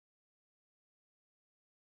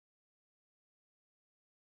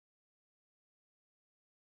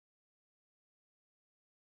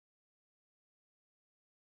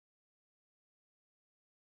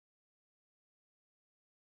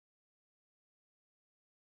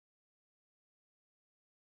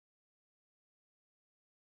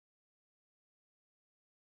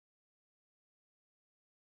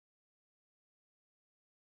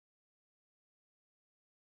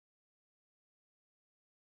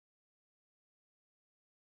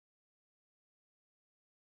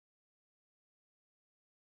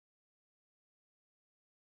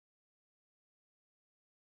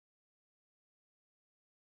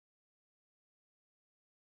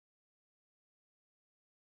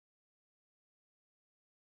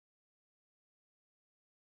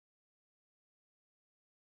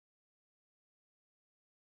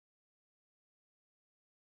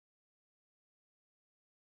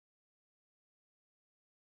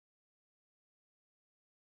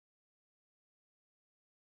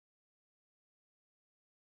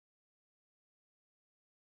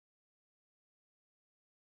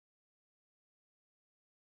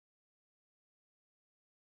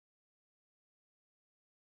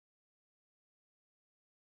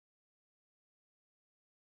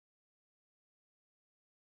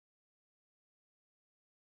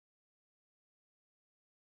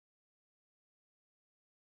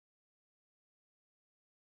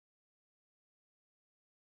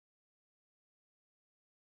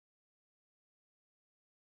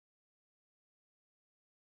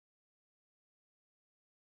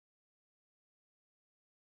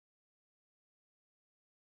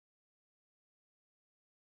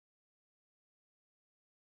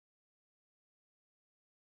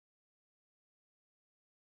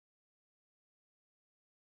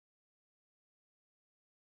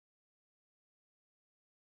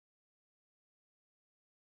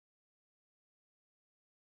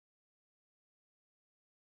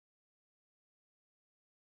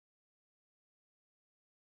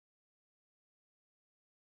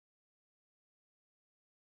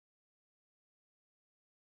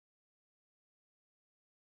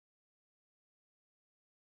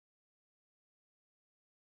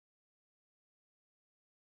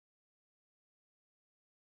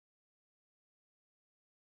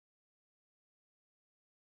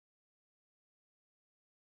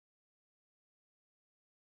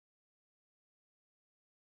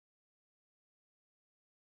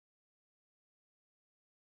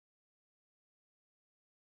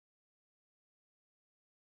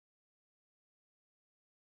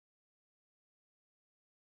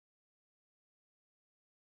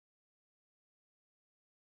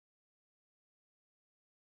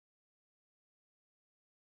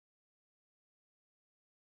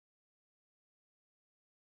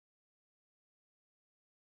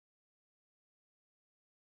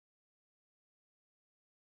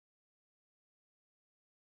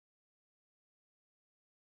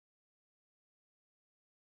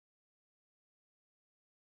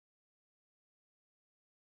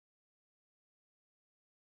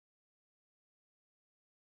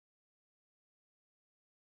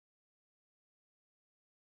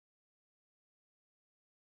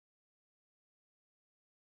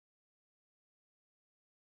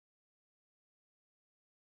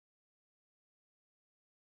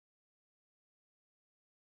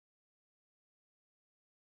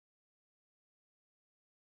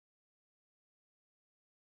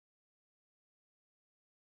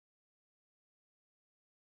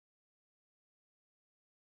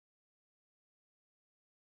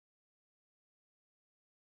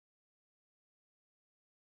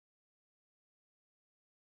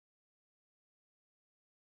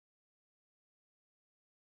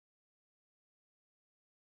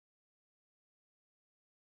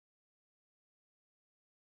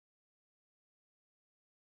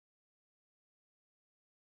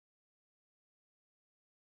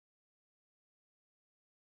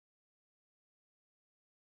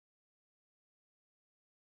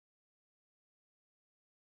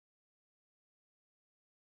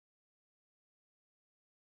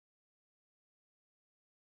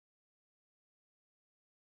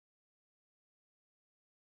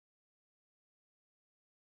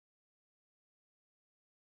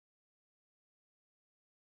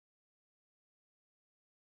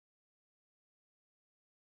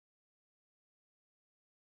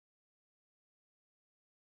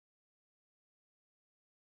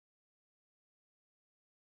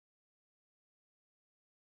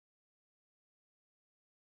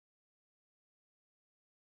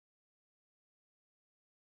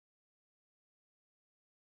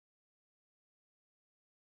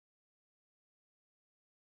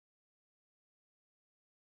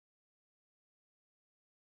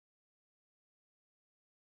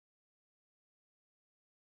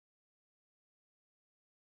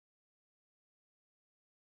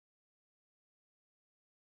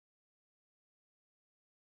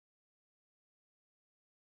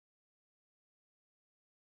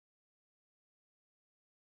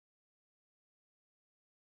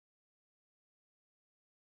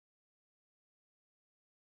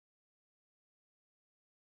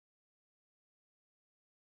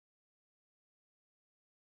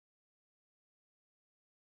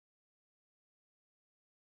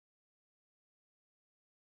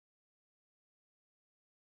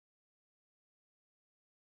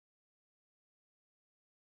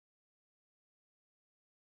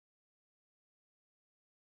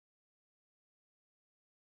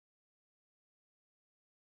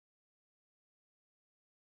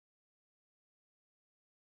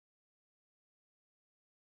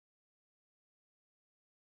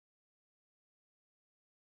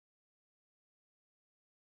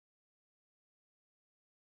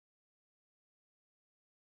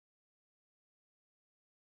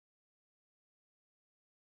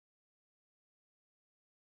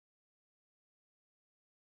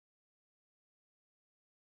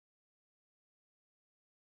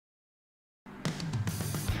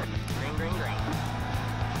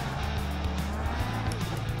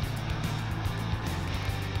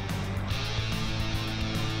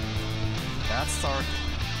Bad start.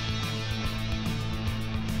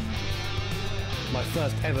 My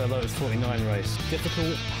first ever Lotus 49 race.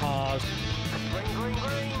 Difficult, hard. Green, green,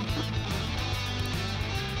 green.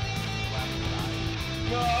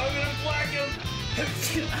 No, I'm gonna flag him.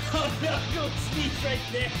 Oh no, go sneak right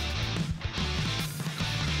there.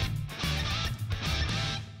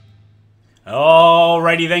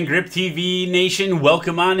 Alrighty then, GripTV Nation,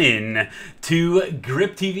 welcome on in to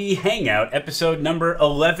GripTV Hangout, episode number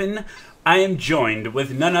 11. I am joined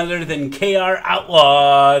with none other than KR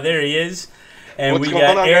Outlaw. There he is. And What's we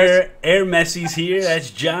going got on, Air Messi's here.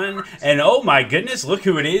 That's John. And oh my goodness, look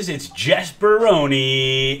who it is. It's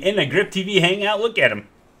Jesperoni in a GripTV Hangout. Look at him.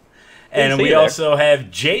 And we also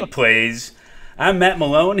have Jay Plays. I'm Matt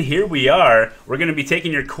Malone. Here we are. We're going to be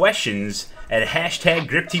taking your questions at hashtag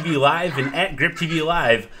GripTVLive and at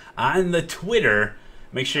GripTVLive on the Twitter.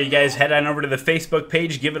 Make sure you guys head on over to the Facebook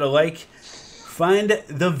page, give it a like. Find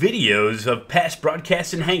the videos of past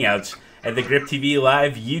broadcasts and hangouts at the GripTV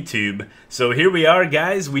Live YouTube. So here we are,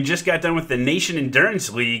 guys. We just got done with the Nation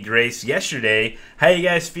Endurance League race yesterday. How you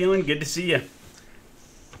guys feeling? Good to see you.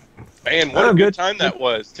 Man, what a good time that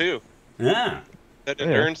was, too. Yeah. That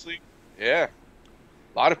Endurance League, yeah.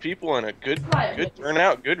 A lot of people in a good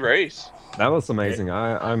turnout, good race. That was amazing.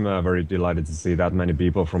 I'm very delighted to see that many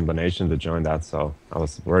people from the nation to join that. So that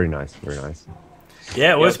was very nice, very nice.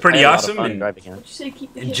 Yeah, it was pretty awesome. And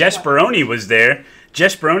Jesperoni was there.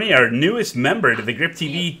 Jesperoni, our newest member to the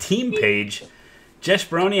GripTV team page.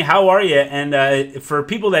 Jesperoni, how are you? And for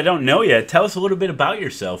people that don't know you, tell us a little bit about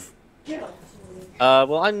yourself.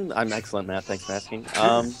 Well, I'm excellent, Matt. Thanks for asking.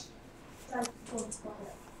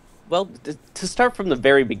 Well, to start from the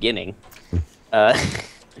very beginning, my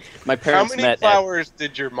parents met. How many flowers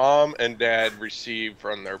did your mom and dad receive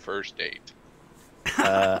from their first date?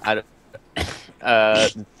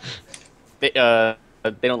 They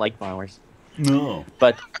don't like flowers. No.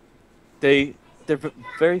 But their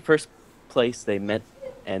very first place they met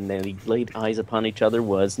and they laid eyes upon each other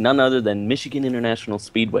was none other than Michigan International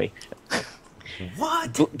Speedway.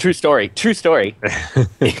 What? True story. True story.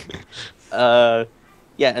 Yeah,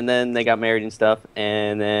 and then they got married and stuff,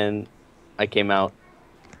 and then I came out,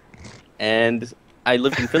 and I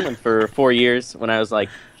lived in Finland for 4 years. When I was like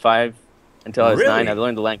 5 until I was 9, I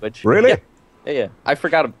learned the language. Really? Yeah. I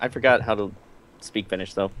forgot how to speak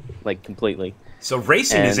Finnish though, like completely. So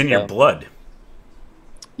racing is in your blood.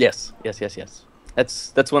 Yes.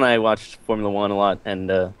 That's when I watched Formula 1 a lot,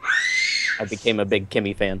 and I became a big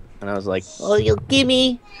Kimi fan, and I was like, "Oh, you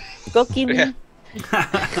Kimi, go Kimi." Yeah.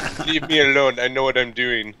 Leave me alone. I know what I'm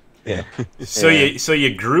doing. Yeah. So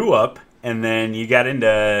you grew up, and then you got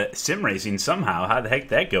into sim racing somehow. How the heck did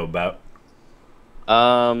that go about?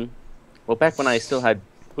 Well, back when I still had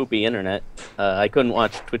poopy internet, I couldn't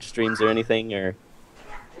watch Twitch streams or anything, or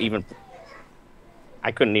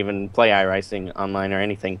I couldn't even play iRacing online or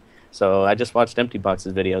anything. So I just watched Empty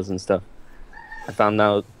Box's videos and stuff. I found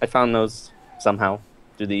those somehow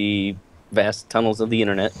through the vast tunnels of the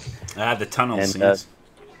internet. The tunnels.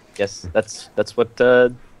 Yes, that's what,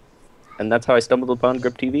 and that's how I stumbled upon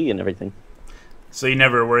GripTV and everything. So you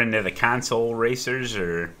never were into the console racers,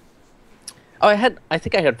 or? Oh, I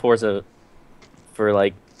think I had Forza for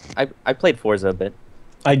like, I played Forza a bit.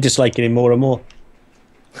 I dislike it more and more.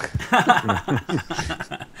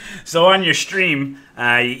 So on your stream,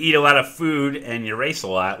 you eat a lot of food and you race a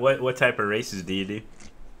lot. What type of races do you do?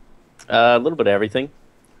 A little bit of everything.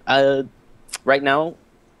 Right now,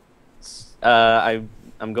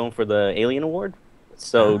 I'm going for the Alien Award.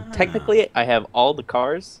 So technically, I have all the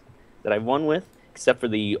cars that I've won with, except for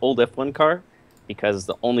the old F1 car, because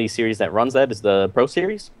the only series that runs that is the Pro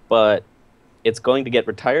Series. But it's going to get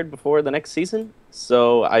retired before the next season,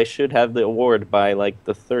 so I should have the award by like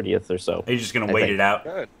the 30th or so. Are you just going to wait it out?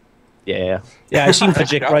 Good. Yeah. Yeah, I seen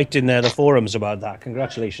Fajik right in the forums about that.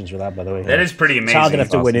 Congratulations with that, by the way. That is pretty amazing. It's hard enough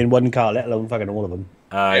to win in one car, let alone fucking all of them.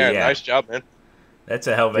 Yeah, nice job, man. That's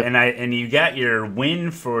a hell of a... And you got your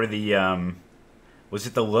win for the... was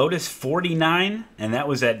it the Lotus 49? And that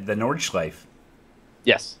was at the Nordschleife.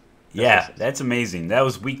 Yes. Yeah, that's amazing. That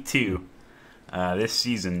was week 2 this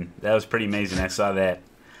season. That was pretty amazing. I saw that.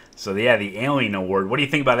 So, yeah, the Alien Award. What do you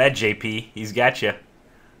think about that, JP? He's got you.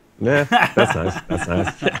 Yeah, that's nice. That's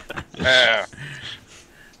nice.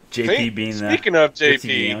 JP being the... Speaking of JP...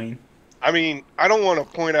 Alien. I mean, I don't want to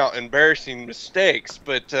point out embarrassing mistakes,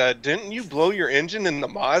 but didn't you blow your engine in the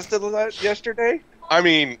Mazda yesterday? I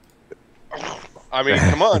mean,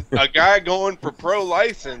 come on. A guy going for pro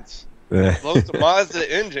license blows the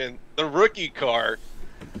Mazda engine, the rookie car.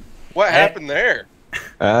 What happened there?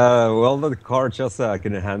 Well, the car just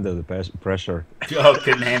couldn't handle the pressure. Oh,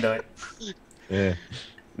 couldn't handle it. Yeah.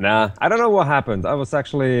 Nah, I don't know what happened. I was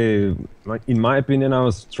actually, like, in my opinion, I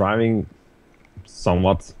was driving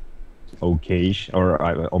somewhat okay-ish, or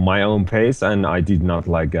on my own pace, and I did not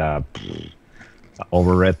like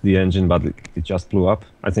overread the engine, but it just blew up.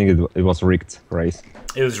 I think it was rigged race.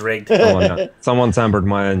 It was rigged. Someone tampered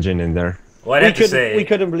my engine in there. Well, I'd have to say, we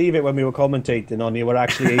couldn't believe it when we were commentating on. You were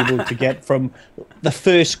actually able to get from the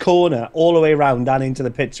first corner all the way around and into the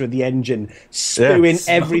pits with the engine spewing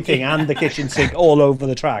everything and the kitchen sink all over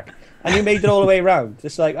the track, and you made it all the way around.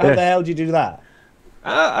 It's like, how the hell did you do that?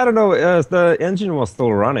 I don't know. The engine was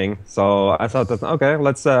still running, so I thought that okay,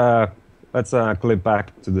 let's clip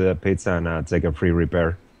back to the pits and take a free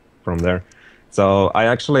repair from there. So I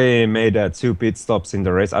actually made 2 pit stops in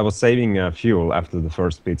the race. I was saving fuel after the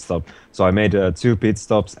first pit stop, so I made 2 pit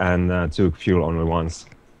stops and took fuel only once.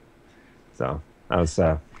 So that was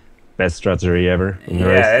best strategy ever in the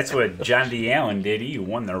race. Yeah, that's what John D. Allen did. He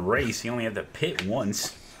won the race. He only had to pit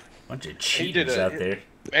once. Bunch of cheaters out there.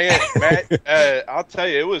 Man, Matt, I'll tell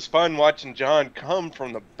you, it was fun watching John come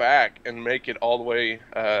from the back and make it all the way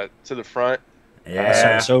to the front.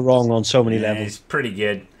 Yeah, so wrong on so many He's levels. pretty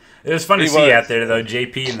good. It was fun to see out there, though,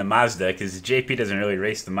 JP in the Mazda, because JP doesn't really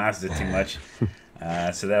race the Mazda too much.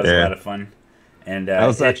 So that was a lot of fun. And it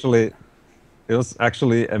was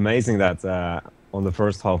actually amazing that on the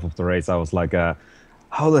first half of the race, I was like,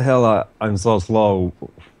 how the hell I'm so slow,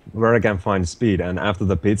 where I can find speed? And after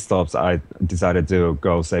the pit stops, I decided to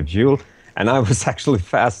go save fuel. And I was actually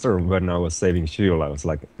faster when I was saving fuel. I was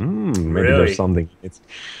like, maybe there's something.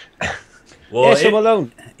 Well, so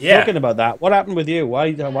Malone, talking about that, what happened with you?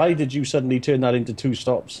 Why did you suddenly turn that into 2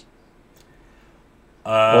 stops?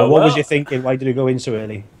 Or what was you thinking? Why did you go in so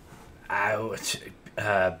early?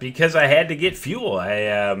 Because I had to get fuel.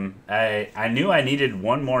 I knew I needed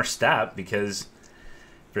one more stop because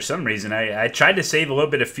for some reason I tried to save a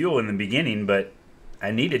little bit of fuel in the beginning, but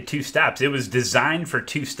I needed 2 stops. It was designed for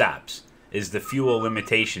 2 stops, is the fuel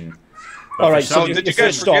limitation. All right, so did you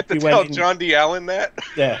guys forget to tell John D. Allen that?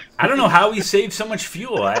 Yeah. I don't know how he saved so much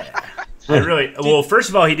fuel. I really... Well, first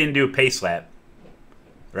of all, he didn't do a pace lap.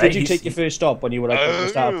 Right? Did you take your first stop when you were like at the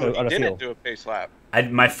start of a he field? didn't do a pace lap.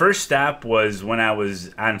 My first stop was when I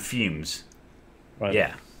was on fumes. Right.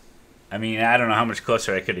 Yeah. I mean, I don't know how much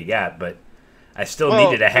closer I could have got, but I still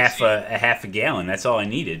needed a half a gallon. That's all I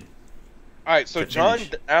needed. All right, so John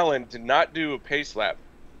Allen did not do a pace lap,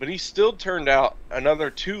 but he still turned out another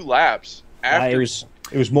 2 laps after.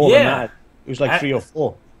 It was more than that. It was like 3 or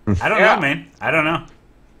 4. I don't know, man. I don't know.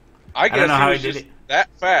 I guess don't know how he was he did just it. that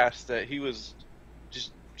fast that he was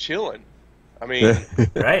just chilling. I mean,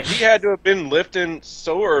 Right. he had to have been lifting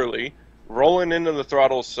so early, rolling into the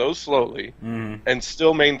throttle so slowly, and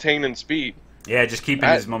still maintaining speed. Yeah, just keeping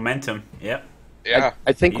his momentum. Yep. Yeah.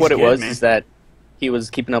 I think He's what it good, was man. is that he was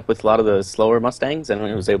keeping up with a lot of the slower Mustangs, and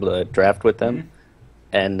he was able to draft with them,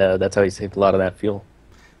 and that's how he saved a lot of that fuel.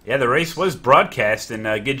 Yeah, the race was broadcast, and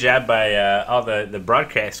good job by all the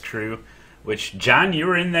broadcast crew, which, John, you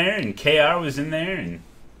were in there, and KR was in there, and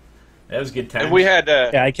that was a good time. And we had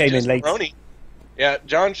I came in late. Baroni. Yeah,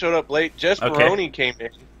 John showed up late. Jess Baroni came in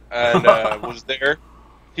and was there.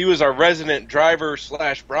 He was our resident driver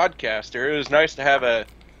 / broadcaster. It was nice to have a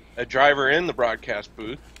driver in the broadcast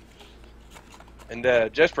booth. And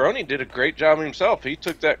Jess Baroni did a great job himself. He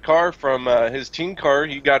took that car from his team car.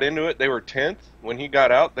 He got into it. They were 10th. When he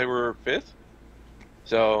got out, they were 5th.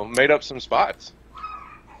 So made up some spots.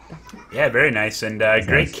 Yeah, very nice. And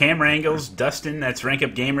great camera angles. Dustin, that's Rank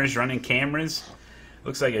Up Gamers running cameras.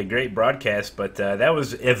 Looks like a great broadcast. But that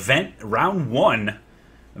was event round 1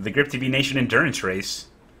 of the GripTV Nation Endurance Race.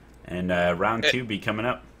 And round 2 be coming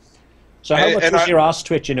up. So how much was your ass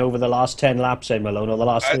twitching over the last 10 laps then, Malone, or the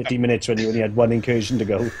last 30 minutes when you only had 1 incursion to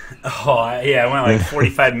go? Oh, yeah, I went like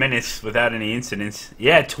 45 minutes without any incidents.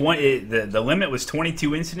 Yeah, the limit was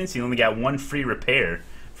 22 incidents. You only got 1 free repair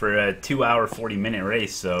for a 2-hour, 40-minute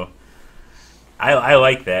race. So I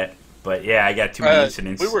like that. But, yeah, I got too many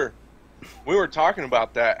incidents. We were talking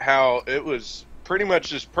about that, how it was pretty much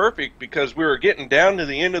just perfect because we were getting down to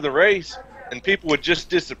the end of the race and people would just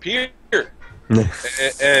disappear.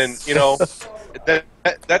 and you know,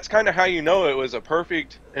 that's kind of how you know it was a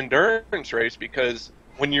perfect endurance race, because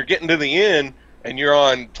when you're getting to the end and you're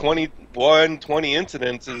on 20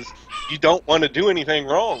 incidences, you don't want to do anything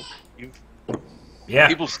wrong.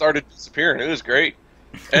 People started disappearing. It was great.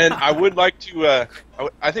 And I would like to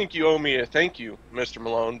I think you owe me a thank you, Mr.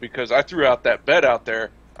 Malone, because I threw out that bet out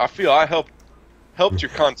there. I feel I helped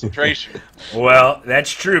your concentration. Well,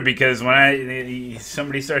 that's true, because when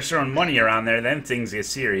somebody starts throwing money around there, then things get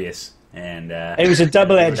serious. And it was a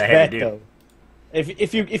double-edged bet, though.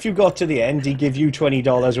 If you got to the end, he give you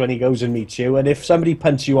 $20 when he goes and meets you, and if somebody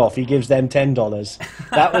punts you off, he gives them $10.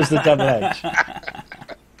 That was the double edge.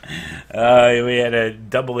 We had a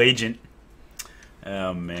double agent.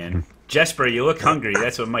 Oh man, Jesper, you look hungry.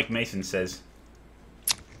 That's what Mike Mason says.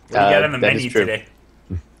 What do you got on the menu today?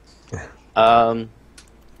 I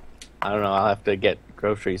don't know. I'll have to get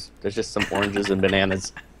groceries. There's just some oranges and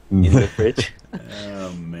bananas in the fridge.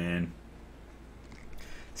 Oh man.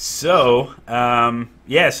 So,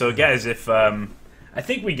 so guys, if I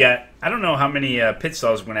think we got, I don't know how many pit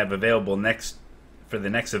stalls we're gonna have available for the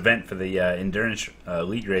next event for the endurance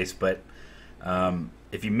league race, but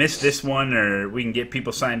if you missed this one, or we can get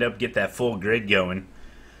people signed up, get that full grid going.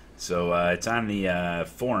 So it's on the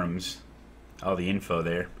forums, all the info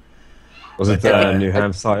there. Was it New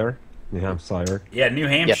Hampshire? New Hampshire. Yeah, New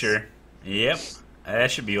Hampshire. Yes. Yep,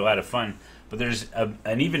 that should be a lot of fun. But there's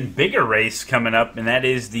an even bigger race coming up, and that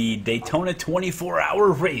is the Daytona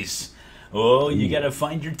 24-hour race. Oh, you got to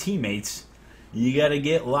find your teammates. You got to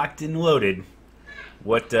get locked and loaded.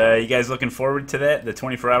 What, you guys looking forward to that, the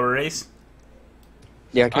 24-hour race?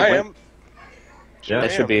 Yeah, I am. wait. Yeah,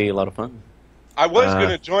 that should be a lot of fun. I was going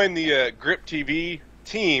to join the GripTV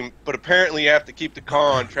team, but apparently you have to keep the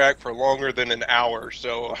car on track for longer than an hour,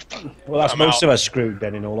 so well, that's most of us screwed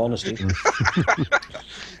then, in all honesty.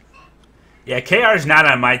 Yeah, KR's not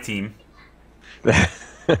on my team. I'm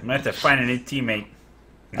going to have to find a new teammate.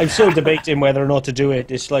 I'm still debating whether or not to do it.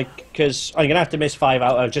 It's like, because I'm going to have to miss 5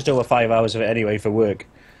 hours, just over 5 hours of it anyway for work.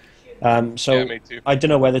 So yeah, me too. I don't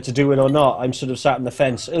know whether to do it or not. I'm sort of sat on the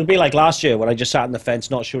fence. It'll be like last year when I just sat on the fence,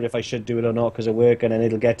 not sure if I should do it or not because of work, and then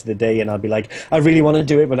it'll get to the day and I'll be like, I really want to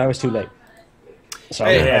do it, but I was too late. So,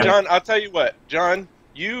 hey, John, I'll tell you what. John,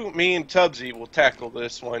 you, me, and Tubbsy will tackle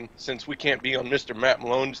this one since we can't be on Mr. Matt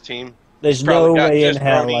Malone's team. There's no way in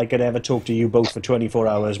hell I could ever talk to you both for 24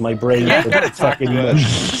 hours. My brain would fucking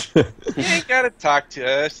mush. You ain't got to talk to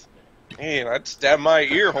us. Man, I'd stab my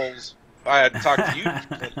ear holes if I had to talk to you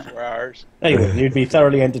for 24 hours. Anyway, you'd be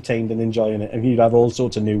thoroughly entertained and enjoying it, and you'd have all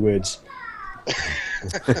sorts of new words.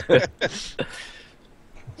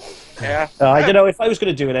 Yeah. I don't know, if I was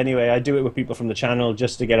going to do it anyway, I'd do it with people from the channel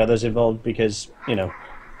just to get others involved because, you know,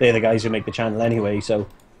 they're the guys who make the channel anyway, so...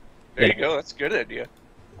 There you go, that's a good idea.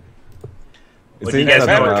 Well, do you guys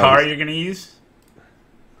know what car you're going to use?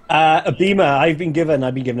 A Beamer. I've been given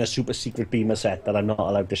a super secret Beamer set that I'm not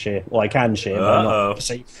allowed to share. Well, I can share, but I'm not allowed to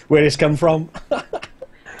say where it's come from.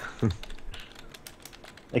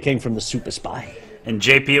 It came from the Super Spy. And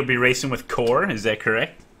JP will be racing with Core, is that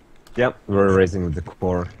correct? Yep, we're racing with the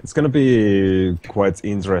Core. It's going to be quite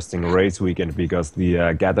interesting race weekend because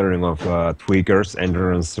the gathering of tweakers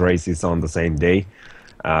endurance races on the same day.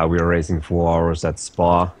 We are racing 4 hours at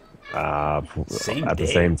Spa. At the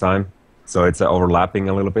same time, so it's overlapping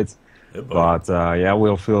a little bit. But yeah,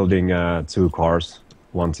 we're fielding 2 cars,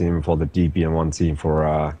 one team for the DP and one team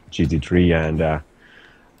for GT3, and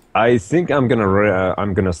I think I'm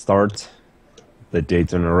gonna start the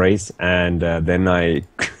Daytona race, and then I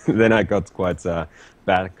got quite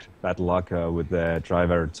bad luck with the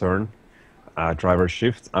driver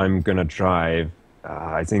shift. I'm gonna drive.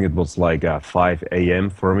 I think it was like 5 a.m.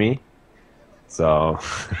 for me. So,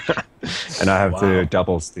 and I have to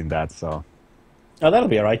double stint that, so. Oh, that'll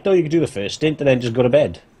be alright, though. You can do the first stint and then just go to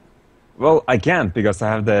bed. Well, I can't because I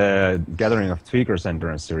have the Gathering of Tweakers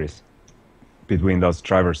Endurance Series between those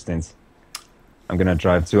driver stints. I'm going to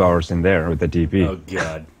drive 2 hours in there with the DP. Oh,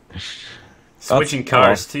 God. Switching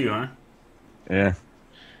cars, too, huh? Yeah.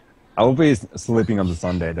 I will be sleeping on the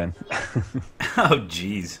Sunday then. Oh,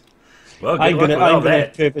 jeez. Well, I'm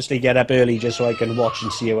gonna purposely get up early just so I can watch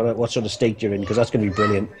and see what sort of state you're in, because that's gonna be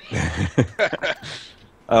brilliant.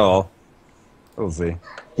 Oh, well. We'll see.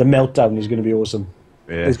 The meltdown is gonna be awesome.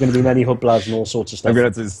 Yeah. There's gonna be many hooplas and all sorts of stuff. I'm gonna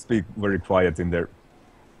have to speak very quiet in there.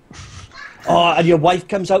 Oh, and your wife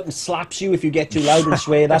comes out and slaps you if you get too loud and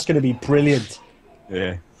swear. That's gonna be brilliant.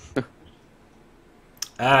 Yeah.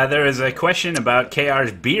 There is a question about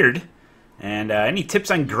KR's beard, and any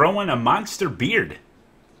tips on growing a monster beard?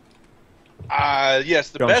 Yes,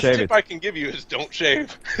 the best tip I can give you is don't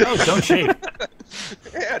shave. Oh, don't shave.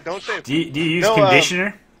 Yeah, don't shave. Do you use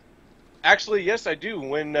conditioner? Actually, yes, I do.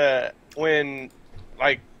 When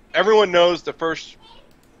like everyone knows the first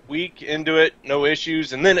week into it, no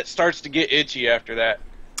issues, and then it starts to get itchy after that.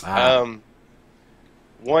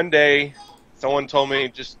 One day, someone told me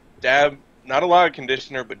just dab, not a lot of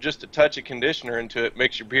conditioner, but just a touch of conditioner into it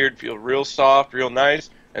makes your beard feel real soft, real nice,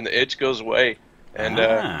 and the itch goes away.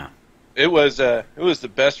 And it was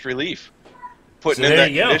the best relief. Putting in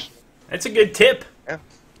that conditioner. That's a good tip. Yeah.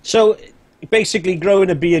 So, basically growing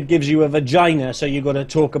a beard gives you a vagina, so you got to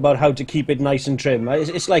talk about how to keep it nice and trim.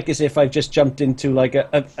 It's like as if I've just jumped into like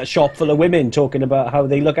a shop full of women talking about how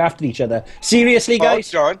they look after each other. Seriously,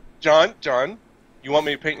 guys? Oh, John, you want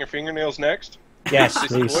me to paint your fingernails next? Yes,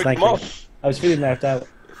 please. Thank you. I was feeling left out.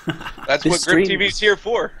 That's what GripTV's here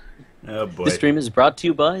for. Oh boy. This stream is brought to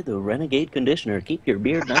you by the Renegade Conditioner. Keep your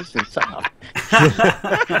beard nice and soft.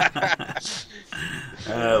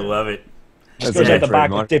 I love it. Just goes out the back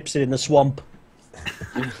and dips it in the swamp.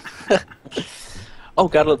 Oh,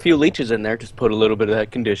 got a few leeches in there. Just put a little bit of that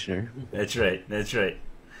conditioner. That's right. That's right.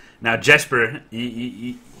 Now, Jesper,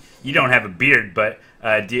 you don't have a beard, but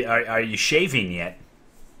are you shaving yet?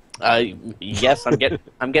 Yes, I'm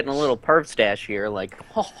getting a little perv stash here. Like,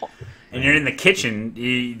 And you're in the kitchen. Do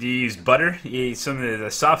you use butter? Some of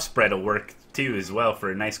the soft spread will work too, as well,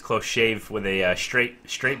 for a nice close shave with a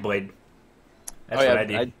straight blade. That's what I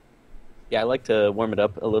do. I like to warm it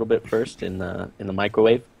up a little bit first in the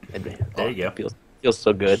microwave. There you go. Feels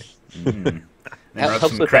so good. Then rub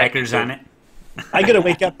some crackers on it. I'm going to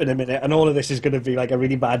wake up in a minute, and all of this is going to be like a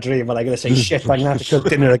really bad dream, and I'm going to say, shit, I'm going to have to cook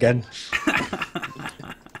dinner again.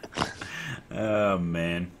 Oh,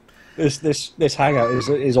 man. This hangout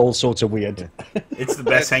is all sorts of weird. It's the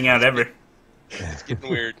best hangout ever. It's getting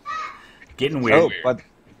weird. Getting weird. Oh, but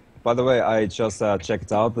by the way, I just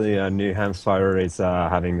checked out the new Hamsfire is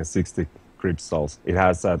having 60 grip stalls. It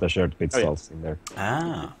has the shared pit stalls in there.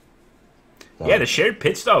 Ah. So. Yeah, the shared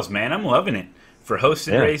pit stalls, man. I'm loving it. For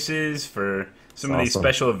hosted races, for some of these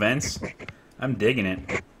special events. I'm digging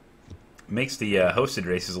it. Makes the hosted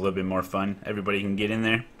races a little bit more fun. Everybody can get in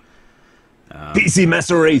there. PC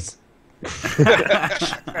Master Race!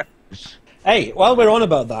 Hey, while we're on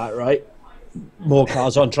about that, right? More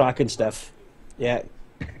cars on track and stuff. Yeah.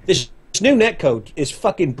 This new netcode is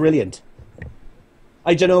fucking brilliant.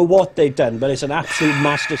 I don't know what they've done, but it's an absolute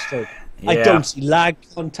masterstroke. Yeah. I don't see lag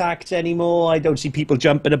contacts anymore. I don't see people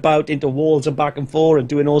jumping about into walls and back and forth and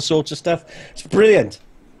doing all sorts of stuff. It's brilliant.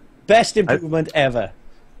 Best improvement ever.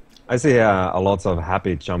 I see a lot of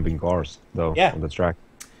happy jumping cars, though, on the track.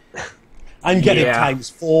 I'm getting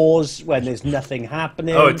 ×4s when there's nothing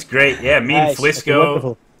happening. Oh, it's great. Yeah, me and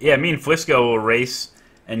Flisco. Yeah, me and Flisco will race,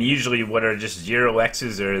 and usually what are just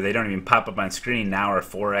 0x's or they don't even pop up on screen now are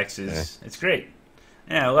 4x's. Yeah. It's great.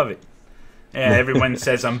 Yeah, I love it. Yeah, everyone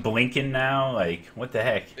says I'm blinking now. Like, what the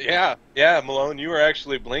heck? Yeah, Malone, you were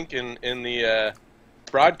actually blinking in the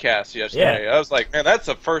broadcast yesterday. Yeah. I was like, man, that's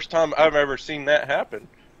the first time I've ever seen that happen.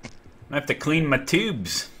 I have to clean my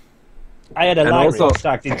tubes. I had a library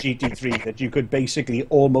stacked in GT3 that you could basically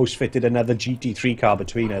almost fitted another GT3 car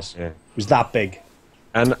between us. Yeah. It was that big.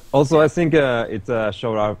 And also, I think it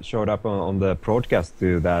showed up on the broadcast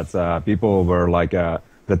too that people were like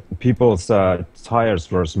that people's tires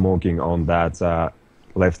were smoking on that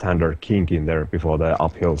left-hander kink in there before the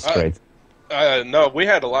uphill straight. No, we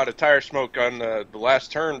had a lot of tire smoke on the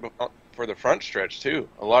last turn for the front stretch too.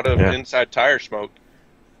 A lot of inside tire smoke.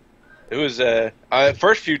 It was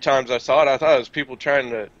first few times I saw it, I thought it was people trying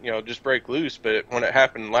to just break loose. But when it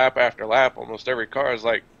happened lap after lap, almost every car, I was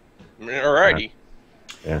like, alrighty.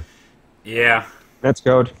 Yeah. That's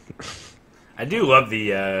good. I do love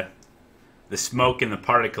the smoke and the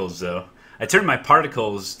particles, though. I turned my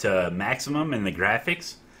particles to maximum in the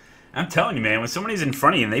graphics. I'm telling you, man, when somebody's in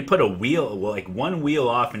front of you and they put a wheel, like one wheel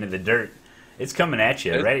off into the dirt, it's coming at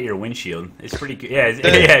you, right at your windshield. It's pretty good. Yeah,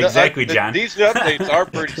 exactly, John. These updates are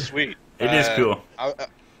pretty sweet. It is cool.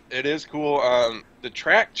 It is cool. The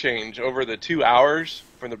track change over the 2 hours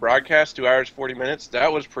from the broadcast, 2 hours, 40 minutes,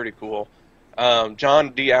 that was pretty cool.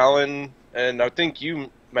 John D. Allen, and I think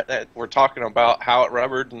you were talking about how it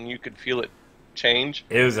rubbered and you could feel it change.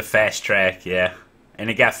 It was a fast track, yeah.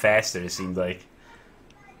 And it got faster, it seemed like.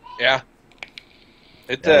 Yeah.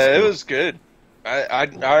 It was good. I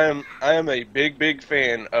am a big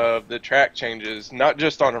fan of the track changes, not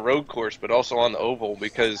just on a road course, but also on the oval,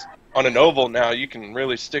 because on an oval now you can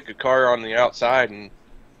really stick a car on the outside and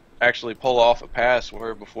actually pull off a pass,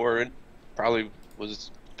 where before it probably was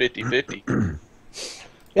 50-50.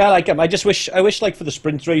 Yeah, I like them. I wish like for the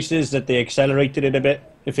sprint races that they accelerated it a bit.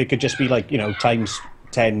 If it could just be like, times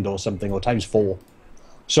 10 or something, or times 4.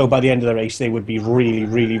 So by the end of the race they would be really,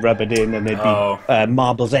 really rubbered in and there'd be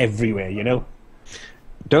marbles everywhere,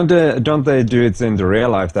 Don't they do it in the real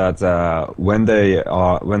life that when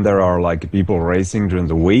there are like people racing during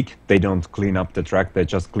the week, they don't clean up the track, they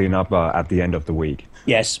just clean up at the end of the week?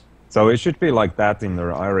 Yes. So it should be like that in the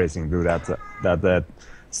iRacing, do that the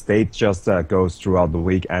state just goes throughout the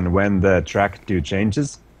week, and when the track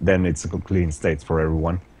changes, then it's a clean state for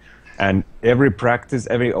everyone. And every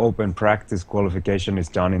open practice qualification is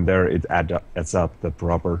done in there. It adds up the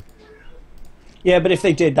proper Yeah, but if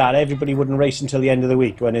they did that, everybody wouldn't race until the end of the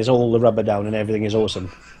week when there's all the rubber down and everything is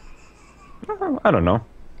awesome. I don't know.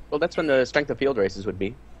 Well, that's when the strength of field races would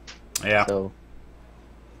be. Yeah. So,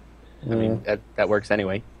 I mean, that works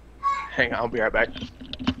anyway. Hang on, I'll be right back.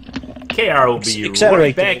 KR will be right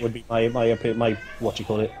Accelerating back. would be my what do you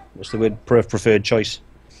call it? What's the word? Preferred choice.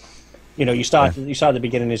 You know, you start at the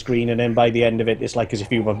beginning is green, and then by the end of it, it's like as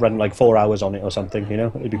if you were running like 4 hours on it or something. You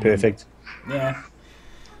know, it'd be perfect. Yeah.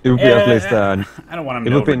 It would be at least. I don't want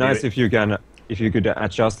to. It would be nice if you could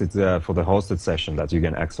adjust it for the hosted session that you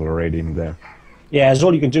can accelerate in there. Yeah, that's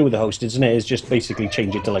all you can do with the host, isn't it? Is just basically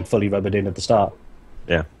change it to like fully rubbered in at the start.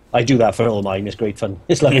 Yeah. I do that for all mine. It's great fun.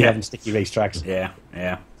 It's lovely having sticky racetracks. Yeah,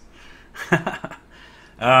 yeah.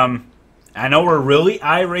 I know we're really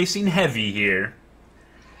iRacing heavy here,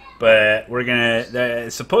 but we're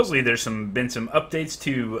gonna. Supposedly, there's been some updates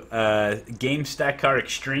to Game Stack Car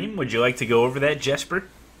Extreme. Would you like to go over that, Jesper?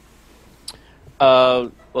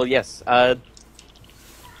 Well, yes.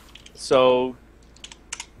 So,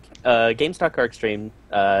 GameStop Car Extreme,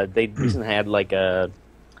 they recently had like a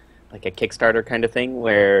Kickstarter kind of thing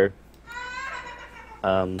where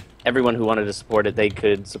everyone who wanted to support it, they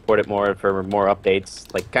could support it more for more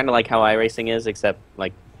updates, like kind of like how iRacing is, except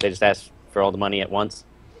like they just asked for all the money at once.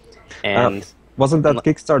 And wasn't that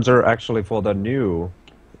Kickstarter actually for the new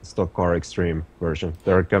Stock Car Extreme version?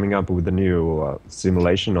 They're coming up with the new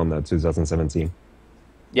simulation on the 2017.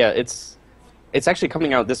 Yeah, it's actually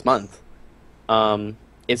coming out this month.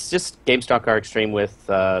 It's just GameStop Car Extreme with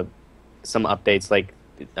some updates like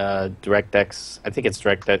DirectX. I think it's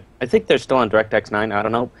DirectX. I think they're still on DirectX 9. I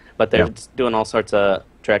don't know, but they're doing all sorts of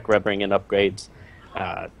track rubbering and upgrades,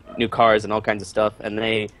 new cars and all kinds of stuff. And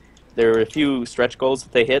there are a few stretch goals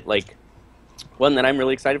that they hit. Like one that I'm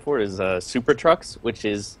really excited for is super trucks, which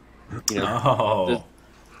is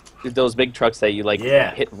those big trucks that you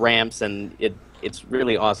hit ramps, and it's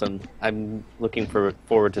really awesome. I'm looking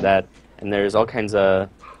forward to that. And there's all kinds of.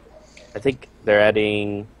 I think they're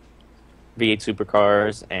adding V8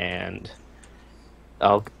 supercars and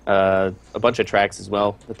a bunch of tracks as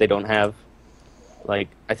well that they don't have. Like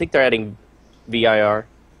I think they're adding VIR,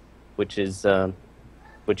 which is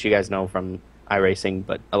which you guys know from iRacing,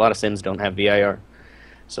 but a lot of sims don't have VIR,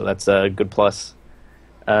 so that's a good plus.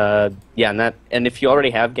 And if you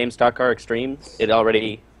already have GameStop Car Extreme,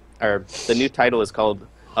 the new title is called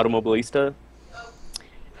Automobilista.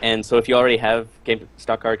 And so if you already have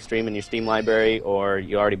GameStop Car Extreme in your Steam library, or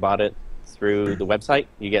you already bought it through the website,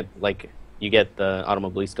 you get the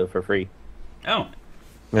Automobilista for free. Oh.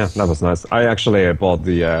 Yeah, that was nice. I actually bought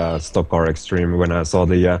the Stock Car Extreme when I saw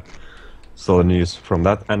the news from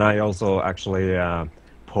that, and I also actually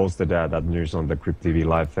posted that news on the GripTV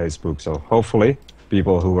Live Facebook. So hopefully,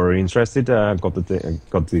 people who were interested got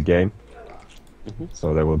the game,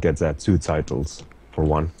 so they will get 2 titles for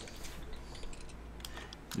one.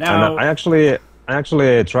 Now, and I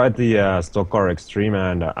actually tried the Stock Car Extreme,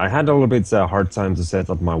 and I had a little bit hard time to set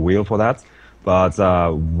up my wheel for that. But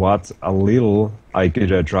what a little I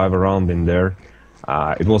could drive around in there,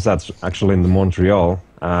 it was actually in Montreal.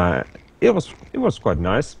 It was quite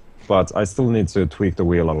nice, but I still need to tweak the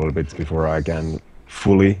wheel a little bit before I can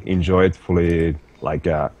fully enjoy it,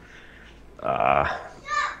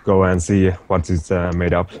 go and see what it's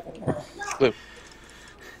made up.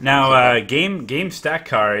 Now, Game Stack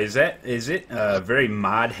Car, is it very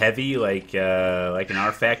mod heavy like an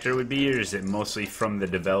R Factor would be, or is it mostly from the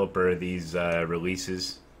developer of these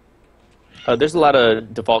releases? There's a lot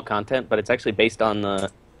of default content, but it's actually based on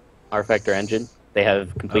the R Factor engine. They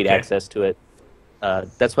have complete access to it.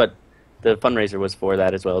 That's what the fundraiser was for,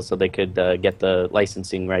 that as well, so they could get the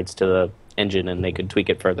licensing rights to the engine, and they could tweak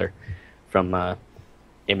it further from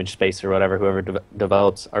Image Space or whatever, whoever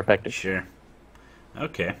develops R Factor. Sure.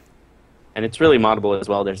 Okay. And it's really moddable as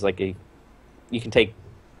well. There's you can take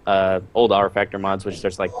old R Factor mods, which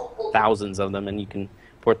there's like thousands of them, and you can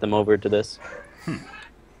port them over to this.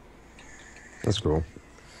 That's cool.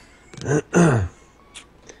 It's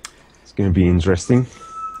going to be interesting.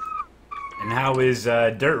 And how is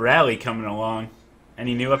Dirt Rally coming along?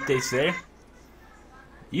 Any new updates there?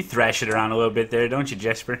 You thrash it around a little bit there, don't you,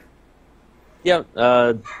 Jesper? Yeah,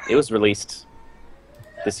 it was released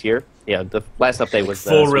this year. Yeah, the last update was the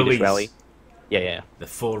full Swedish release. Rally. Yeah. The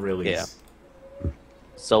full release. Yeah.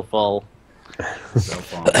 So full. So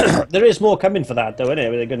full. There is more coming for that, though, isn't it?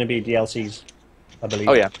 They're going to be DLCs, I believe.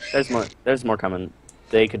 Oh yeah, there's more coming.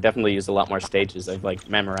 they could definitely use a lot more stages. I've like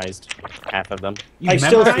memorized half of them. I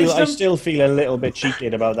still feel a little bit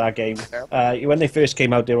cheated about that game. When they first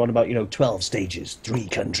came out, they were on about 12 stages, 3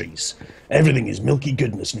 countries. Everything is milky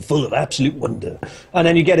goodness and full of absolute wonder. And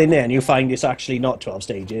then you get in there and you find it's actually not 12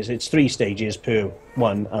 stages. It's 3 stages per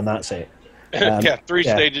one, and that's it. Yeah, 3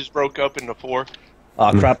 stages broke up into 4.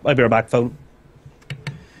 Oh crap! I'll be right back, phone.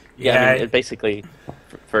 Yeah, I mean, it basically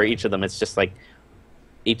for each of them, it's just like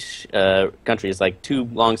each country is like 2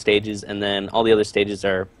 long stages, and then all the other stages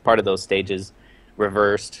are part of those stages,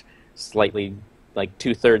 reversed slightly, like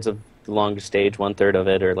 2/3 of the longest stage, 1/3 of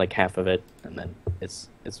it, or like half of it, and then it's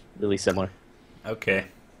really similar. Okay,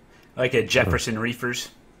 like a Jefferson Reefers.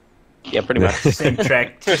 Yeah, pretty much. Same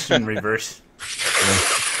track, just in reverse.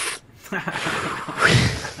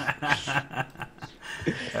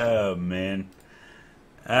 Oh man.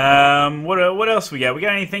 What else we got? We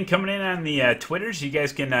got anything coming in on the Twitters? You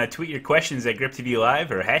guys can tweet your questions at GripTV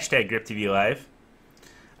Live or hashtag GripTV Live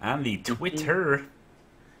on the Twitter.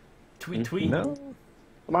 Tweet. No,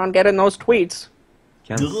 Come on, get in those tweets.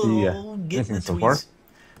 can't see Get anything the so far. tweets.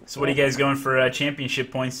 So what are you guys going for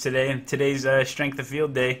championship points today? Today's strength of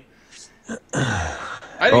field day.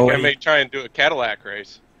 I think I may try and do a Cadillac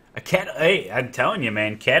race. Hey, I'm telling you,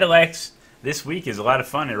 man, Cadillacs this week is a lot of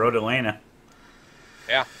fun at Road Atlanta.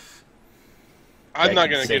 Yeah. I'm not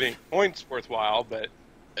going to get any points worthwhile, but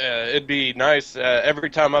it'd be nice. Every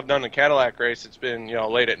time I've done a Cadillac race, it's been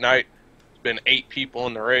late at night. It's been 8 people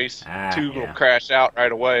in the race. 2 will crash out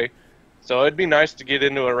right away. So it'd be nice to get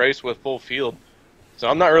into a race with full field. So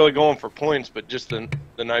I'm not really going for points, but just the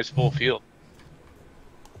nice full field.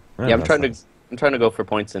 Yeah, I'm trying to go for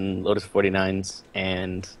points in Lotus 49s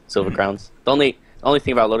and Silver Crowns. The only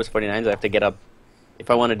thing about Lotus 49s, I have to get up if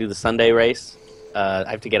I want to do the Sunday race. I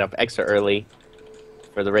have to get up extra early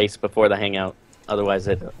for the race before the hangout. Otherwise,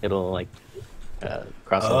 it'll like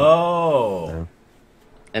cross over. Oh.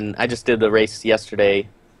 And I just did the race yesterday,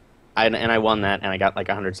 and I won that, and I got like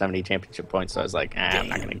 170 championship points. So I was like, I'm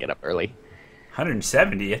not gonna get up early.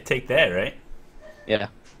 170, I'd take that, right? Yeah.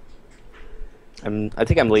 I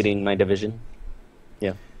think I'm leading my division.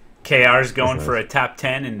 Yeah. KR's going for a top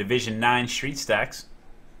 10 in Division 9 street stocks.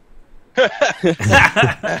 I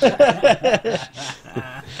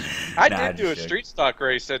did do a street stock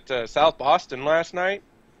race at South Boston last night,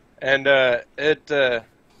 and I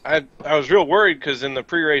was real worried because in the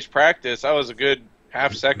pre-race practice I was a good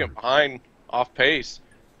half second behind off pace,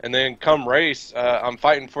 and then come race I'm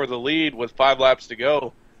fighting for the lead with 5 laps to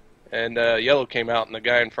go, and yellow came out and the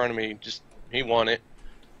guy in front of me he won it.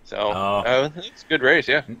 So it's a good race,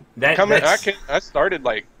 yeah. I started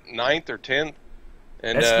like 9th or 10th.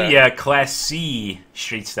 And, that's the Class C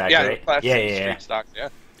street stock, right? Class C street stocks, yeah.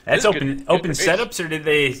 That's open setups, or did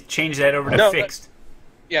they change that over to fixed?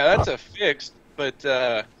 That's a fixed, but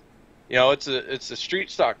it's a street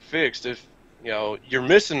stock fixed. If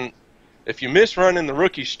if you miss running the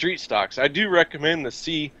rookie street stocks, I do recommend the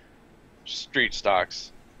C street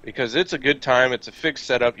stocks because it's a good time. It's a fixed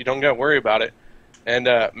setup. You don't got to worry about it. And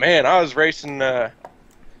man, I was racing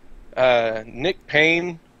Nick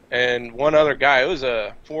Payne and one other guy. It was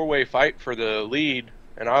a 4-way fight for the lead,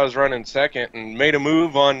 and I was running second and made a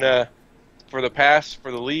move on for the pass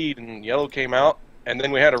for the lead, and yellow came out, and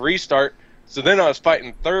then we had a restart. So then I was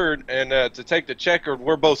fighting third, and to take the checkered,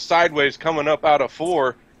 we're both sideways coming up out of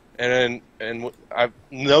 4, and I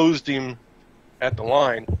nosed him at the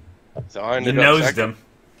line. So I ended up second.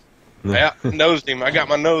 Yeah, nosed him. I got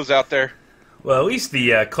my nose out there. Well, at least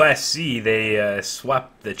the Class C, they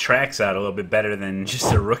swapped the tracks out a little bit better than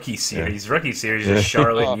just the Rookie Series. Yeah. Rookie Series is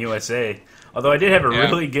Charlotte and USA. Although I did have a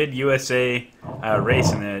really good USA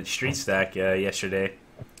race in the street stack yesterday.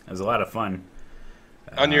 It was a lot of fun.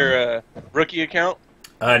 On your rookie account?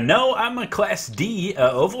 No, I'm a Class D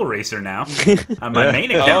oval racer now on my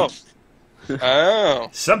main account. Oh.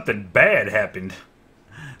 Something bad happened.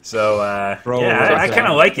 So, I kind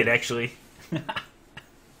of like it, actually.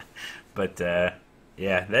 But,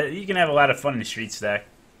 you can have a lot of fun in the street stack.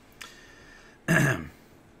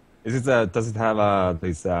 Does it have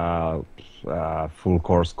these full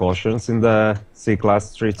course cautions in the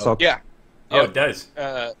C-Class street stock? Yeah. Oh, it does.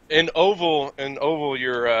 In oval,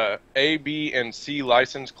 your A, B, and C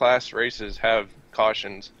license class races have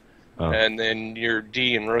cautions, and then your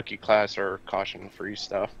D and rookie class are caution-free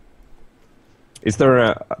stuff. Is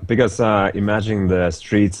there because imagine the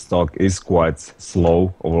street stock is quite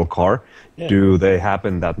slow oval car? Yeah. Do they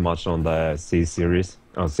happen that much on the C series,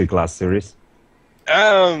 or C-Class series?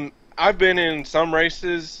 I've been in some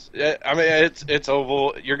races. I mean, it's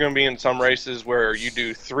oval. You're going to be in some races where you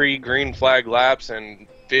do 3 green flag laps and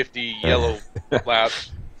 50 yellow laps,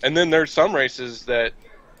 and then there's some races that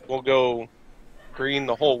will go green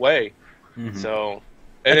the whole way. So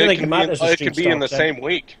I don't it think can it matters be, the it can street be in the stocks, same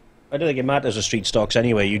week. I don't think it matters the street stocks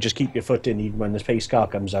anyway. You just keep your foot in even when the pace car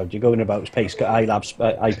comes out. You're going about pace,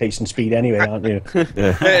 high pace and speed anyway, aren't you?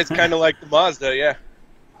 Yeah, it's kind of like the Mazda, yeah.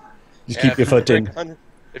 Just keep your foot in.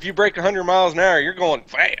 If you break 100 miles an hour, you're going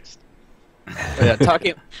fast. Yeah,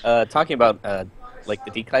 talking about like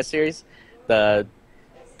the D-Class series,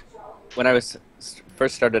 when I was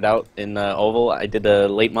first started out in Oval, I did a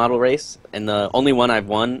late model race, and the only one I've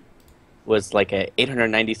won was like a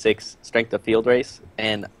 896 strength of field race,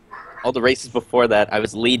 and all the races before that I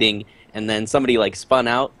was leading, and then somebody like spun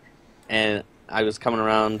out, and I was coming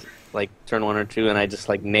around like turn 1 or 2, and I just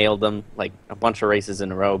like nailed them like a bunch of races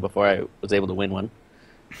in a row before I was able to win one.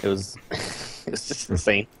 It was it was just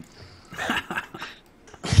insane.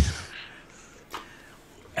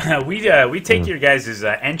 We take your guys'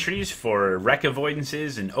 entries for wreck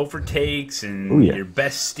avoidances and overtakes and your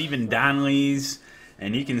best Stephen Donnellys,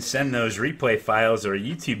 and you can send those replay files or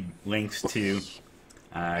YouTube links to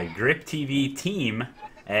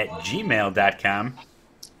griptvteam@gmail.com.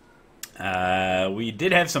 We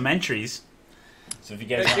did have some entries, so if you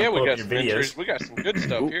guys want to pull up your videos. Entries. We got some good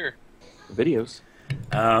stuff here. Videos.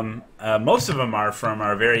 Most of them are from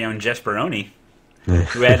our very own Jesperoni,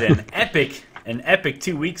 who had an epic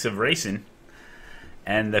 2 weeks of racing.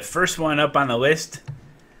 And the first one up on the list,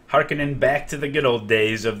 harkening back to the good old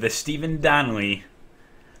days of the Stephen Donnelly.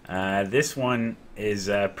 This one is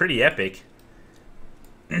pretty epic.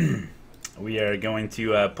 We are going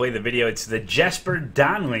to play the video. It's the Jesper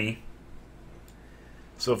Donnelly.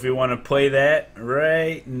 So if we want to play that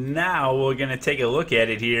right now, we're going to take a look at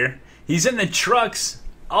it here. He's in the trucks.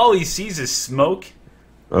 All he sees is smoke.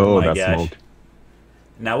 Oh, my that's gosh. smoke.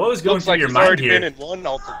 Now, what was going Looks through like your he's mind already here? been in one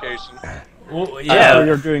altercation. Well, yeah.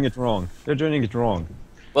 You're doing it wrong. You're doing it wrong.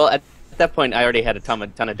 Well, at that point, I already had a ton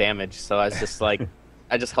of damage, so I was just like,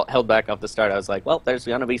 I just held back off the start. I was like, well, there's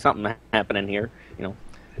gonna be something happening here.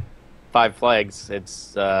 5 flags.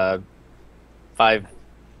 It's 5. 5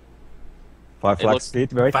 flags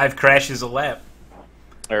speed, right? 5 crashes a lap.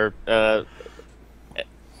 Or 5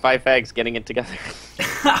 fags getting it together.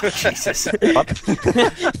 Jesus.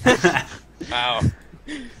 Wow.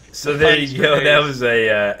 So there you go. That was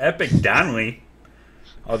a epic Donnelly.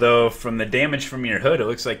 Although from the damage from your hood, it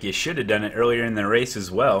looks like you should have done it earlier in the race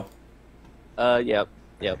as well. Yep,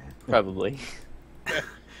 probably.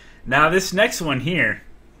 Now this next one here,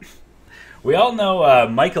 we all know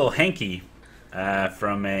Michael Henke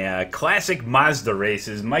from a classic Mazda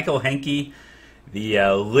races. Michael Henke, the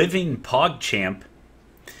living Pog champ.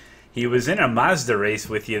 He was in a Mazda race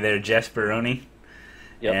with you there, Jesperoni.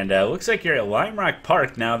 Yep. And looks like you're at Lime Rock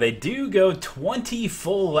Park. Now, they do go 20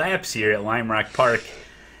 full laps here at Lime Rock Park.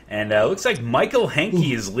 And looks like Michael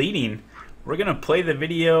Henke is leading. We're going to play the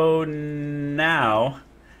video now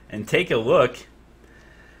and take a look.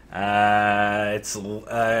 They're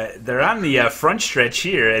on the front stretch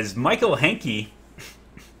here as Michael Henke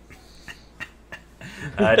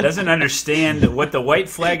doesn't understand what the white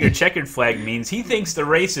flag or checkered flag means. He thinks the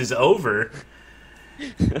race is over.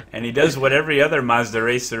 And he does what every other Mazda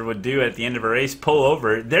racer would do at the end of a race, pull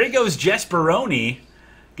over. There goes Jesperoni,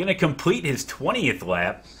 going to complete his 20th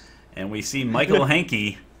lap. And we see Michael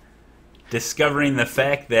Henke discovering the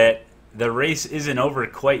fact that the race isn't over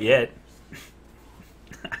quite yet.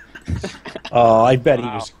 Oh, I bet he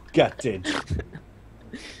was gutted.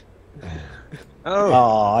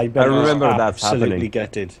 I bet I he was remember that absolutely happening.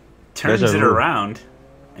 gutted. Turns Deja it vu. around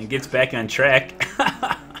and gets back on track.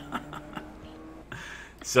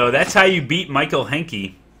 So that's how you beat Michael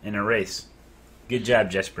Henke in a race. Good job,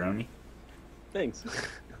 Jesperoni. Thanks.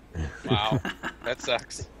 Wow. That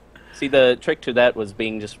sucks. See, the trick to that was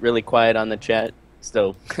being just really quiet on the chat,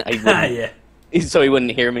 so Yeah. so he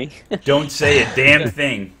wouldn't hear me. Don't say a damn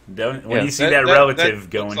thing. Don't when Yeah. you see that relative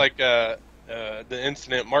that going. looks like the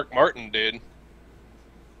incident Mark Martin did.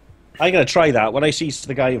 I'm going to try that. When I see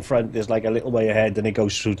the guy in front, there's like a little way ahead, and it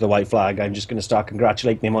goes through to the white flag. I'm just going to start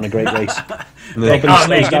congratulating him on a great race. Like, Nobody oh, man,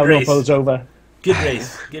 slows good down or race. pulls over. Good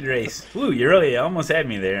race. Good race. Woo, you really almost had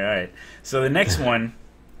me there. All right. So the next one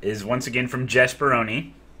is once again from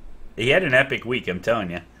Jesperoni. He had an epic week, I'm telling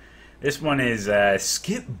you. This one is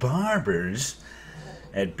Skip Barber's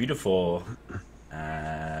at beautiful...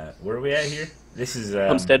 where are we at here? This is...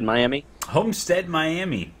 Homestead, Miami. Homestead,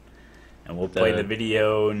 Miami. And we'll play the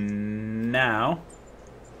video now.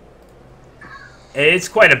 It's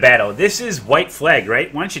quite a battle. This is white flag,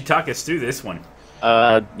 right? Why don't you talk us through this one?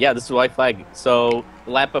 Yeah, this is white flag. So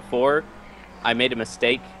lap before, I made a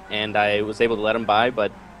mistake and I was able to let him by,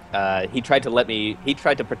 but he tried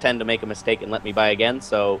to pretend to make a mistake and let me by again,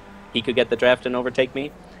 so he could get the draft and overtake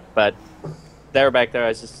me. But back there, I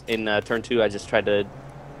was just in turn 2. I just tried to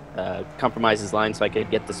compromise his line so I could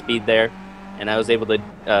get the speed there, and I was able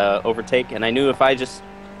to overtake. And I knew if I just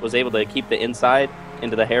was able to keep the inside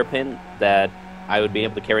into the hairpin, that I would be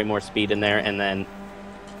able to carry more speed in there, and then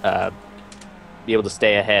be able to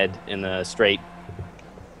stay ahead in the straight.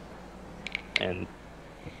 And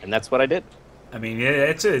that's what I did. I mean,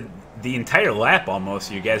 it's the entire lap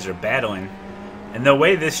almost. You guys are battling, and the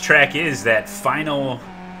way this track is, that final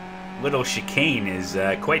little chicane is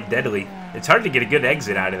quite deadly. It's hard to get a good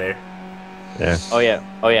exit out of there. Yeah. Oh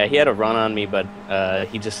yeah. He had a run on me, but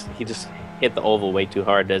he just hit the oval way too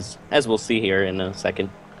hard, as we'll see here in a second.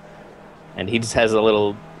 And he just has a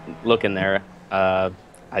little look in there. I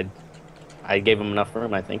gave him enough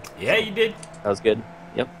room, I think. Yeah, you did. That was good.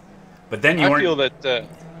 Yep. But then you I weren't. feel that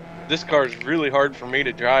this car is really hard for me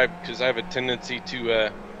to drive because I have a tendency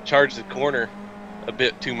to charge the corner a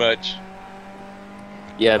bit too much.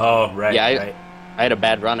 Yeah. Oh, right. Yeah, right. I had a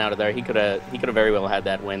bad run out of there. He could have very well had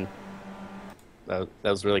that win. That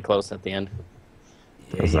was really close at the end.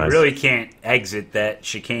 Yeah, you nice. really can't exit that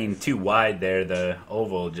chicane too wide there. The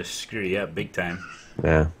oval will just screw you up big time.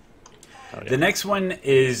 Yeah. Oh, yeah. The next one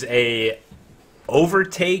is a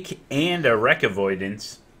overtake and a wreck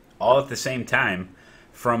avoidance all at the same time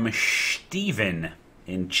from Steven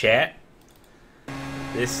in chat.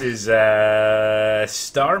 This is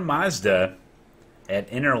Star Mazda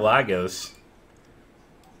at Interlagos.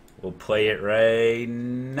 We'll play it right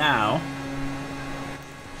now.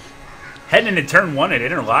 Heading into turn 1 at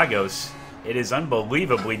Interlagos. It is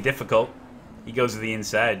unbelievably difficult. He goes to the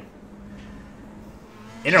inside.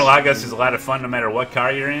 Interlagos is a lot of fun no matter what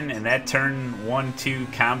car you're in, and that turn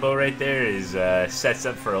 1-2 combo right there is sets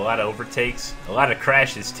up for a lot of overtakes, a lot of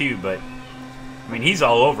crashes too. But I mean, he's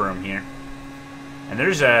all over him here. And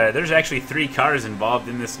there's actually 3 cars involved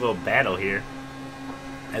in this little battle here,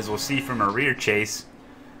 as we'll see from a rear chase.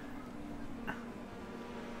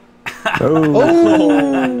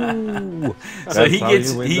 Oh. So he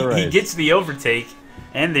gets the overtake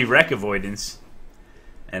and the wreck avoidance,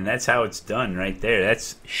 and that's how it's done right there.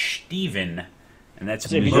 That's Steven, and that's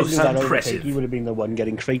So if he didn't most do that overtake, impressive. he would have been the one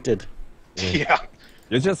getting crated. Yeah.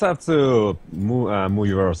 You just have to move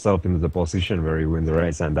yourself into the position where you win the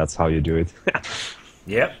race, and that's how you do it.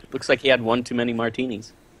 Yep. Looks like he had one too many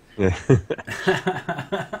martinis. Yeah.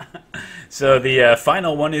 So the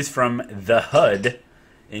final one is from the HUD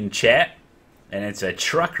in chat, and it's a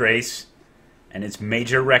truck race, and it's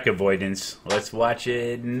major wreck avoidance. Let's watch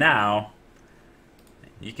it now.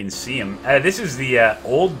 You can see him. This is the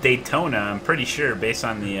old Daytona, I'm pretty sure, based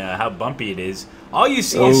on the how bumpy it is. All you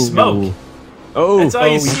see is smoke. Oh, That's all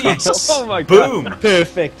you see. yes. Oh my God. Boom.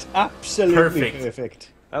 Perfect. Absolutely Perfect.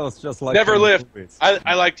 perfect. That was just like Never the live. movies.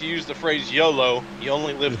 I like to use the phrase YOLO. You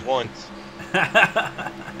only live once.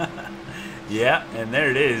 Yeah, and there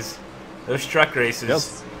it is. Those truck races.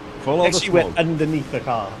 Just follow the Actually smoke. went underneath the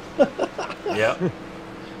car. Yep.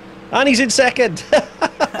 And he's in second.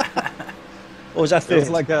 Or was that It third? was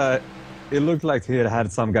like it looked like he had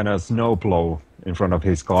some kind of snowplow in front of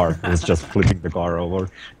his car. He was just flipping the car over.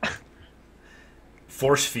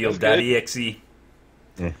 Forcefield.exe.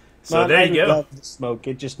 Yeah. So Man, there you I go. love the smoke.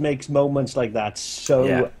 It just makes moments like that so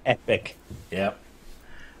Yeah. epic. Yep.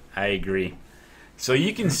 I agree. So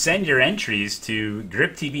you can send your entries to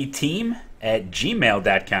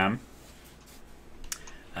griptvteam@gmail.com.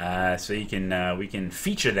 So you can we can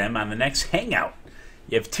feature them on the next Hangout.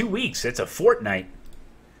 You have 2 weeks. It's a fortnight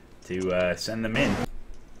to send them in.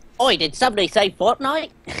 Oi, did somebody say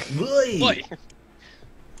Fortnite? Boy.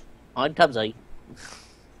 I'm Tubbsy.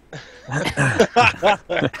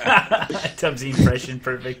 Tubbsy impression,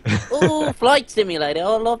 perfect. Ooh, flight simulator.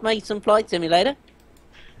 I love me some flight simulator.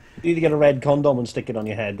 You need to get a red condom and stick it on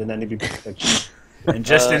your head, and then it'd be perfect. And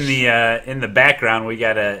just in the background, we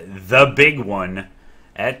got the big one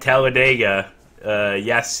at Talladega.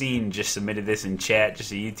 Yassine just submitted this in chat,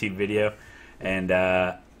 just a YouTube video, and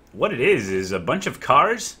what it is a bunch of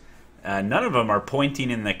cars. None of them are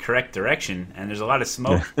pointing in the correct direction, and there's a lot of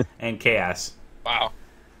smoke and chaos. Wow.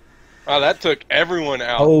 Wow, that took everyone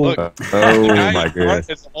out. Oh. Look, Oh the guy my in front goodness.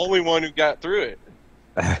 is the only one who got through it.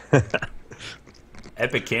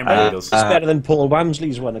 Epic camera angles. It's better than Paul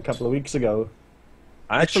Wamsley's one a couple of weeks ago.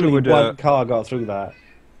 I actually Actually, would one car got through that.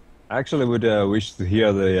 wish to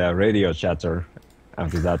hear the radio chatter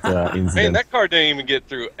after that incident. Man, that car didn't even get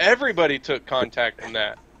through. Everybody took contact from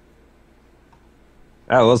that.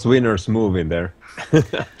 That was winner's move in there.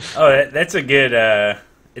 Oh, that's a good.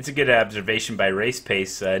 It's a good observation by Race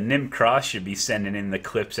Pace. Nim Cross should be sending in the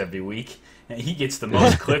clips every week. He gets the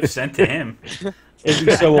most clips sent to him. It'd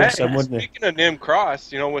be so Hey, awesome, wouldn't it? speaking of Nim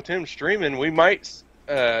Cross, with him streaming, we might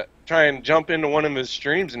try and jump into one of his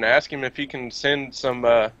streams and ask him if he can send some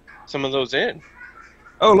of those in.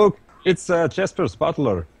 Oh, look, it's Jasper's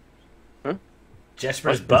butler.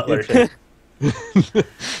 Jasper's butler.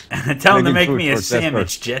 Tell him to make me a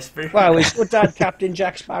sandwich, Jasper. Wow, is your dad Captain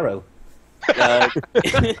Jack Sparrow? Yeah.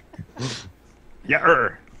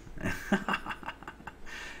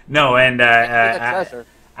 No, and treasure.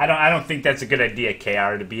 I don't think that's a good idea,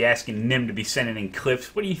 KR, to be asking Nim to be sending in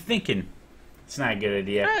clips. What are you thinking? It's not a good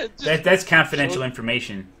idea. That's confidential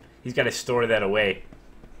information. He's got to store that away.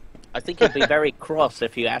 I think he'd be very cross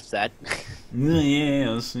if you asked that.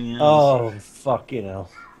 Yes. Oh, fuck, you know.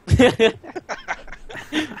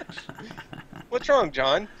 What's wrong,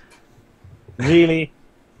 John? Really?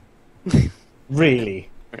 Really?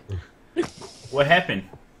 What happened?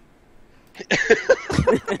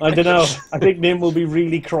 I don't know. I think Nim will be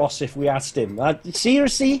really cross if we asked him.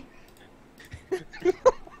 Seriously?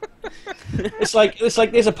 It's like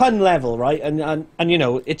there's a pun level, right? And you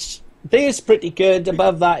know, there's pretty good.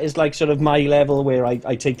 Above that is like sort of my level where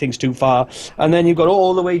I take things too far, and then you've got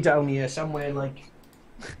all the way down here somewhere like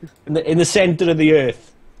in the center of the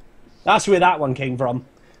earth. That's where that one came from.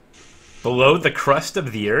 Below the crust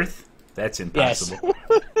of the earth? That's impossible.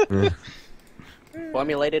 Yes.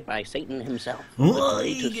 Formulated by Satan himself. Oh,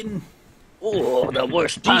 the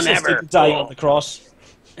worst pun Jesus ever. didn't die on the cross.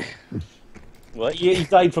 What? He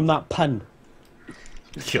died from that pun.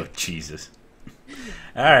 Oh, Jesus.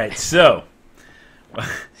 All right, so.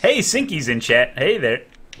 Hey, Sinky's in chat. Hey there.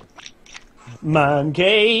 Man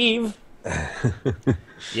cave.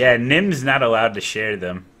 Yeah, Nim's not allowed to share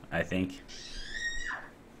them, I think.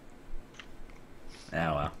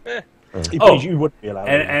 Oh, well. You wouldn't be allowed.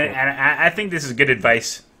 And I think this is good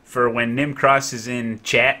advice for when Nim Cross is in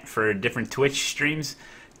chat for different Twitch streams.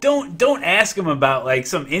 Don't ask him about like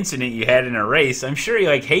some incident you had in a race. I'm sure he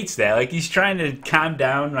like hates that. Like he's trying to calm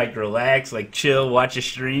down, like relax, like chill, watch a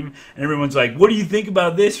stream, and everyone's like, "What do you think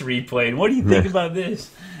about this replay? And what do you think about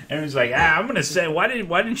this?" And everyone's like, "I'm gonna say, why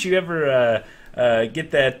didn't you ever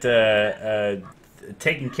get that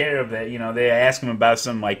taken care of? That you know they ask him about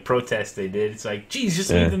some like protest they did. It's like, geez,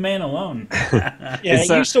 just leave the man alone." Yeah,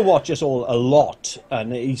 he used to watch us all a lot,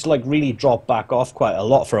 and he's like really dropped back off quite a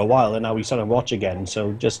lot for a while, and now he's starting to watch again.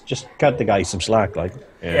 So just cut the guy some slack, like.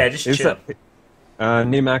 Yeah, just chill.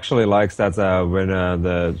 Nim actually likes that when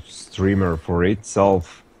the streamer for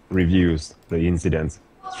itself reviews the incidents,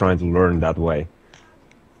 trying to learn that way,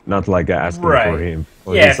 not like asking for him.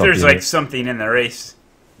 Yeah, if there's like something in the race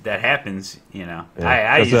that happens, you know,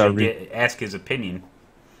 I usually ask his opinion.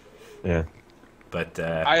 Yeah. But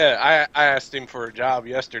I asked him for a job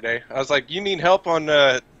yesterday. I was like, "You need help on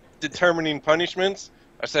determining punishments?"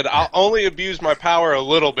 I said, "I'll only abuse my power a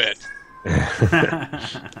little bit."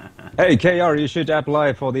 Hey, KR, you should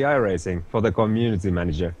apply for the iRacing, for the community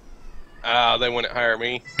manager. They wouldn't hire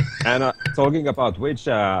me. And talking about which,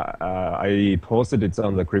 I posted it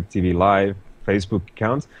on the GripTV Live Facebook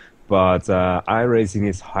account, but iRacing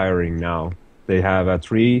is hiring now. They have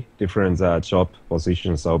 3 different job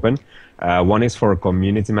positions open. One is for a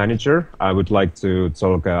community manager. I would like to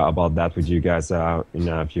talk about that with you guys in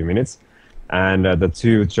a few minutes. And the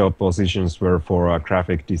 2 job positions were for a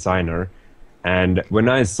graphic designer. And when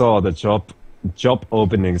I saw the job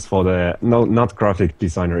openings for the not graphic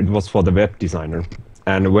designer, it was for the web designer.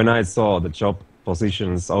 And when I saw the job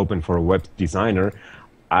positions open for a web designer,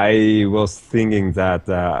 I was thinking that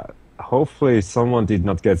hopefully someone did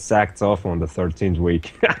not get sacked off on the 13th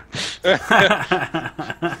week.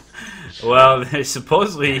 well,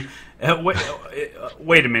 supposedly.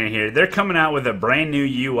 Wait a minute here. They're coming out with a brand new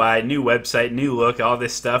UI, new website, new look, all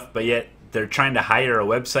this stuff, but yet they're trying to hire a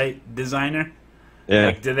website designer. Yeah.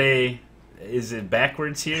 Like, is it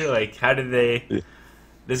backwards here? Like, how do they?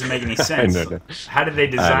 Doesn't make any sense. How did they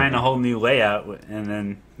design a whole new layout and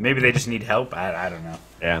then maybe they just need help? I don't know.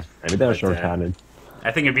 Yeah, maybe they're short-handed.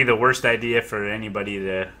 I think it'd be the worst idea for anybody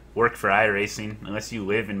to work for iRacing unless you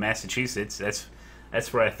live in Massachusetts.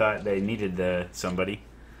 That's where I thought they needed somebody.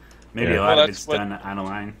 Maybe a lot of it's done on a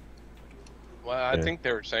line. Well, I think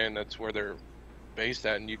they were saying that's where they're based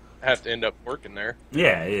at, and you have to end up working there.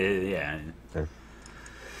 Yeah.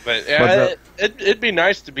 But it'd be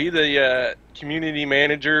nice to be the community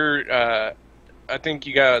manager. I think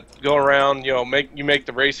you got to go around, make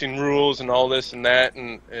the racing rules and all this and that,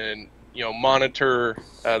 and monitor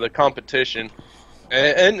the competition.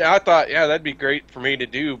 And I thought, that'd be great for me to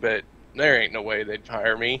do, but there ain't no way they'd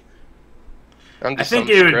hire me. I think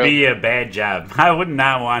it would be a bad job. I would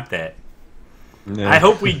not want that. No. I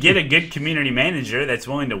hope we get a good community manager that's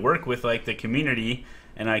willing to work with like the community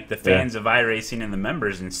and like the fans of iRacing and the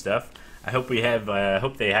members and stuff. I hope we have.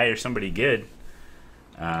 Hope they hire somebody good.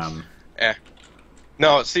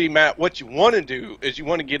 No, see, Matt, what you want to do is you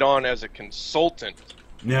want to get on as a consultant.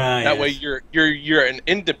 That way you're an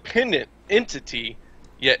independent entity,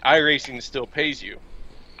 yet iRacing still pays you.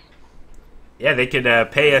 Yeah, they could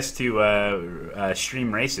pay us to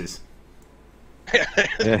stream races.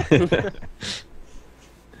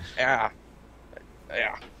 Yeah.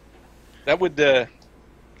 That would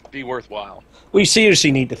be worthwhile. We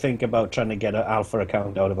seriously need to think about trying to get an alpha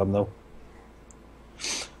account out of them, though.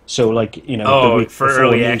 So, like, you know, the week for before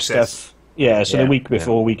early new access. stuff. Yeah, so Yeah. the week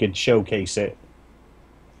before we could showcase it.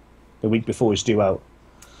 The week before it's due out.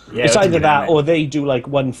 Yeah, It's we can either get on that it. or they do like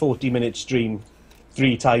 1 40-minute stream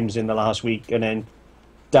 3 times in the last week, and then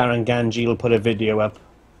Darren Ganji will put a video up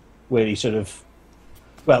where he sort of,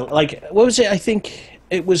 well, like, what was it? I think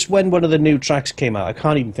it was when one of the new tracks came out. I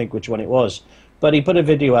can't even think which one it was. But he put a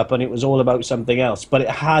video up and it was all about something else, but it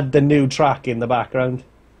had the new track in the background.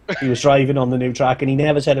 He was driving on the new track and he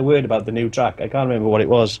never said a word about the new track. I can't remember what it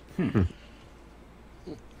was.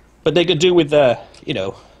 But they could do with the, you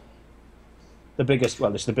know, the biggest,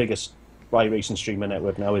 well, it's the biggest iRacing streamer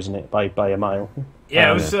network now, isn't it? By a mile.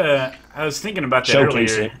 Yeah, I was thinking about that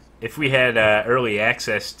Showcase earlier. it. If we had early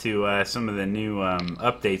access to some of the new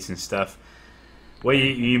updates and stuff, what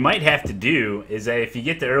you might have to do is that if you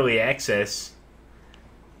get the early access,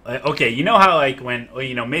 okay, you know how like when,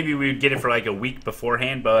 you know, maybe we would get it for like a week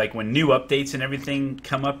beforehand, but like when new updates and everything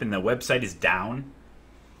come up and the website is down,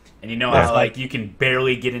 and you know how like you can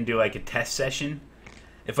barely get into like a test session.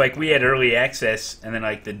 If like we had early access and then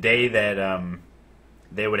like the day that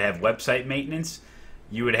they would have website maintenance,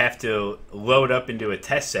 you would have to load up into a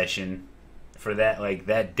test session for that, like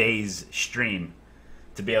that day's stream,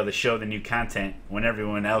 to be able to show the new content when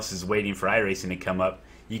everyone else is waiting for iRacing to come up.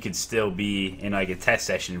 You could still be in like a test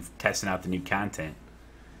session testing out the new content.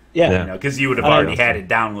 Yeah. You know, because you would have already had it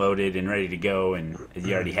downloaded and ready to go, and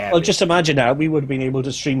you already have Well, it. just imagine now, we would have been able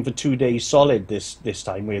to stream for 2 days solid this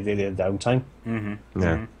time where they did downtime.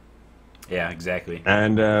 Yeah. Yeah, exactly.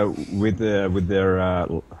 And with their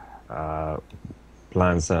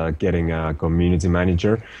plans getting a community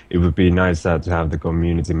manager, it would be nice to have the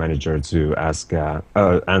community manager to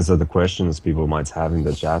answer the questions people might have in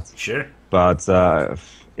the chat. Sure. But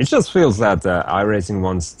it just feels that iRacing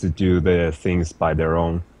wants to do the things by their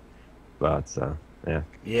own. But yeah.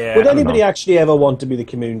 Yeah. Would I don't anybody know. actually ever want to be the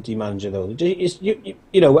community manager, though?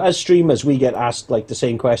 You know, as streamers, we get asked like the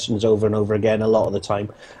same questions over and over again a lot of the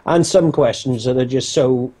time, and some questions that are just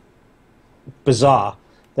so bizarre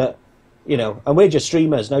that, you know, and we're just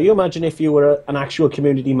streamers. Now, you imagine if you were an actual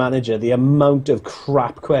community manager, the amount of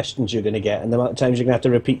crap questions you're going to get and the amount of times you're going to have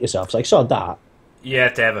to repeat yourself. It's like, sod that. You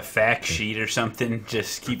have to have a fact sheet or something.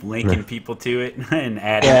 Just keep linking people to it and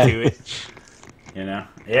adding to it. You know?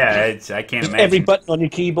 Yeah, I can't imagine. Every button on your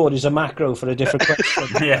keyboard is a macro for a different question.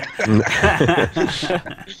 Yeah.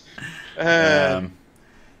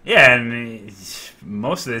 Yeah, and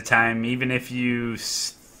most of the time, even if you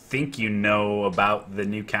think you know about the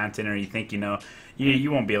new content or you think you know,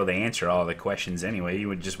 you won't be able to answer all the questions anyway. You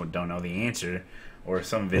would just don't know the answer, or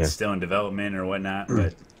some of it's still in development or whatnot.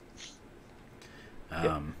 But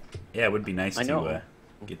yeah, it would be nice to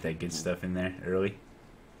get that good stuff in there early.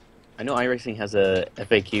 I know iRacing has a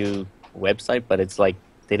FAQ website, but it's like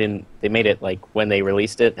they made it like when they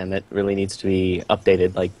released it, and it really needs to be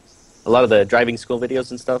updated. Like a lot of the driving school videos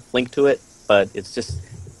and stuff link to it, but it's just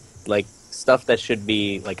like stuff that should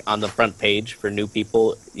be like on the front page for new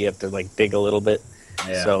people. You have to like dig a little bit.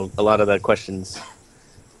 Yeah. So a lot of the questions,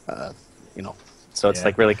 you know, so it's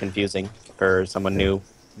like really confusing for someone new.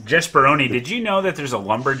 Jesperoni, did you know that there's a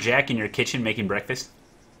lumberjack in your kitchen making breakfast?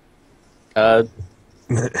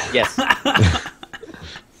 Yes.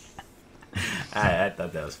 I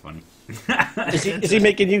thought that was funny. Is he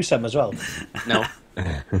making you some as well? No.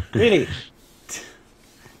 Really?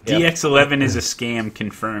 DX11 is a scam,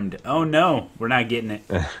 confirmed. Oh no, we're not getting it.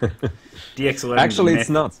 DX11. Actually, it's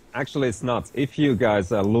not. Actually, it's not. If you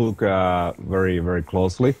guys look very, very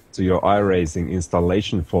closely to your iRacing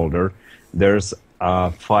installation folder, there's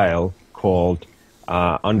a file called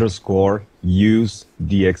 _use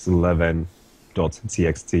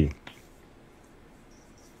dx11.txt.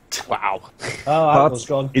 Wow. Oh, Apple's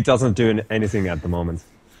gone. It doesn't do anything at the moment.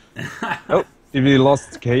 Oh, did we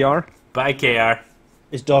lost KR? Bye, KR.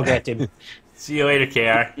 His dog ate him. See you later,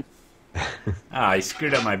 KR. Ah, he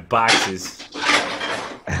screwed up my boxes.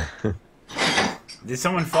 Did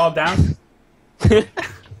someone fall down?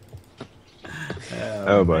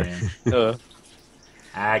 Oh boy. Man.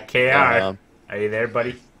 KR. Are you there,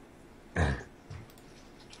 buddy?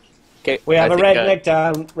 Okay. We have a redneck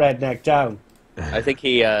down, redneck down. I think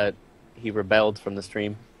he rebelled from the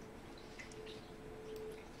stream.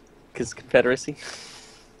 Because Confederacy.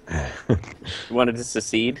 You wanted to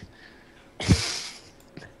secede.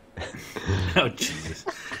 Oh Jesus!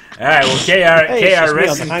 All right, well, KR, Hey, it's KR, just me on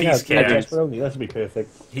rest the in hangout. peace, Yeah, KR. Jasper only. That'll be perfect.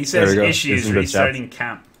 He says There we go. issues It's in the chat. restarting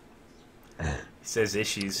count. He says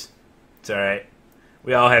issues. It's all right.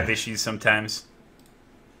 We all have issues sometimes.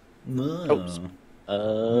 Oops.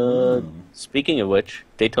 Speaking of which,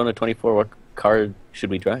 Daytona 24. What car should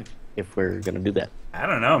we drive if we're gonna do that? I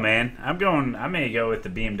don't know, man. I may go with the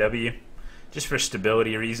BMW, just for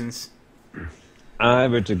stability reasons. I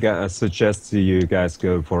would suggest to you guys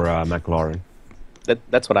go for McLaren.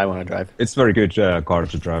 That's what I want to drive. It's a very good car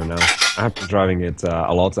to drive now. I have been driving it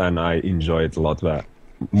a lot, and I enjoy it a lot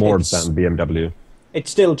more than BMW. It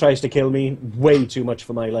still tries to kill me way too much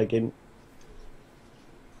for my liking.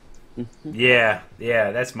 Yeah,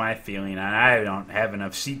 that's my feeling. I don't have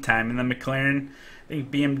enough seat time in the McLaren. I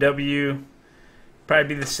think BMW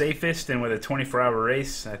probably be the safest, and with a 24-hour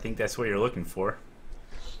race, I think that's what you're looking for.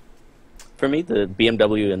 For me, the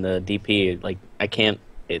BMW and the DP, like I can't.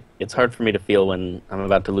 It's hard for me to feel when I'm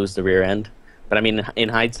about to lose the rear end. But I mean, in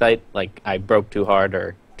hindsight, like I broke too hard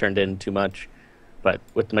or turned in too much. But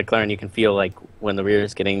with the McLaren, you can feel like when the rear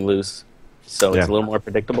is getting loose, so it's a little more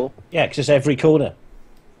predictable. Yeah, because it's every corner.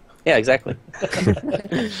 Yeah, exactly.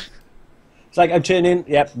 It's like I'm turning.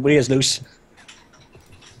 Yep, rear's loose.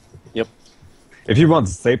 Yep. If you want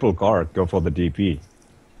a stable car, go for the DP.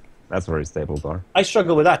 That's a very stable car. I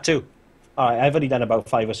struggle with that too. All right, I've only done about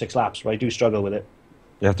 5 or 6 laps, but I do struggle with it.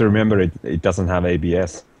 You have to remember it doesn't have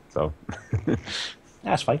ABS, so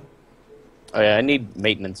That's fine. Oh yeah, I need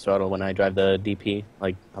maintenance throttle when I drive the DP.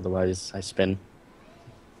 Like otherwise, I spin.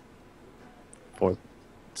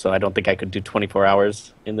 So I don't think I could do 24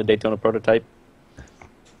 hours in the Daytona prototype.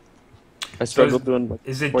 I struggled doing. Like,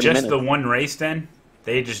 is it 40 just minutes. the one race then?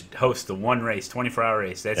 They just host the one race, 24-hour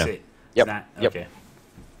race. That's it. Yep. It's not, Yep. okay.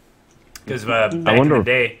 Because back in the wonder-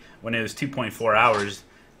 day, when it was 2.4 hours,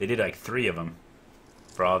 they did like 3 of them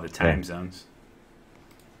for all the time zones.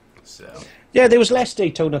 So Yeah, there was less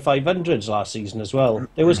Daytona 500s last season as well.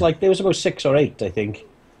 There was about 6 or 8, I think,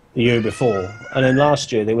 the year before, and then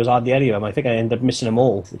last year there was hardly any of them. I think I ended up missing them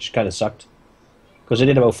all, which kind of sucked because I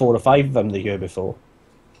did about 4 or 5 of them the year before.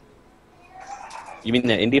 You mean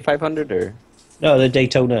the Indy 500 or? No, the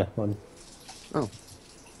Daytona one. Oh.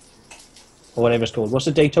 Or whatever it's called. What's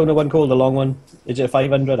the Daytona one called? The long one? Is it a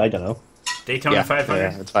 500? I don't know. Daytona 500.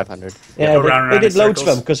 Yeah, it's 500. Yeah, go round and they round did in loads of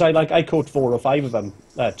them circles. because I caught 4 or 5 of them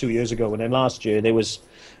 2 years ago, and then last year they were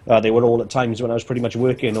all at times when I was pretty much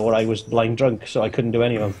working or I was blind drunk, so I couldn't do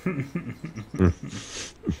any of them.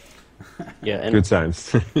 Yeah, and good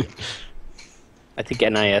times. I think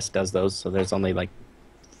NIS does those, so there's only like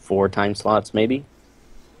 4 time slots, maybe.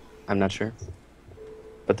 I'm not sure,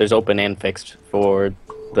 but there's open and fixed for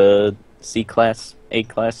the C-Class,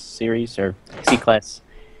 A-Class series, or C-Class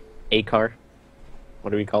A-Car.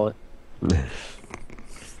 What do we call it?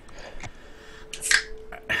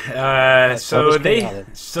 So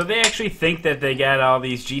they actually think that they got all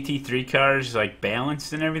these GT3 cars like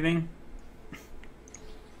balanced and everything.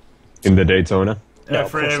 In the Daytona? No,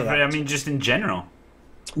 of course they I haven't. mean, just in general.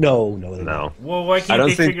 No. No. Well, why I can't don't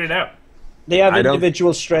they think- figure it out? They have I don't-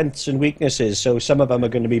 individual strengths and weaknesses, so some of them are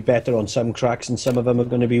going to be better on some tracks and some of them are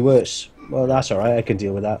going to be worse. Well, that's all right. I can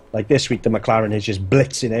deal with that. Like this week, the McLaren is just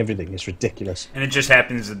blitzing everything. It's ridiculous. And it just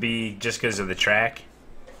happens to be just because of the track.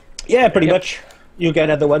 Yeah, pretty much. You get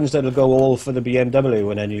other ones that'll go all for the BMW,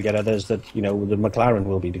 and then you get others that, the McLaren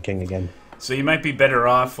will be the king again. So you might be better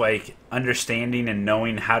off like understanding and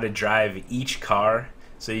knowing how to drive each car,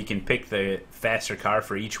 so you can pick the faster car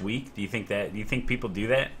for each week. Do you think people do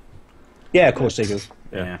that? Yeah, of course they do.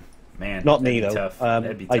 Yeah, man. Not me, that'd be though. tough.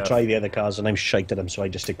 That'd be I tough. try the other cars, and I'm shite at them, so I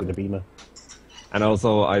just stick with the Beamer. And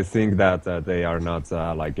also, I think that they are not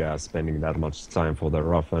spending that much time for the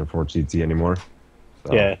rough and for GT anymore.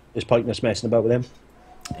 So. Yeah, it's pointless messing about with them.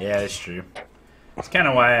 Yeah, that's true. It's kind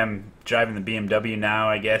of why I'm driving the BMW now,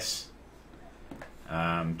 I guess.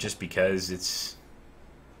 Just because it's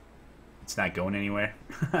not going anywhere.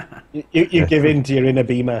 You give in to your inner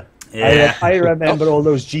Beamer. Yeah. I remember all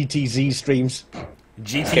those GTZ streams.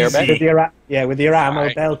 GTZ. With your ammo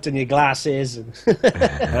Right. belt and your glasses. And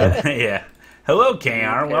Yeah. Hello,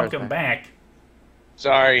 KR. Welcome back.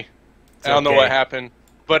 Sorry, I don't know okay. what happened,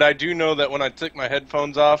 but I do know that when I took my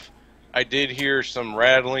headphones off, I did hear some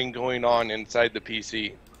rattling going on inside the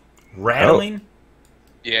PC. Rattling?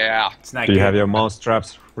 Yeah, It's not Do you good. have your mouse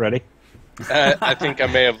straps ready? I think I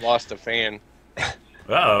may have lost a fan. Uh-oh.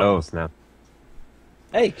 Oh, snap.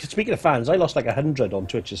 hey, speaking of fans, I lost like 100 on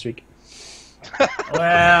Twitch this week.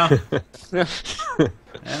 Well,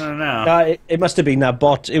 I don't know. It must have been that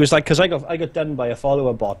bot. It was like, because I got done by a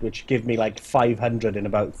follower bot, which gave me like 500 in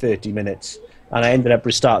about 30 minutes. And I ended up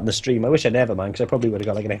restarting the stream. I wish I never, man, because I probably would have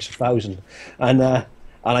got like an extra 1,000. And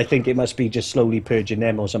I think it must be just slowly purging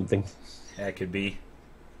them or something. That could be.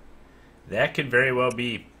 That could very well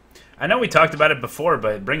be. I know we talked about it before,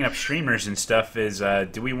 but bringing up streamers and stuff is,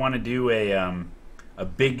 do we want to do a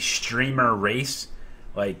big streamer race?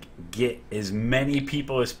 Like, get as many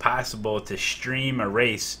people as possible to stream a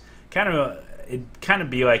race. It'd kind of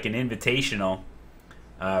be like an invitational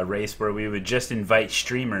race where we would just invite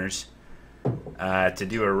streamers to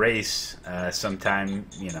do a race sometime,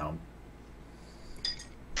 you know,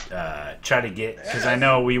 try to get, because I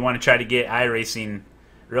know we want to try to get iRacing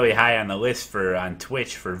really high on the list on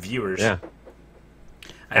Twitch for viewers. Yeah.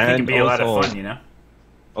 I think it'd be a lot of fun, you know?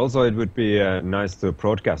 Also, it would be nice to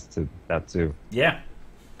broadcast that too. Yeah.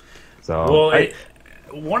 So,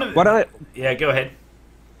 well, yeah, go ahead.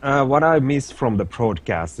 What I miss from the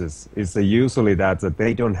broadcasters is usually that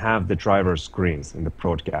they don't have the driver screens in the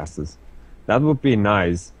broadcasters. That would be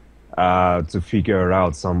nice to figure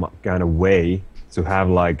out some kind of way to have,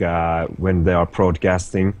 like, when they are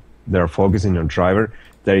broadcasting, they're focusing on driver,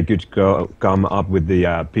 they could come up with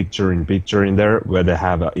the picture-in-picture in there, where they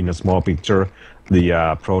have in a small picture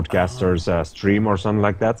the broadcaster's stream or something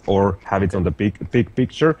like that, or have it on the big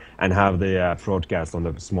picture and have the broadcast on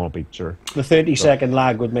the small picture. The 30-second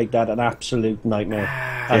lag would make that an absolute nightmare,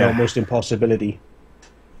 and almost impossibility.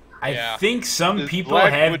 I think some people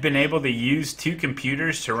have been able to use 2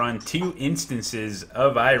 computers to run 2 instances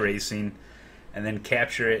of iRacing and then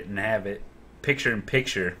capture it and have it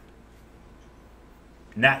picture-in-picture.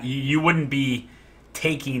 Not you wouldn't be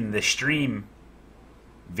taking the stream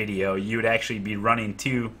video, you would actually be running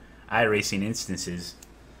 2 iRacing instances.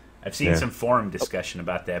 I've seen some forum discussion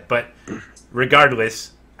about that, but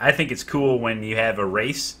regardless, I think it's cool when you have a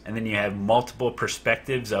race and then you have multiple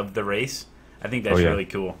perspectives of the race. I think that's really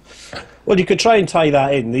cool. Well, you could try and tie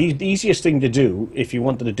that in. The easiest thing to do, if you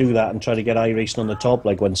wanted to do that and try to get iRacing on the top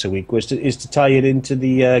like once a week, is to tie it into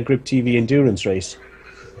the GripTV endurance race.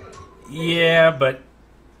 Yeah, but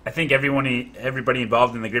I think everybody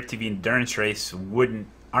involved in the GripTV endurance race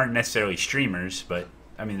aren't necessarily streamers, but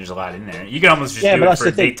I mean, there's a lot in there. You can almost just do it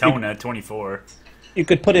for Daytona 24. You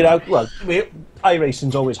could put it out. Well,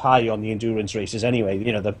 iRacing's always high on the endurance races anyway.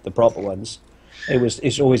 You know, the proper ones.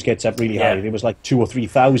 It always gets up really high. It was like 2,000 or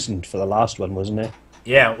 3,000 for the last one, wasn't it?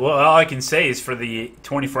 Yeah. Well, all I can say is for the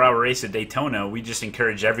 24-hour race at Daytona, we just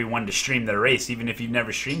encourage everyone to stream their race, even if you've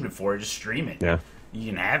never streamed before. Just stream it. Yeah. You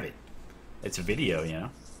can have it. It's a video, you know.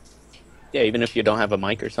 Yeah, even if you don't have a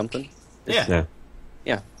mic or something. Yeah.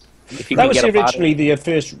 If you that was get originally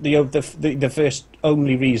the first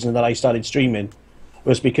only reason that I started streaming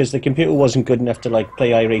was because the computer wasn't good enough to like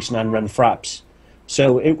play iRacing and run fraps.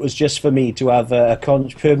 So it was just for me to have a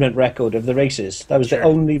permanent record of the races. That was the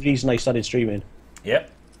only reason I started streaming. Yep.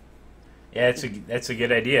 Yeah, that's a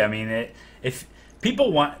good idea. I mean, if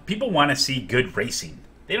people want to see good racing,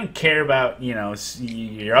 they don't care about, you know,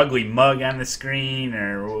 your ugly mug on the screen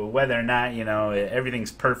or whether or not, you know,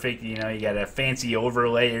 everything's perfect. You know, you got a fancy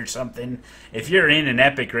overlay or something. If you're in an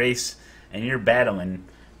epic race and you're battling,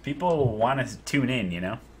 people want to tune in. You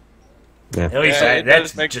know. Yeah. At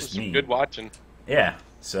least that's just me. Good watching. Yeah,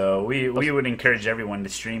 so we would encourage everyone to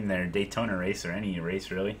stream their Daytona race or any race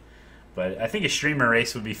really, but I think a streamer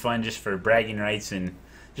race would be fun just for bragging rights and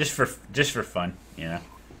just for fun, you know.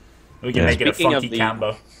 We can make it a funky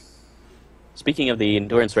combo. Speaking of the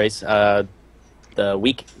endurance race, the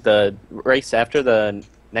race after the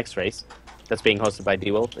next race that's being hosted by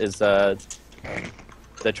D-Wolf is the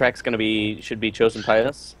track's should be chosen by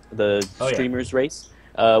us, the streamers race.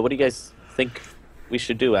 What do you guys think we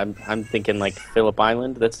should do? I'm thinking like Phillip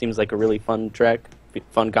Island. That seems like a really fun track,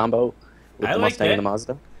 fun combo with the Mustang and the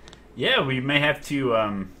Mazda. Yeah, we may have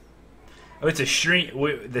to. It's a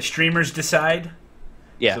stream. The streamers decide.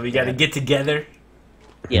 Yeah. So we got to get together.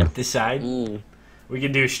 Yeah. Decide. We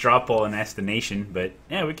can do a straw poll and ask the nation, but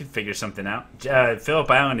yeah, we can figure something out. Phillip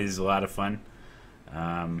Island is a lot of fun.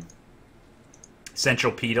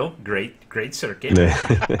 Central Pedal, great circuit.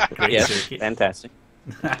 Great circuit. Fantastic.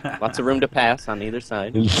 Lots of room to pass on either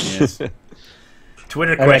side. Yes.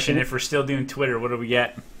 Twitter question. If we're still doing Twitter, what do we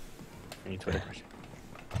got? Any Twitter question?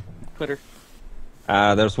 Twitter.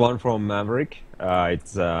 There's one from Maverick.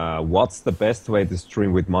 It's what's the best way to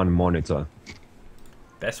stream with one monitor?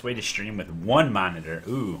 Best way to stream with one monitor.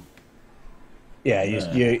 Ooh. Yeah,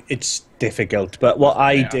 it's difficult. But what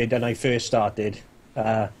I did when I first started,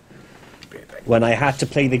 when I had to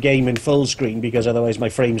play the game in full screen because otherwise my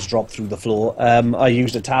frames dropped through the floor, I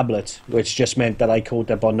used a tablet, which just meant that I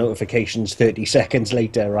caught up on notifications 30 seconds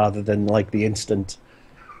later rather than like the instant.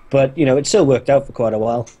 But, you know, it still worked out for quite a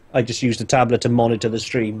while. I just used a tablet to monitor the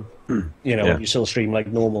stream. You know, you still stream like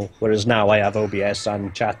normal. Whereas now I have OBS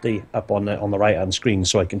and Chatty up on the right-hand screen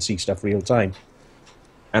so I can see stuff real time.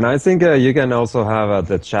 And I think you can also have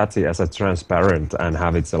the Chatty as a transparent and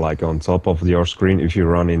have it like on top of your screen. If you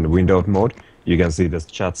run in windowed mode, you can see the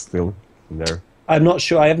chat still in there. I'm not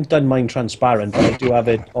sure. I haven't done mine transparent, but I do have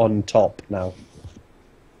it on top now.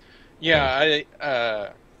 Yeah, I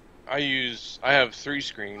have 3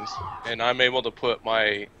 screens, and I'm able to put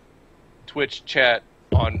my Twitch chat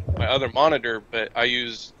on my other monitor, but I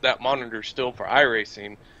use that monitor still for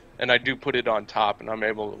iRacing, and I do put it on top, and I'm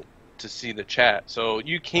able to see the chat. So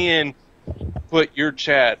you can put your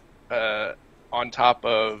chat on top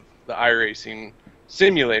of the iRacing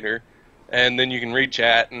simulator, and then you can read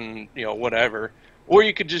chat and, you know, whatever. Or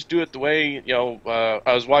you could just do it the way, you know,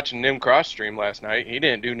 I was watching Nim Cross stream last night. He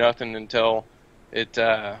didn't do nothing until he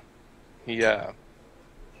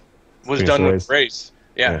was done with the race.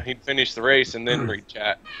 Yeah, he'd finish the race and then read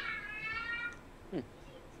chat.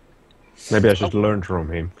 Maybe I should learn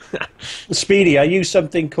from him. Speedy, I use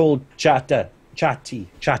something called Chatty.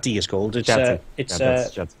 Chatty is called. It's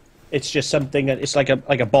just something. It's like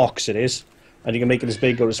a box. It is, and you can make it as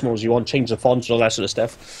big or as small as you want. Change the fonts and all that sort of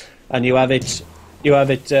stuff, and you have it.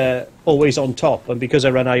 Always on top. And because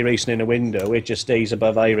I run iRacing in a window, it just stays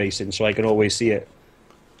above iRacing, so I can always see it.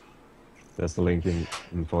 There's the link in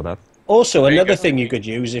for that. Also, another thing you could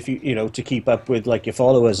use if you know to keep up with like your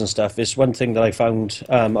followers and stuff is one thing that I found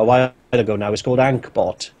a while ago now. It's called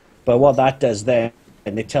AnkBot. But what that does then,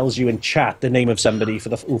 and it tells you in chat the name of somebody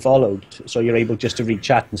who followed. So you're able just to read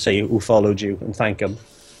chat and say who followed you and thank them,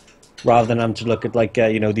 rather than having to look at like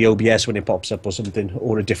you know the OBS when it pops up or something,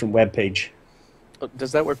 or a different web page.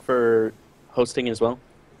 Does that work for hosting as well?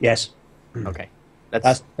 Yes. Okay.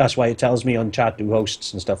 That's why it tells me on chat who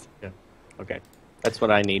hosts and stuff. Yeah. Okay. That's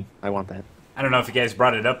what I need. I want that. I don't know if you guys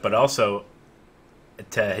brought it up, but also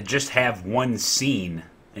to just have one scene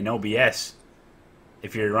in OBS,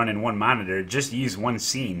 if you're running one monitor, just use one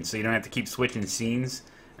scene so you don't have to keep switching scenes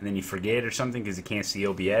and then you forget or something because you can't see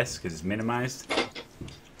OBS because it's minimized.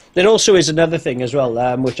 There also is another thing as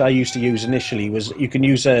well, which I used to use initially, was you can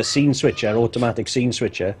use a scene switcher, an automatic scene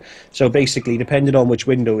switcher. So basically, depending on which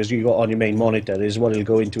windows you got on your main monitor is what it'll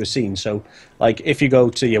go into a scene. So, like, if you go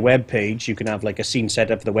to your web page, you can have like a scene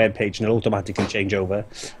set up for the web page and it'll automatically change over.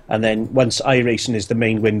 And then once iRacing is the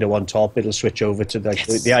main window on top, it'll switch over to the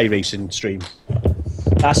iRacing stream.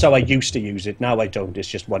 That's how I used to use it. Now I don't. It's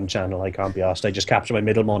just one channel. I can't be asked. I just capture my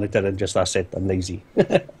middle monitor and just that's it. I'm lazy.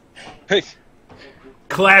 Hey.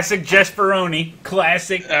 Classic Jesperoni.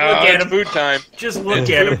 Classic. Look at him. Food time. Just look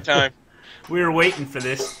at him. Food time. We were waiting for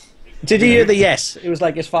this. Did you hear the yes? It was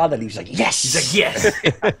like his father. He was like, yes! He's like, yes!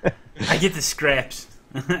 I get the scraps.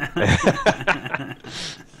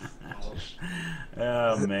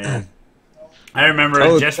 Oh, man. I remember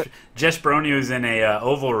Jesperoni was in a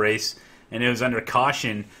oval race, and it was under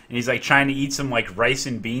caution, and he's like trying to eat some like rice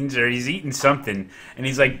and beans, or he's eating something, and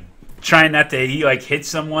he's like trying not to, he like hits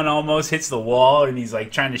someone, almost hits the wall, and he's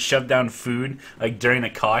like trying to shove down food like during a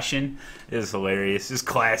caution. It was hilarious. It's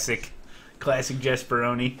classic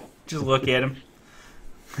Jesperoni. Just look at him.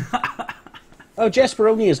 Oh,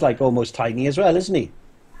 Jesperoni is like almost tiny as well, isn't he?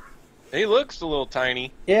 He looks a little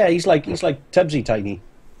tiny. Yeah, he's like Tubbsy tiny.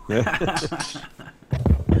 Yeah.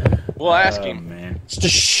 We'll ask him. Man.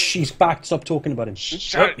 Just shh, he's back. Stop talking about him.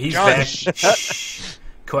 Oh, he's back. Shh.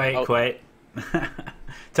 Quiet.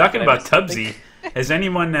 Talking about Tubbsy, has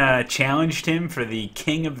anyone challenged him for the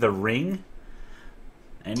King of the Ring?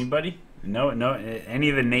 Anybody? No. Any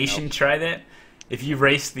of the nation try that? If you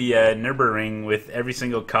race the Nürburgring with every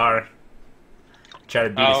single car, try to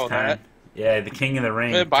beat his time. That? Yeah, the King of the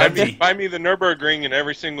Ring. Buy me the Nürburgring in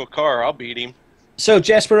every single car. I'll beat him. So,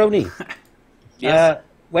 Jesperoni, Yes.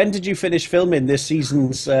 when did you finish filming this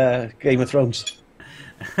season's Game of Thrones?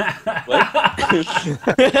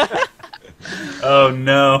 Oh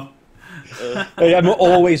no! I'm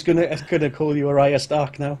always gonna call you Arya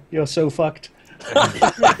Stark now. You're so fucked.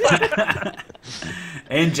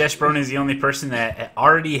 And Jesperoni is the only person that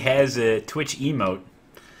already has a Twitch emote,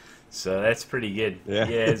 so that's pretty good. Yeah.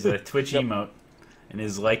 He has a Twitch emote, and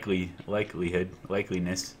his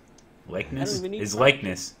likeness.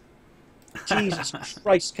 Jesus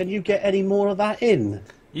Christ! Can you get any more of that in?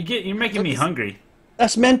 You're making me hungry.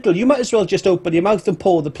 That's mental. You might as well just open your mouth and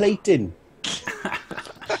pour the plate in.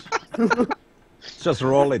 Just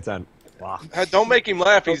roll it then. Don't make him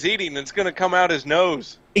laugh. He's eating. It's going to come out his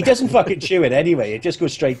nose. He doesn't fucking chew it anyway. It just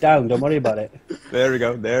goes straight down. Don't worry about it. There we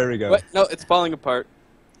go. There we go. What? No, it's falling apart.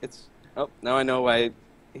 It's. Oh, now I know why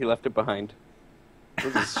he left it behind.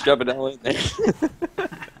 We'll just shove it all in there.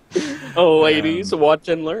 Oh, ladies, watch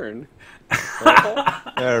and learn.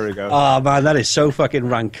 There we go. Oh, man, that is so fucking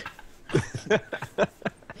rank.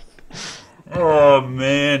 Oh,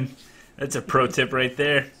 man. That's a pro tip right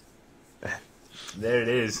there. There it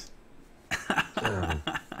is.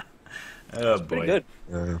 Oh, boy. Pretty good.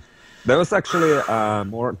 There was actually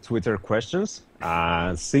more Twitter questions.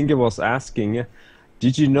 Singe was asking,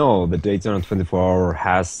 did you know the Daytona 24-hour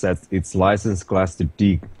has set its license class to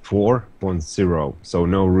D4.0, so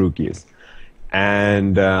no rookies?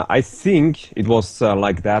 And I think it was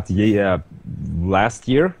like that last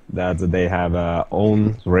year, that they have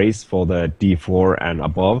own race for the D4 and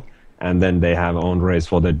above, and then they have own race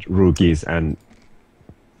for the rookies and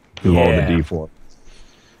below the D4.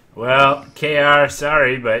 Well, KR,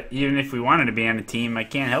 sorry, but even if we wanted to be on a team, I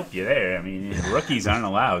can't help you there. I mean, rookies aren't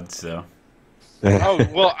allowed, so. Oh,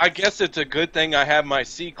 well, I guess it's a good thing I have my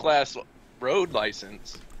C-Class road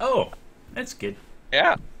license. Oh, that's good.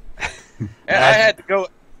 Yeah. And I had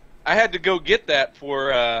to go get that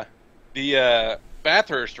for the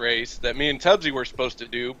Bathurst race that me and Tubbsy were supposed to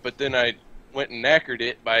do, but then I went and knackered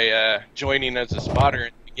it by joining as a spotter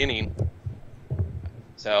in the beginning.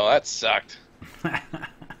 So that sucked.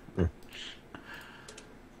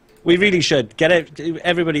 We really should get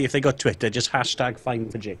everybody, if they got Twitter, just hashtag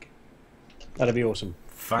find Fidjic. That'd be awesome.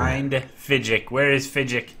 Find Fidjic. Where is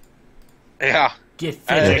Fidjic? Yeah. Get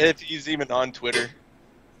Fidjic. If he's even on Twitter.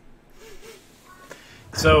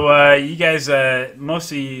 So you guys,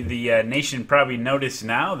 most of the nation probably noticed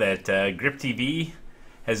now that GripTV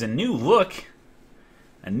has a new look,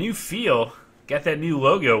 a new feel, got that new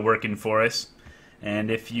logo working for us.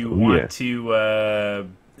 And if you want to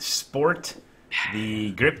sport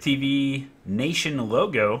the GripTV Nation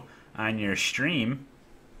logo on your stream,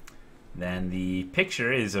 then the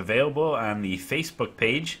picture is available on the Facebook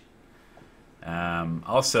page.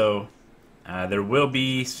 Also, there will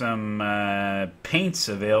be some paints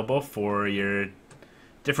available for your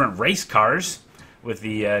different race cars with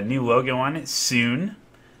the new logo on it soon.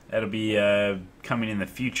 That'll be coming in the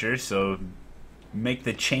future, so make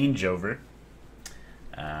the changeover.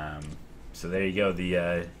 So there you go.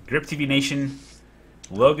 The GripTV Nation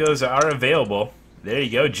logos are available. There you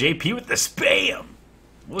go. JP with the spam.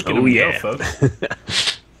 Look at him go,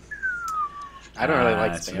 folks. I don't really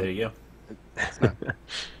like spam. So there you go.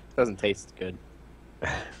 It doesn't taste good.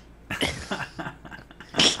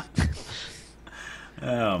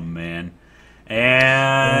 Oh, man.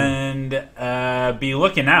 And be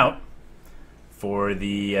looking out for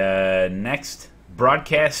the next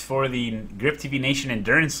broadcast for the GripTV Nation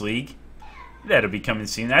Endurance League. That'll be coming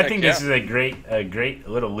soon. I think this is a great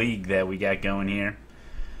little league that we got going here.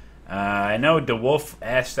 I know DeWolf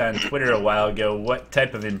asked on Twitter a while ago what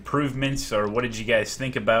type of improvements or what did you guys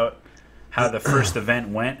think about how the first event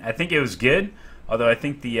went. I think it was good, although I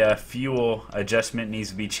think the fuel adjustment needs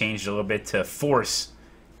to be changed a little bit to force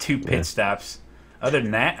 2 pit stops. Other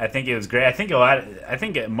than that, I think it was great. I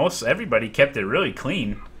think most everybody kept it really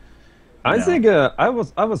clean. I think I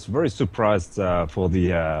was very surprised for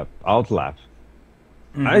the outlap.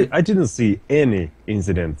 I didn't see any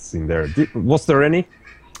incidents in there. Was there any?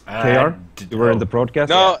 KR? You were in the broadcast?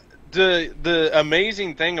 No, the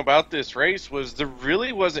amazing thing about this race was there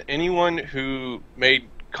really wasn't anyone who made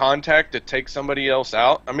contact to take somebody else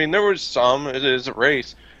out. I mean, there was some. It is a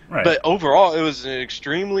race. Right. But overall, it was an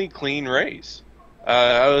extremely clean race.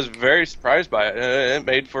 I was very surprised by it. It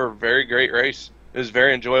made for a very great race. It was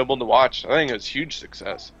very enjoyable to watch. I think it was a huge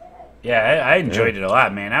success. Yeah, I enjoyed it a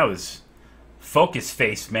lot, man. I was focus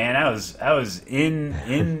faced, man. I was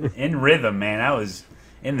in rhythm, man. I was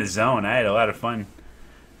in the zone. I had a lot of fun.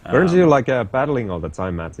 Weren't you like battling all the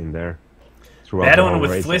time, Matt, in there? Battling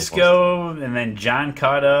with Flisco, and then John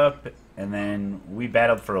caught up, and then we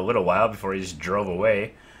battled for a little while before he just drove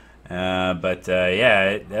away. But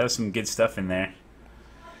yeah, that was some good stuff in there.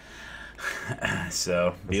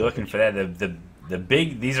 So be looking for that. The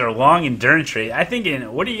big, these are long endurance races. I think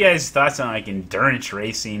what are you guys' thoughts on like endurance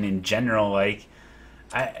racing in general? Like,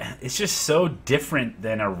 it's just so different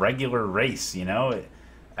than a regular race, you know.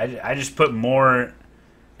 I just put more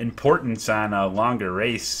importance on a longer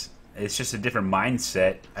race. It's just a different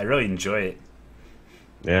mindset. I really enjoy it.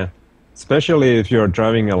 Yeah, especially if you're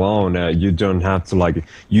driving alone, you don't have to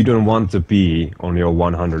you don't want to be on your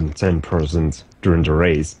 110% during the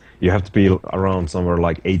race. You have to be around somewhere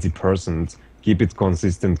like 80%. Keep it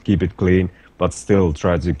consistent, keep it clean, but still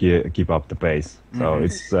try to keep up the pace. So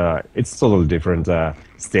it's totally different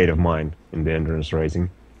state of mind in the endurance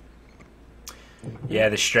racing. Yeah,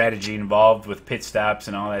 the strategy involved with pit stops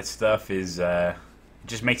and all that stuff is it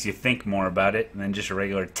just makes you think more about it than just a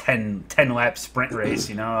regular 10 lap sprint race.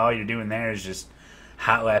 You know, all you're doing there is just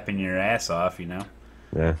hot lapping your ass off. You know.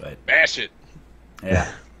 Yeah. But Bash it.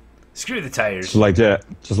 yeah, screw the tires. Just like a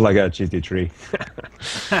GT3.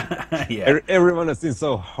 Yeah. Everyone has been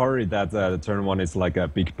so hurried that the turn 1 is like a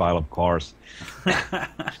big pile of cars.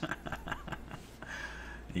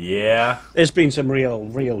 Yeah. There's been some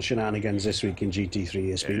real shenanigans this week in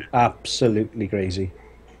GT3. It's been absolutely crazy.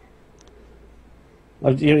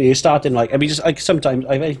 You're starting like, I mean, just like sometimes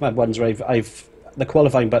I've had ones where I've the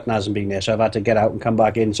qualifying button hasn't been there, so I've had to get out and come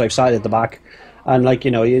back in. So I've started at the back, and like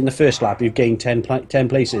in the first lap you've gained 10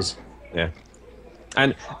 places. Yeah.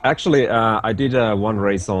 And actually, I did one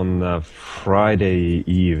race on Friday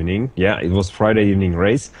evening. Yeah, it was Friday evening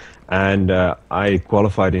race, and I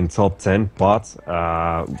qualified in top 10. But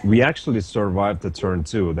we actually survived the turn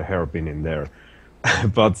 2, the hairpin in there.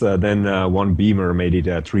 But then one Beamer made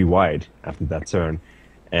it 3 wide after that turn,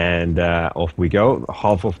 and off we go.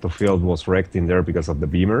 Half of the field was wrecked in there because of the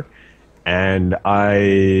Beamer, and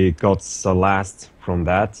I got last from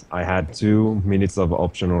that. I had 2 minutes of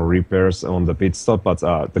optional repairs on the pit stop, but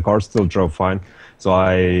the car still drove fine. So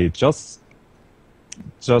I just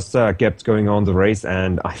kept going on the race,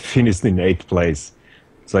 and I finished in 8th place.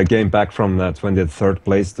 So I came back from 23rd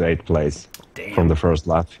place to 8th place. Damn. From the first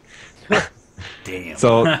lap. Damn.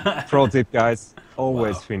 So, pro tip, guys,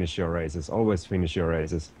 always finish your races. Always finish your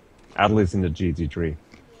races. At least in the GT3.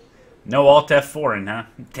 No Alt F4 in, huh?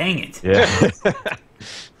 Dang it. Yeah.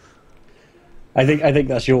 I think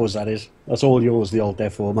that's yours. That's all yours. The old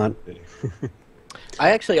F4, man.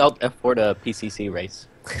 I actually Alt F4'd a PCC race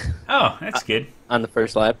Oh, that's good. on the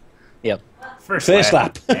first lap. Yep. First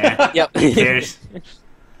lap. Yeah. Yep. Who cares?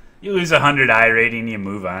 You lose 100 I rating, you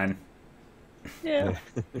move on. Yeah.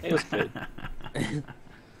 It was good.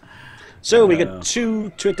 So we got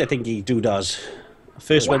 2 Twitter thingy doodahs.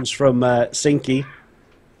 First one's from Sinky,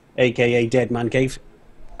 aka Dead Man Cave.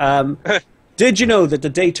 Did you know that the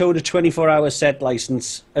Daytona 24-hour set the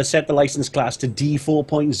license class to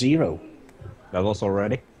D4.0? That was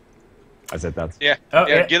already? I said that. Yeah. Oh,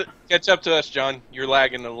 yeah. yeah. Catch up to us, John. You're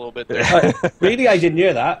lagging a little bit there. Really? I didn't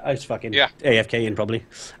hear that. I was fucking Yeah. AFK in probably.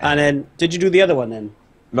 And then, did you do the other one then?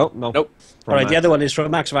 No. Nope. All right, the other one is from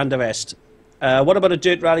Max van der Vest. What about a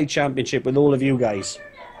Dirt Rally Championship with all of you guys?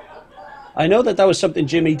 I know that was something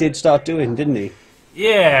Jimmy did start doing, didn't he?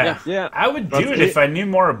 Yeah. Yeah. I would do it if I knew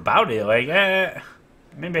more about it. Like,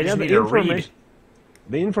 maybe I just need to read.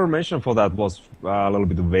 The information for that was a little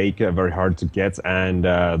bit vague, very hard to get, and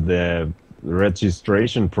the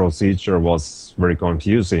registration procedure was very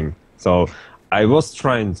confusing. So I was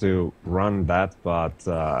trying to run that, but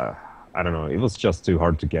I don't know, it was just too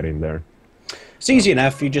hard to get in there. It's easy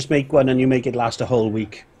enough. You just make one and you make it last a whole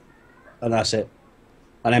week. And that's it.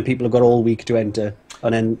 And then people have got all week to enter.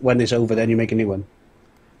 And then when it's over, then you make a new one.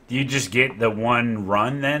 Do you just get the one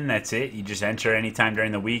run then? That's it? You just enter anytime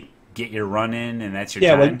during the week, get your run in, and that's your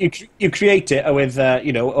time? Yeah, well, you create it with,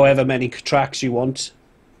 however many tracks you want.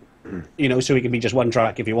 So it can be just one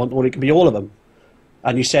track if you want, or it can be all of them.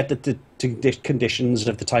 And you set the conditions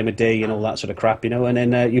of the time of day and all that sort of crap, and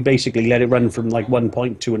then you basically let it run from like one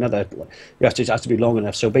point to another. It has to be long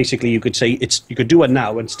enough. So basically, you could say you could do one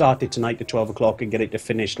now and start it tonight at 12 o'clock and get it to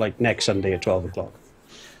finish like next Sunday at 12 o'clock.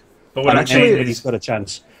 But what I'm actually, saying is, he's got a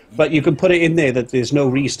chance. But you can put it in there that there's no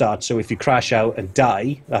restart. So if you crash out and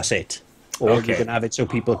die, that's it. Or you can have it so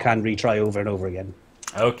people can retry over and over again.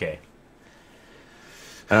 okay.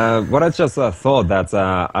 What I just thought that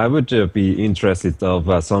I would be interested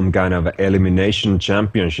of some kind of elimination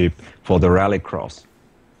championship for the rallycross.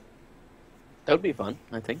 That would be fun,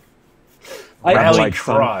 I think. Rally like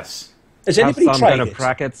cross. Has Have anybody some tried kind of it?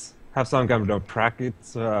 brackets. Have some kind of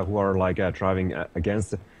brackets who are like driving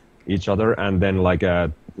against each other, and then like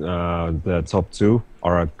the top 2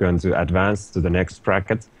 are going to advance to the next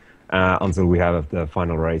bracket until we have the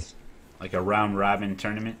final race. Like a round robin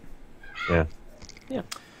tournament? Yeah. Yeah.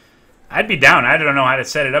 I'd be down. I don't know how to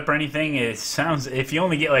set it up or anything. It sounds, if you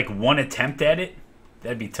only get like one attempt at it,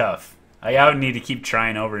 that'd be tough. I would need to keep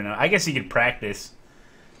trying over and over. I guess you could practice,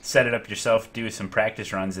 set it up yourself, do some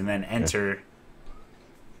practice runs, and then enter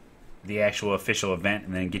the actual official event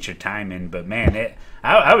and then get your time in. But man,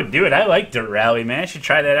 I would do it. I like Dirt Rally, man. I should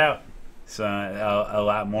try that out. So a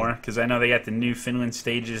lot more, because I know they got the new Finland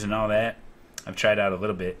stages and all that. I've tried out a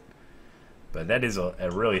little bit, but that is a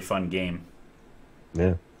really fun game.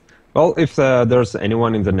 Yeah. Well, if there's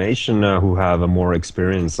anyone in the nation who have more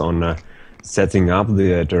experience on setting up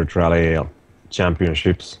the dirt rally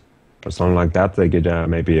championships or something like that, they could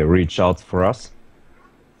maybe reach out for us.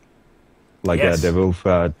 Like Yes. the Wolf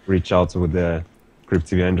reach out with the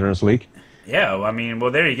GripTV Endurance League. Yeah, I mean, well,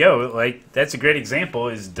 there you go. Like, that's a great example,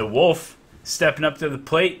 is DeWolf stepping up to the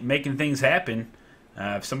plate, making things happen.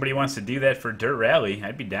 If somebody wants to do that for Dirt Rally,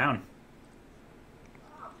 I'd be down.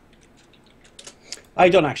 I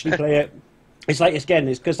don't actually play it. It's like, again,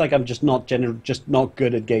 it's because like I'm just not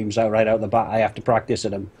good at games right out the bat. I have to practice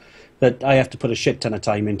at them. That I have to put a shit ton of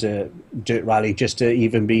time into Dirt Rally just to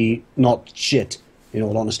even be not shit, in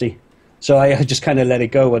all honesty. So I just kind of let it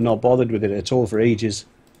go and not bothered with it at all for ages.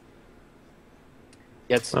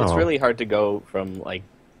 Yeah, it's really hard to go from like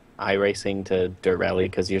iRacing to Dirt Rally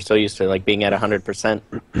because you're so used to like being at 100%.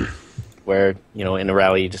 Where in a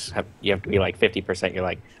rally you have to be like 50%. You're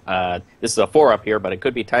like, this is a 4 up here, but it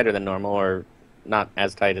could be tighter than normal or not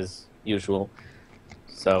as tight as usual.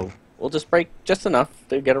 So we'll just brake just enough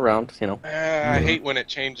to get around. I hate when it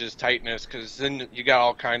changes tightness because then you got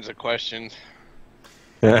all kinds of questions.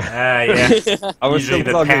 Yeah. I was Usually still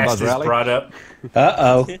the talking past about is rally. brought up.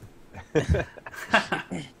 Uh-oh.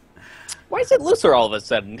 Why is it looser all of a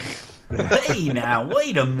sudden? Hey, now,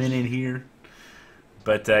 wait a minute here.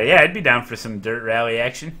 But, yeah, I'd be down for some Dirt Rally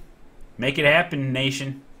action. Make it happen,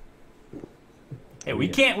 nation. Hey, we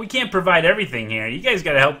can't provide everything here. You guys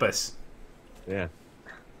got to help us. Yeah.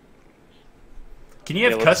 Can you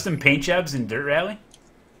have custom paint jobs in Dirt Rally?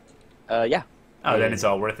 Yeah. Oh, then it's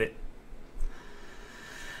all worth it.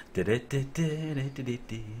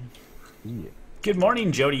 Good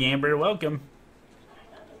morning, Jody Amber. Welcome.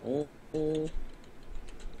 Is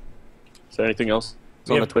there anything else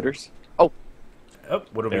We on have- the Twitters? Oh,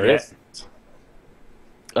 what do we There got?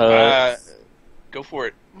 it is. Go for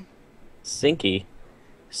it. Sinky.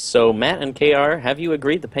 So Matt and KR, have you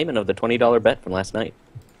agreed the payment of the $20 bet from last night?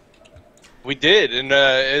 We did. In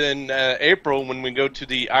April, when we go to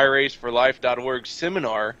the iRaceforLife.org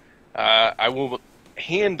seminar, I will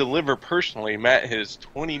hand deliver personally Matt his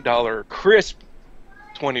 $20 crisp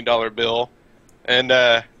 $20 bill. And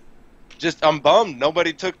I'm bummed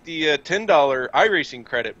nobody took the $10 iRacing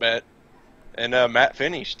credit bet. And Matt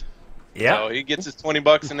finished. Yeah, So he gets his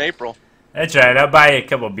 $20 in April. that's right. I'll buy you a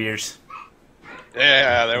couple beers.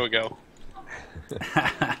 Yeah, there we go.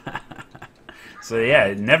 So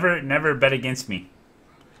yeah, never bet against me.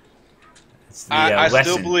 It's the I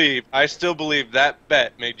lesson. still believe that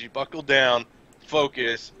bet made you buckle down,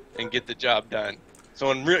 focus, and get the job done.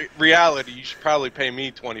 So in reality, you should probably pay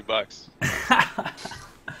me $20.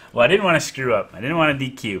 Well, I didn't want to screw up. I didn't want to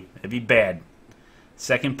DQ. It'd be bad.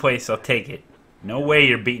 Second place, I'll take it. No way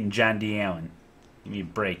you're beating John D. Allen. Give me a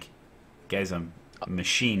break. Guy's a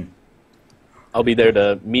machine. I'll be there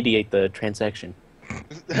to mediate the transaction.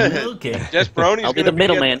 Okay. Jess Brony's I'll be gonna the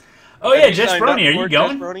middleman. Oh yeah, Have you Jess signed up Brony, are for you it, Jess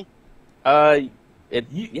going? Brony? I think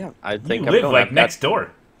You I'm live going. like next door.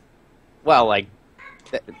 Well, like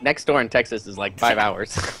next door in Texas is like 5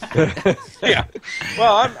 hours. Yeah.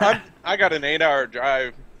 Well, I got an 8-hour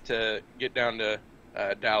drive to get down to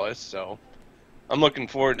Dallas, so I'm looking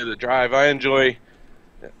forward to the drive. I enjoy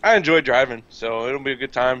driving, so it'll be a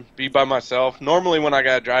good time. Be by myself. Normally, when I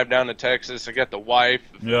gotta drive down to Texas, I got the wife,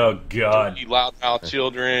 Oh God. loudmouth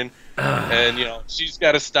children, and she's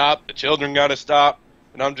got to stop. The children got to stop,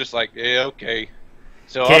 and I'm just like, yeah, okay.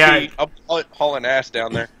 So I'll be hauling ass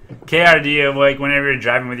down there. KR, do you, like, whenever you're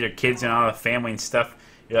driving with your kids and all the family and stuff,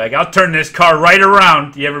 you're like, I'll turn this car right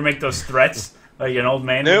around. Do you ever make those threats like an old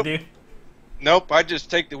man Nope. would do? Nope, I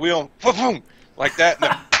just take the wheel, boom, like that,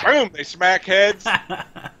 and then, boom, they smack heads.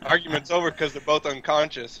 Argument's over because they're both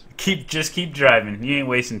unconscious. Just keep driving. You ain't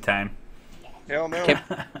wasting time. Hell no.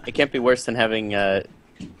 It can't be worse than having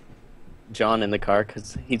John in the car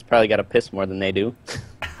because he's probably got to piss more than they do.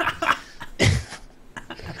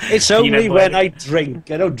 It's Peanut only butter. when I drink.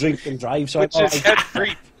 I don't drink and drive, so Which I is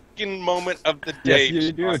every freaking moment of the day. Yes,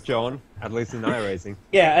 you do, John. At least in iRacing.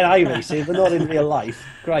 yeah, and iRacing, but not in real life.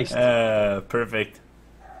 Christ. Perfect.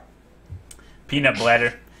 Peanut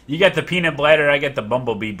bladder. You got the peanut bladder, I got the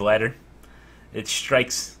bumblebee bladder. It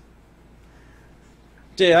strikes.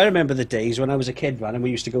 Dude, I remember the days when I was a kid, man, and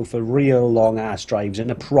we used to go for real long-ass drives in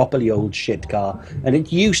a properly old shit car, and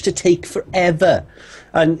it used to take forever.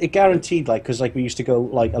 And it guaranteed, like, because like we used to go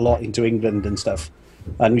like a lot into England and stuff,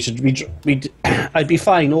 and I'd be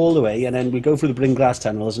fine all the way, and then we'd go through the Bringlass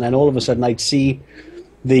tunnels, and then all of a sudden I'd see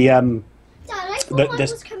the Dad, I thought The- I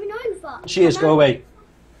this- was coming over. Cheers, go away.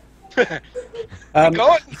 Go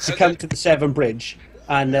on. To come to the Severn Bridge,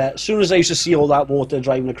 And as soon as I used to see all that water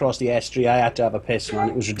driving across the estuary, I had to have a piss, man.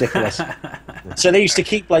 It was ridiculous. So they used to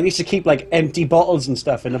keep like empty bottles and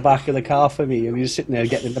stuff in the back of the car for me. And we were sitting there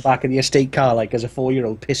getting in the back of the estate car like as a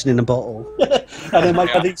 4-year-old pissing in a bottle. And then my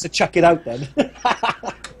brother used to chuck it out then.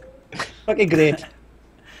 Fucking great.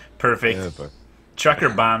 Perfect. Yeah, but... Trucker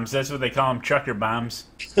bombs. That's what they call them. Trucker bombs.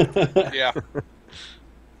 Yeah.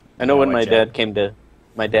 I know when watch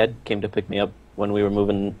my dad came to pick me up when we were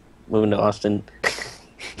moving to Austin.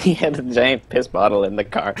 He had a giant piss bottle in the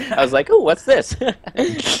car. I was like, "Oh, what's this?"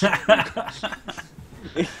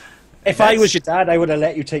 If I was your dad, I would have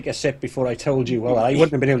let you take a sip before I told you. Well, I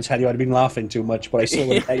wouldn't have been able to tell you. I'd have been laughing too much, but I still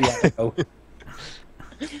would have let you have to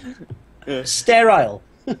go. Sterile.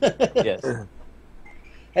 Yes.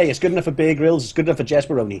 Hey, it's good enough for Bear Grylls. It's good enough for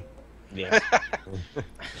Jesperoni. Yeah.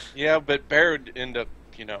 Yeah, but Bear would end up,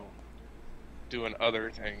 doing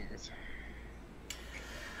other things.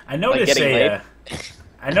 I noticed getting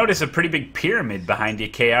I noticed a pretty big pyramid behind you,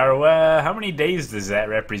 KR. How many days does that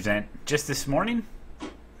represent? Just this morning?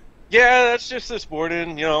 Yeah, that's just this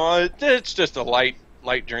morning. It's just a light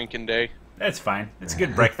drinking day. That's fine. It's a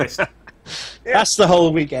good breakfast. That's the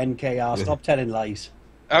whole weekend, KR. Stop telling lies.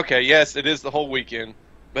 Okay, yes, it is the whole weekend.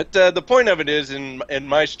 But the point of it is, in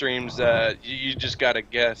my streams, you just got to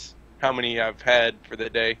guess how many I've had for the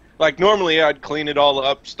day. Like, normally I'd clean it all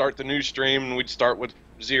up, start the new stream, and we'd start with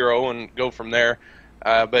 0 and go from there.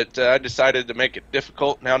 But I decided to make it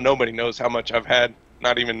difficult. Now nobody knows how much I've had,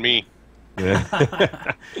 not even me.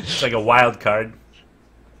 Yeah. It's like a wild card.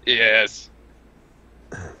 Yes.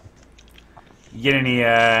 You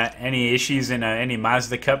get any issues in any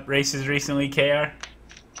Mazda Cup races recently, KR?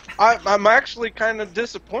 I'm actually kind of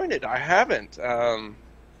disappointed. I haven't.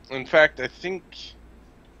 In fact, I think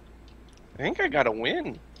I got a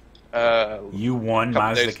win. You won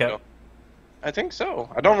Mazda Cup? Ago. I think so.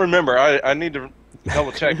 I don't remember. I need to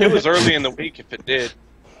double check. It was early in the week if it did.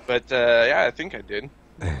 But yeah, I think I did.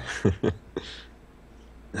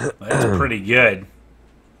 That's pretty good.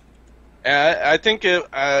 I think it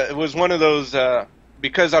was one of those,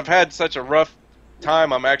 because I've had such a rough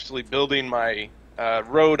time, I'm actually building my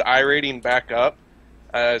road iRating back up.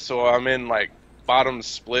 So I'm in like bottom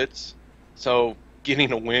splits. So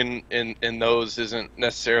getting a win in those isn't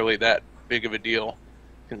necessarily that big of a deal.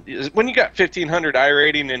 When you got 1,500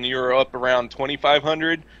 iRating and you're up around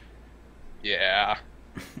 2,500, yeah.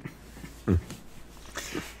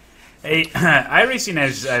 Hey,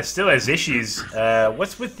 iRacing still has issues.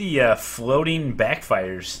 What's with the floating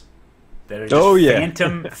backfires that are just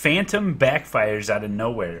phantom backfires out of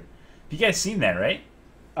nowhere? You guys seen that, right?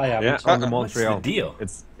 I have. Yeah, on the Montreal. What's the deal?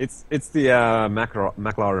 It's the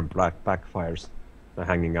McLaren black backfires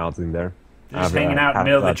hanging out in there. They're just hanging out in the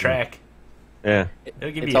middle of the track. Yeah.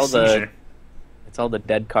 It'll give you a seizure. It's all the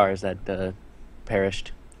dead cars that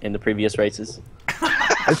perished in the previous races.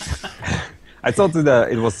 I thought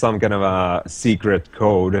that it was some kind of a secret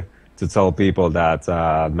code to tell people that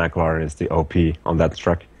McLaren is the OP on that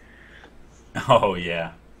track. Oh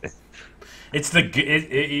yeah, it's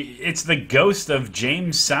the ghost of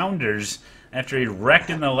James Saunders after he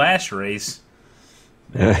wrecked in the last race.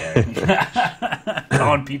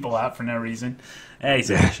 Calling people out for no reason. Hey, he's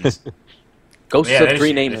had issues. Ghosts of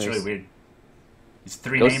three namers. That's really weird. It's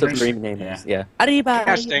three Ghosts namers. of three namers. Yeah.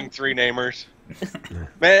 Casting 3 namers.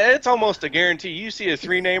 Man, it's almost a guarantee. You see a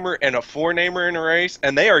 3-namer and a 4-namer in a race,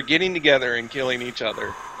 and they are getting together and killing each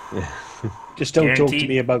other. Just don't talk to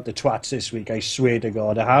me about the twats this week. I swear to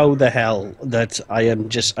God, how the hell that I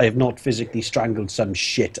have not physically strangled some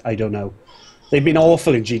shit. I don't know. They've been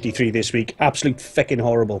awful in GT3 this week. Absolute fucking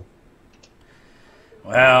horrible.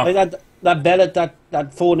 Well, that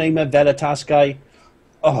 4-namer Veritas guy.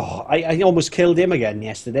 Oh, I almost killed him again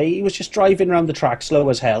yesterday. He was just driving around the track slow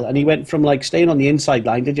as hell, and he went from like staying on the inside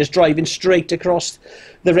line to just driving straight across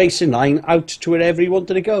the racing line out to wherever he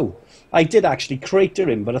wanted to go. I did actually crater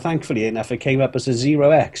him, but thankfully enough it came up as a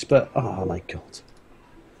 0x. But oh my God,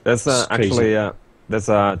 that's actually there's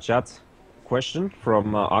a chat question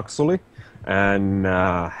from Oxley, and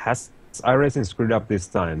has iRacing screwed up this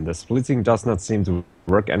time? The splitting does not seem to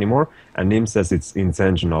work anymore, and Nim says it's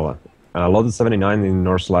intentional. Lotus 79 in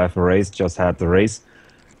North Life race just had the race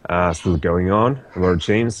still going on, where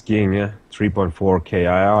James skiing 3.4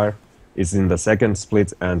 KIR is in the second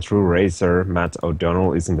split, and True Racer Matt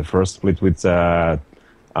O'Donnell is in the first split with a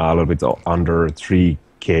little bit under 3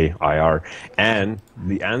 KIR. And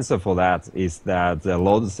the answer for that is that the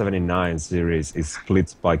Lotus 79 series is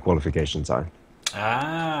split by qualification time.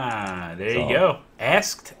 there you go.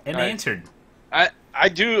 Asked and answered. I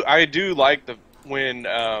do like when,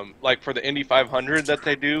 like for the Indy 500 that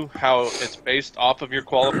they do, how it's based off of your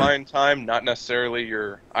qualifying time, not necessarily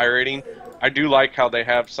your iRating. I do like how they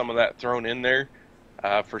have some of that thrown in there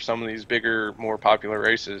for some of these bigger, more popular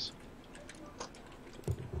races.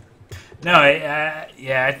 No,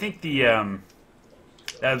 yeah, I think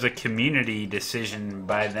that was a community decision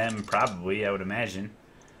by them, probably, I would imagine,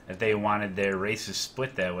 that they wanted their races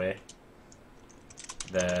split that way.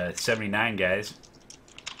 The 79 guys.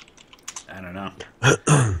 I don't know.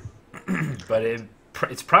 But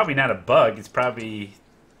it's probably not a bug. It's probably...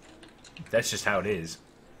 That's just how it is.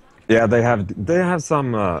 Yeah, they have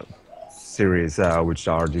some series which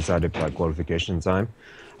are decided by qualification time.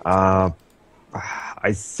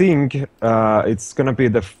 I think it's gonna be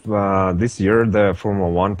this year the Formula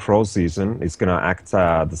One Pro season is gonna act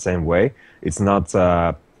the same way. It's not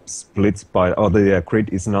split by, or the grid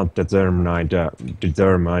is not determined by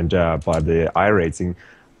the iRacing,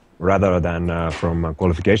 rather than from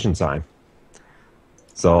qualification time.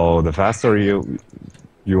 So the faster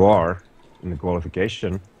you are in the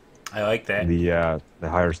qualification, I like that. The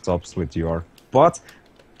higher stops with you are. But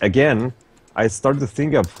again, I start to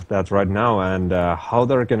think of that right now, and how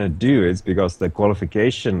they're gonna do it, because the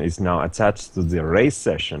qualification is now attached to the race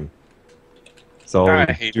session. So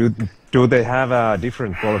do they have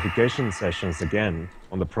different qualification sessions again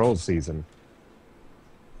on the pro season?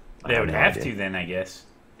 They would have to then, I guess.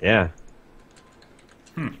 Yeah.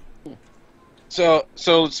 So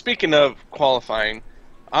speaking of qualifying,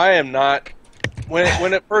 I am not.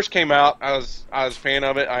 When it first came out, I was a fan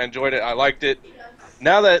of it. I enjoyed it. I liked it.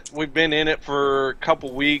 Now that we've been in it for a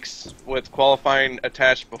couple weeks with qualifying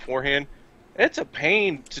attached beforehand, it's a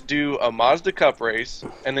pain to do a Mazda Cup race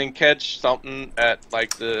and then catch something at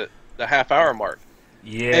like the half-hour mark.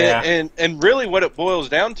 Yeah. And really what it boils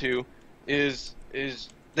down to is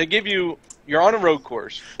they give you, you're on a road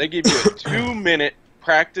course. They give you a 2-minute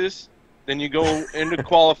practice, then you go into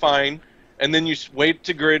qualifying, and then you wait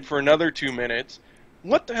to grid for another 2 minutes.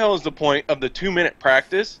 What the hell is the point of the 2-minute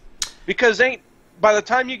practice? Because by the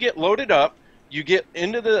time you get loaded up, you get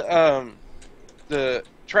into the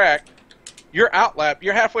track, you're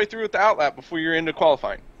halfway through with the outlap before you're into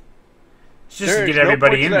qualifying. It's just to get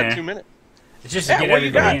everybody in there. 2 minutes. It's just to get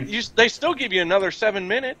everybody in. They still give you another 7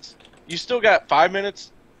 minutes. You still got 5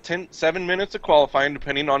 minutes, 7 minutes of qualifying,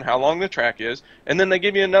 depending on how long the track is, and then they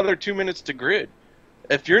give you another 2 minutes to grid.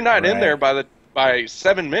 If you're not in there by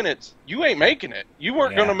 7 minutes, you ain't making it. You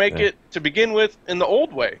weren't going to make it to begin with in the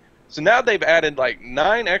old way. So now they've added like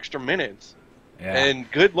 9 extra minutes. Yeah.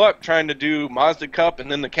 And good luck trying to do Mazda Cup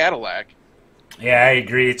and then the Cadillac. Yeah, I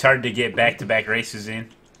agree. It's hard to get back-to-back races in.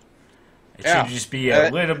 It should just be a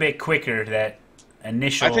little bit quicker, that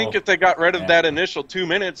initial... I think if they got rid of that initial 2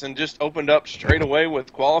 minutes and just opened up straight away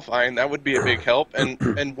with qualifying, that would be a big help.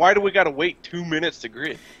 And why do we got to wait 2 minutes to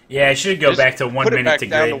grid? Yeah, it should go back to 1 minute to grid. Put it back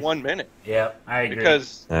down to 1 minute. Yeah, I agree.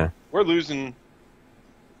 Because we're losing...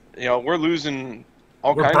 we're losing...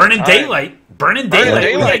 We're burning daylight. Burning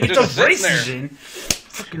daylight. We gotta get those races in.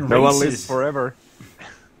 Fucking no one lives forever.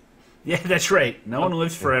 Yeah, that's right. No one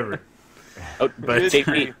lives forever. But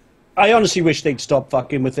I honestly wish they'd stop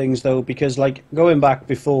fucking with things though, because like going back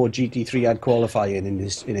before GT3 had qualifying in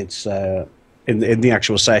the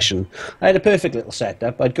actual session, I had a perfect little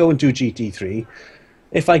setup. I'd go and do GT3.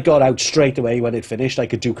 If I got out straight away when it finished, I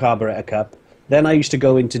could do Carburetor Cup. Then I used to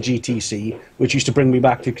go into GTC, which used to bring me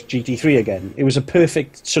back to GT3 again. It was a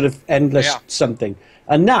perfect sort of endless something.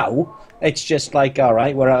 And now it's just like, all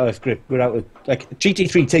right, we're out of grip. We're out of, like,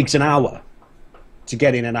 GT3 takes an hour to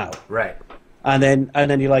get in and out. Right. And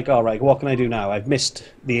then you're like, all right, what can I do now? I've missed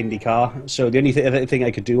the IndyCar, so the only thing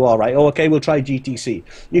I could do, all right, okay, we'll try GTC.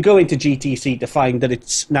 You go into GTC to find that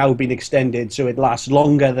it's now been extended, so it lasts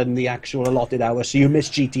longer than the actual allotted hour, so you miss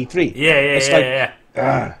GT3. Yeah.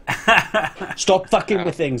 Stop fucking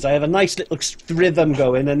with things. I have a nice little rhythm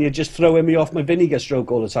going, and you're just throwing me off my vinegar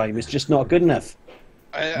stroke all the time. It's just not good enough.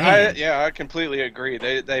 I completely agree.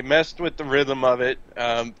 They messed with the rhythm of it.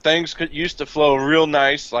 Things used to flow real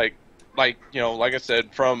nice, like like I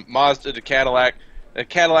said, from Mazda to Cadillac. The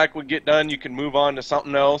Cadillac would get done, you can move on to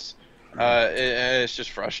something else. It's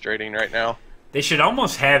just frustrating right now. They should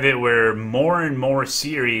almost have it where more and more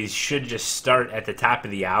series should just start at the top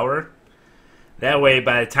of the hour. That way,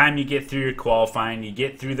 by the time you get through your qualifying, you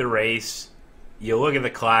get through the race, you look at the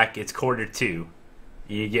clock, it's 1:45.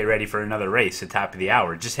 You get ready for another race at the top of the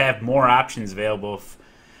hour. Just have more options available.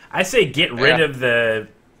 I say get rid of the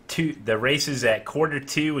races at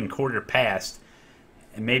 1:45 and 1:15,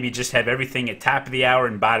 and maybe just have everything at top of the hour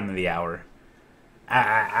and bottom of the hour.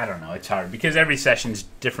 I don't know. It's hard because every session's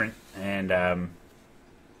different, and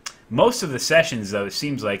most of the sessions, though, it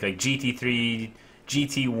seems like GT3,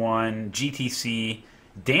 GT1, GTC,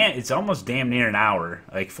 it's almost damn near an hour,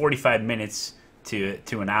 like 45 minutes to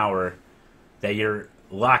an hour that you're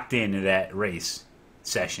locked into that race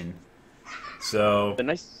session. So the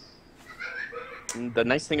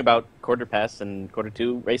nice thing about quarter pass and quarter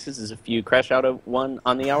 2 races is if you crash out of one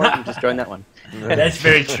on the hour, you just join that one. That's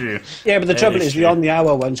very true. Yeah, but the trouble is, true. the on the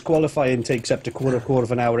hour ones, qualifying takes up to quarter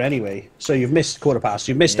of an hour anyway. So you've missed quarter past,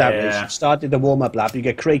 you've missed that race, you started the warm up lap, you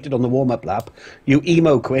get created on the warm up lap, you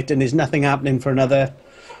emo quit, and there's nothing happening for another,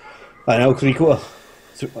 I don't know, 3/4.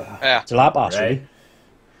 It's a lap pass, Right. really.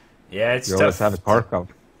 Yeah, it's You tough. always have a car count.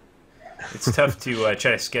 It's tough to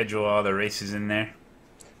try to schedule all the races in there.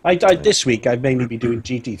 This week, I've mainly been doing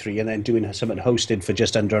GT3 and then doing something hosted for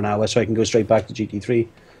just under an hour, so I can go straight back to GT3.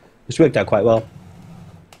 It's worked out quite well.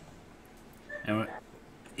 And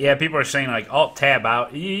yeah, people are saying like Alt Tab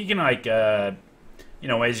out. You can like you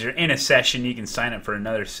know, as you're in a session, you can sign up for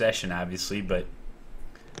another session, obviously. But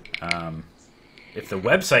if the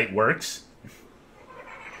website works,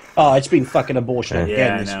 Oh, it's been fucking abortional Yeah,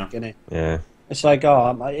 again I this know. week, isn't it? Yeah. It's like,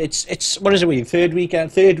 it's what is it? Third week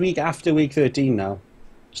after week 13 now.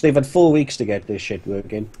 So they've had 4 weeks to get this shit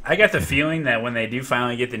working. I got the feeling that when they do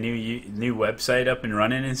finally get the new website up and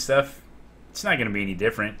running and stuff, it's not going to be any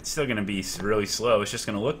different. It's still going to be really slow. It's just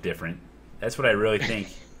going to look different. That's what I really think.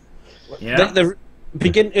 You know?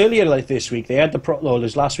 Earlier like this week, they had it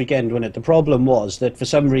was last weekend when the problem was that for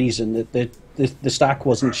some reason that the stack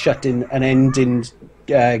wasn't shutting and ending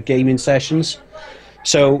gaming sessions.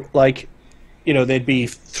 So like, you know, there'd be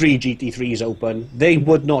 3 GT3s open. They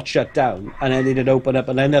would not shut down, and then they'd open up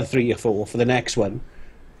another 3 or 4 for the next one.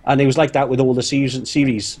 And it was like that with all the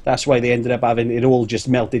series. That's why they ended up having it all just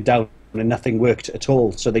melted down and nothing worked at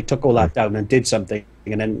all. So they took all that down and did something,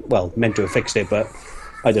 and then, well, meant to have fixed it, but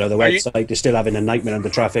I don't know, the website is still having a nightmare under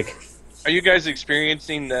traffic. Are you guys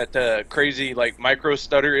experiencing that crazy like micro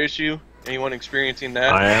stutter issue? Anyone experiencing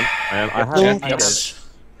that? I am. I have.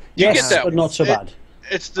 Yes, get that but not so bad.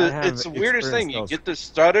 It's I the have weirdest thing. You experienced get the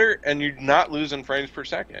stutter and you're not losing frames per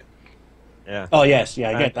second. Yeah. Oh, yes, yeah,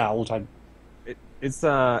 I get that all the time.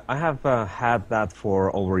 I have had that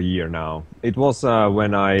for over a year now. It was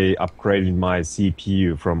when I upgraded my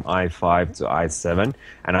CPU from i5 to i7,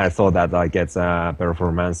 and I thought that I get a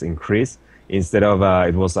performance increase. Instead of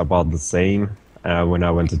it was about the same when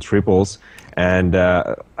I went to triples, and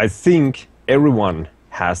I think everyone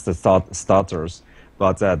has the stutters,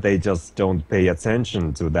 but they just don't pay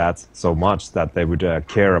attention to that so much that they would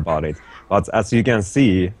care about it. But as you can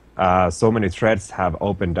see, so many threads have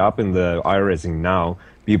opened up in the iRacing now,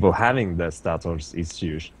 people having the stutters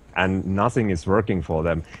issues, and nothing is working for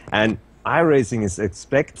them. And iRacing is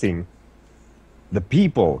expecting the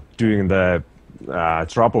people doing the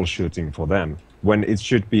troubleshooting for them, when it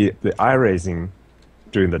should be the iRacing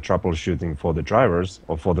doing the troubleshooting for the drivers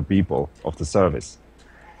or for the people of the service.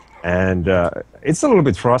 And it's a little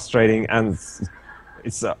bit frustrating, and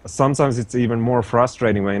it's sometimes it's even more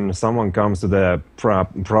frustrating when someone comes to the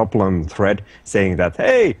problem thread saying that,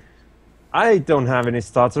 hey, I don't have any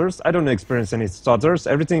stutters, I don't experience any stutters,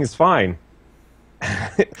 everything is fine.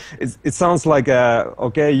 It sounds like,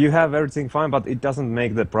 okay, you have everything fine, but it doesn't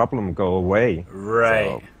make the problem go away. Right.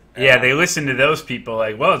 So, yeah, they listen to those people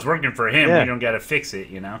like, well, it's working for him. Yeah. We don't got to fix it,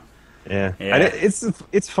 you know? yeah. Yeah. And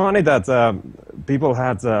it's funny that people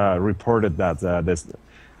had reported that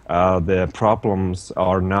the problems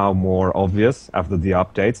are now more obvious after the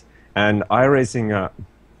update, and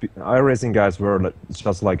iRacing guys were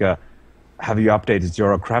just like, have you updated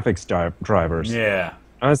your graphics drivers? Yeah.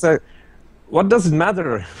 And I said, what does it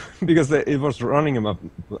matter? Because it was running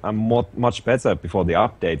much better before the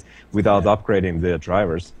update without upgrading the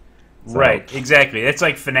drivers. So, Right, exactly. That's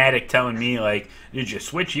like Fnatic telling me, like, did you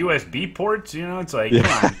switch USB ports? You know, it's like, come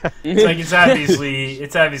on. It's like,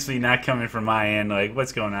 it's obviously not coming from my end. Like,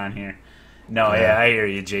 what's going on here? No, yeah, I hear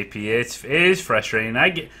you, JP. It is frustrating. I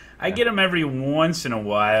get them every once in a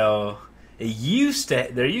while. There used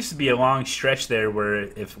to be a long stretch there where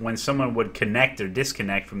when someone would connect or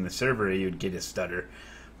disconnect from the server, you would get a stutter.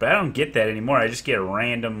 But I don't get that anymore. I just get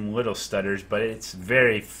random little stutters, but it's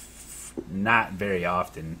not very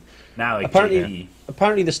often. Not like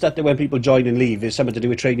Apparently the stutter when people join and leave is something to do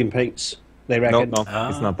with trading points, they reckon. No,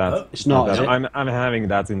 it's not that. It's not, that. is it? I'm having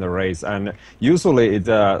that in the race, and usually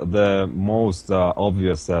the most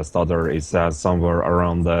obvious stutter is somewhere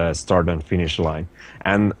around the start and finish line.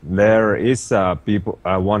 And there is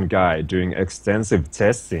one guy doing extensive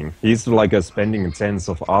testing. He's like spending tens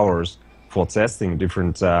of hours for testing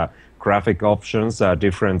different graphic options,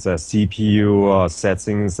 different CPU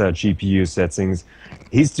settings, GPU settings.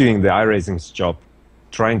 He's doing the iRacing's job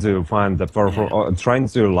trying to find the or trying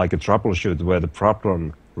to like troubleshoot where the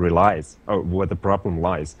problem relies or where the problem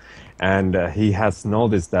lies, and he has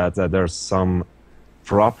noticed that there's some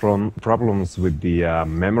problems with the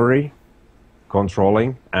memory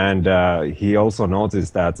controlling, and he also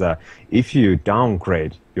noticed that if you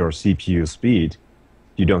downgrade your CPU speed,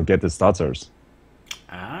 you don't get the stutters.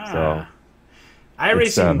 So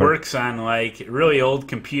iRacing works on like really old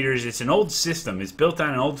computers. It's an old system. It's built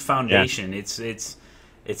on an old foundation. Yeah.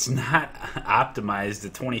 It's not optimized to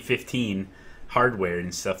 2015 hardware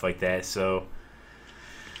and stuff like that. So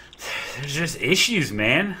there's just issues,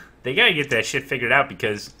 man. They gotta get that shit figured out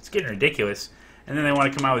because it's getting ridiculous. And then they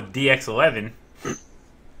want to come out with DX11,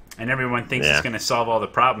 and everyone thinks it's going to solve all the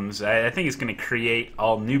problems. I think it's going to create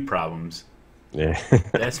all new problems. Yeah,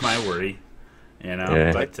 that's my worry. You know,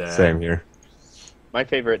 yeah, but same here. My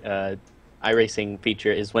favorite iRacing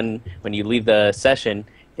feature is when you leave the session,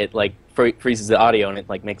 it like freezes the audio and it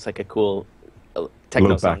like makes like a cool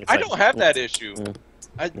techno song. I don't have that issue.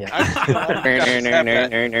 I don't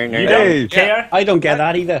get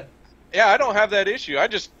that either. Yeah, I don't have that issue. I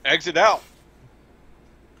just exit out.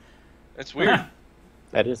 That's weird.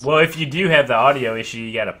 That is. Well, if you do have the audio issue,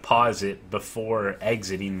 you got to pause it before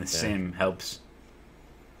exiting the sim. Helps.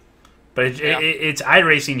 But it's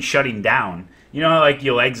iRacing shutting down. You know, like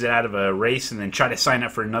you'll exit out of a race and then try to sign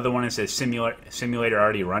up for another one. It says simulator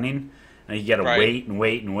already running, and you got to wait and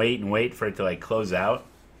wait and wait and wait for it to like close out.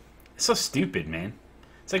 It's so stupid, man.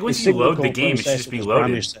 It's like once you load the game, it should just be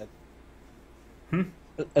loaded.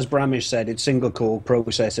 As Bramish said, it's single core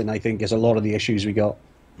processing. I think is a lot of the issues we got.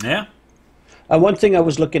 Yeah. And one thing I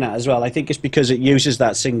was looking at as well, I think it's because it uses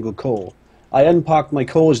that single core. I unparked my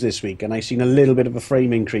cores this week, and I seen a little bit of a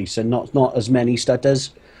frame increase, and not as many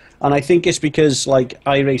stutters. And I think it's because like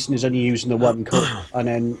iRacing is only using the one core, and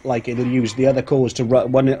then like it'll use the other cores to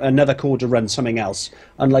run another core to run something else,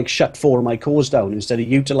 and like shut 4 of my cores down instead of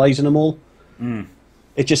utilizing them all.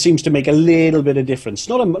 It just seems to make a little bit of difference.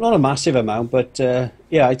 Not a massive amount, but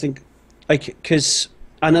yeah, I think because.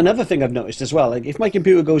 And another thing I've noticed as well, like if my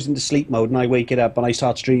computer goes into sleep mode and I wake it up and I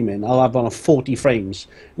start streaming, I'll have on 40 frames.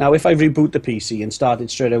 Now, if I reboot the PC and start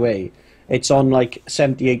it straight away, it's on like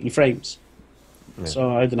 70, 80 frames. Yeah.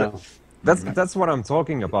 So I don't know. That's what I'm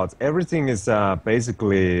talking about. Everything is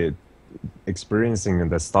basically experiencing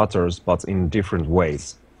the stutters, but in different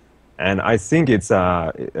ways. And I think it's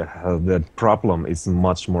the problem is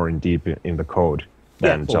much more deep in the code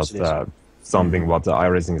than just something what the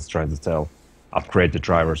iRacing is trying to tell. Upgrade the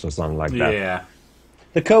drivers or something like that. Yeah.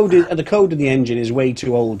 The code in the engine is way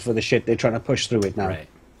too old for the shit they're trying to push through it now. Right.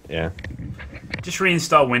 Yeah. Just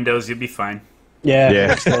reinstall Windows, you'll be fine.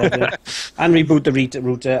 Yeah. And reboot the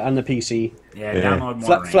router and the PC. Yeah, download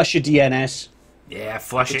more. Flush your DNS. Yeah,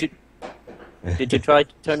 flush it. Did you try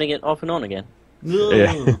turning it off and on again?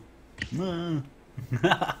 Yeah.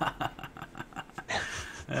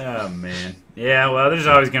 Oh, man. Yeah, well, there's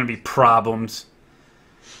always going to be problems.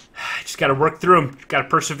 Just got to work through them. Got to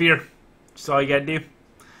persevere. That's all you got to do.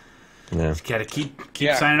 Yeah. Just got to keep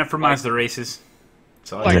signing up for Mazda races.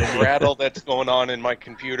 That's all like you the gotta do. rattle that's going on in my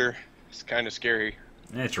computer. It's kind of scary.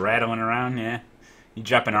 Yeah, it's rattling around, yeah. You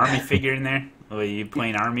drop an army figure in there? Oh, you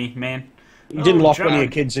playing army, man? You didn't lock one of your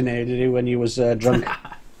kids in there, did you, when you was drunk?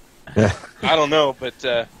 Yeah. I don't know, but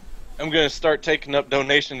I'm going to start taking up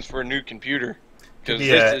donations for a new computer.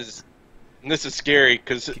 Because this is scary,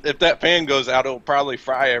 because if that fan goes out, it'll probably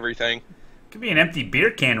fry everything. Could be an empty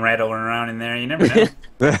beer can rattling around in there. You never know.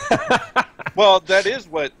 Well, that is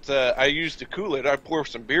what I use to cool it. I pour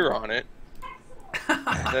some beer on it.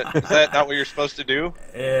 Is that not what you're supposed to do?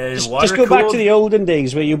 Just go back to the olden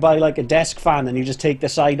days where you buy like a desk fan and you just take the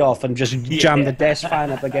side off and just jam the desk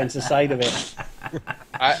fan up against the side of it.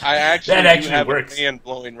 I actually have works. a fan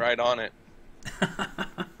blowing right on it.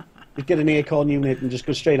 You get an aircon unit and just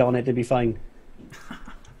go straight on it, it'll be fine.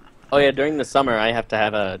 Oh yeah, during the summer I have to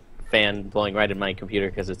have a fan blowing right in my computer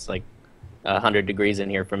because it's like 100 degrees in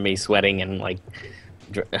here from me sweating and like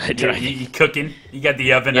you cooking. You got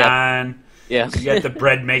the oven on. Yeah. You got the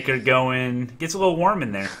bread maker going. Gets a little warm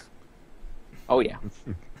in there. Oh yeah.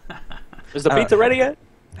 Is the pizza ready yet?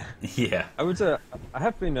 Yeah. I would say I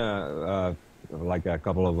have been like a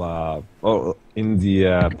couple of in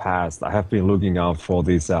the past I have been looking out for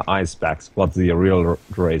these ice packs what the real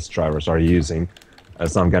race drivers are using,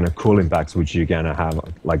 some kind of cooling packs which you gonna have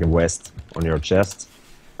like a vest on your chest.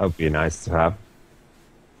 That would be nice to have.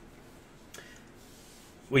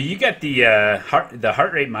 Well, you got the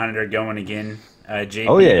heart rate monitor going again, JP.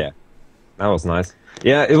 Oh yeah, that was nice.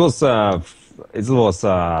 Yeah, it was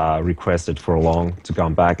requested for long to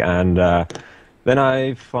come back, and then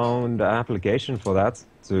I found an application for that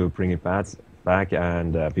to bring it back. back,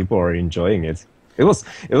 and people are enjoying it. It was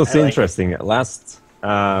interesting.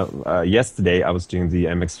 Yesterday I was doing the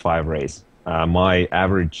MX5 race. My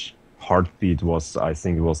average heartbeat was, I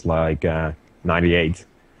think it was like 98.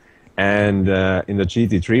 And in the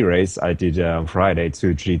GT3 race I did on Friday,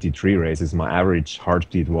 2 GT3 races, my average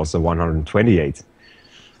heartbeat was 128.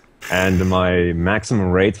 And my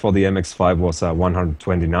maximum rate for the MX5 was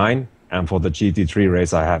 129. And for the GT3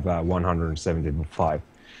 race I have 175.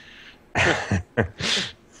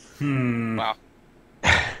 Wow.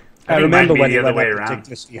 I remember when he went up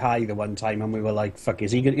ridiculously high the one time, and we were like, "Fuck,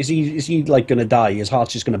 is he like going to die? His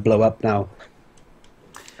heart's just going to blow up now."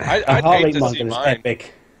 I'd heart hate rate to monitor see is mine.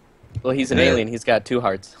 epic. Well, he's an alien. He's got 2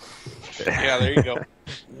 hearts. Yeah, there you go.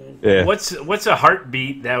 Yeah. What's a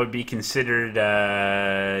heartbeat that would be considered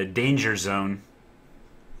danger zone?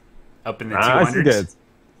 Up in the 200s?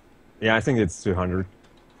 I think it's 200.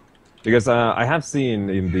 Because I have seen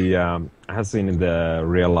in the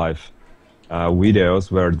real life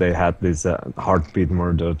videos where they had this heartbeat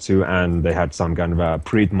monitor too, and they had some kind of a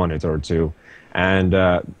breath monitor too, and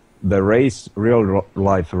the real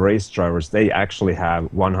life race drivers, they actually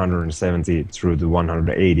have 170 through to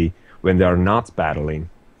 180 when they are not battling,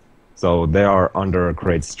 so they are under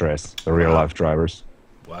great stress. The real life drivers.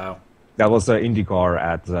 Wow. That was an IndyCar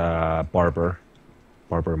at Barber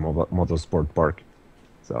Motorsport Park.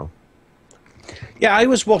 So. Yeah, I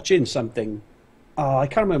was watching something. Oh, I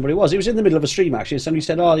can't remember what it was. It was in the middle of a stream, actually. Somebody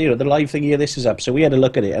said, "Oh, the live thing here, this is up." So we had a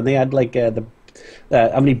look at it, and they had like how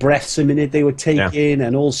many breaths a minute they were taking,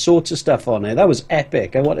 and all sorts of stuff on it. That was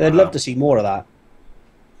epic. I'd love to see more of that.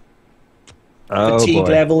 Fatigue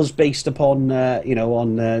levels based upon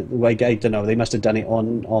on I don't know. They must have done it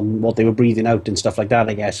on what they were breathing out and stuff like that,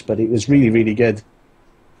 I guess. But it was really, really good.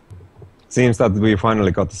 Seems that we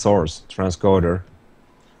finally got the source transcoder.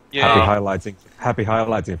 Yeah. Happy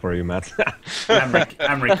highlighting for you, Matt.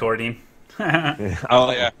 I'm recording.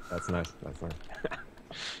 Oh yeah, that's nice.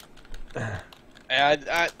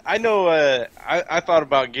 I know. I thought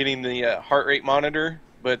about getting the heart rate monitor,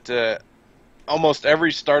 but almost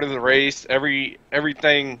every start of the race, every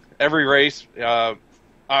race,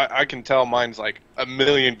 I can tell mine's like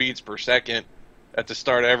 1,000,000 beats per second at the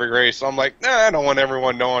start of every race. So I'm like, nah, I don't want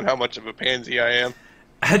everyone knowing how much of a pansy I am.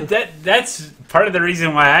 That's part of the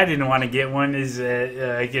reason why I didn't want to get one is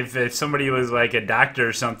like if somebody was like a doctor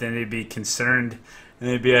or something, they'd be concerned and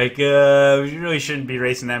they'd be like, we really shouldn't be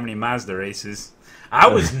racing that many Mazda races. I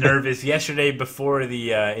was nervous yesterday before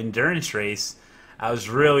the endurance race. I was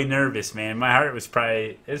really nervous, man. My heart was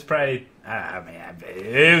probably it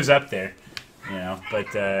was up there,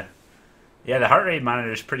 But yeah, the heart rate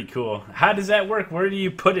monitor is pretty cool. How does that work? Where do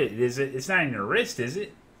you put it? It's not in your wrist, is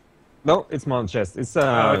it? No, it's on chest. It's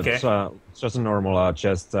just a normal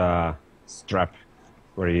chest strap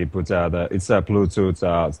where you put it's a Bluetooth.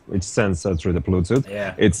 It sends through the Bluetooth.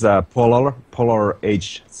 Yeah. It's a Polar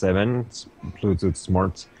H7 Bluetooth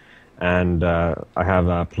Smart, and I have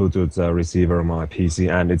a Bluetooth receiver on my PC,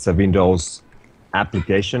 and it's a Windows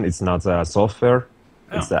application. It's not a software.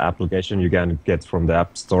 Oh. It's the application you can get from the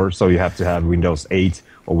App Store. So you have to have Windows 8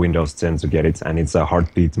 or Windows 10 to get it, and it's a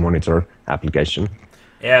heartbeat monitor application.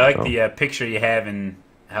 Yeah, I like the picture you have and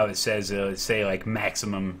how it says, say like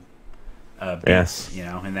maximum beats,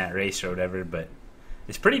 in that race or whatever. But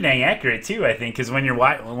it's pretty dang accurate too, I think, because when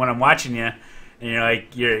I'm watching you, and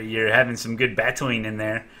you're having some good battling in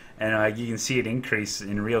there, and you can see it increase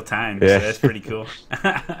in real time. Yeah. So that's pretty cool.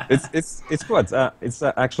 It's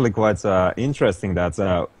actually quite interesting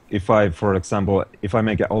that if I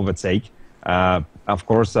make an overtake, of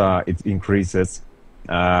course it increases.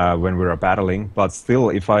 When we are battling, but still,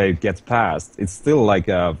 if I get past, it's still like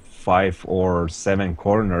 5 or 7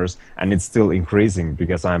 corners, and it's still increasing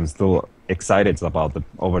because I'm still excited about the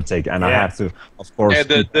overtake, and I have to, of course, I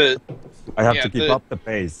have to keep up the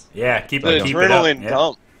pace. Yeah, keep the it up. adrenaline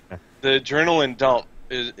dump. The adrenaline dump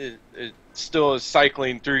is still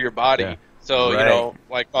cycling through your body. Yeah. So Right.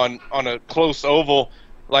 like on a close oval,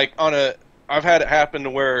 I've had it happen to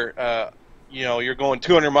where you're going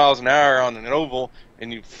 200 miles an hour on an oval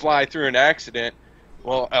and you fly through an accident.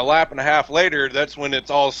 Well, a lap and a half later, that's when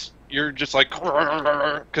you're just like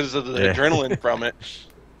because of the adrenaline from it.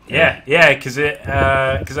 Yeah, because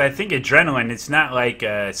I think adrenaline, it's not like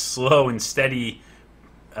slow and steady.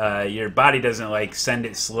 Your body doesn't like send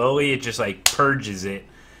it slowly; it just like purges it,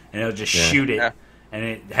 and it'll just shoot it, and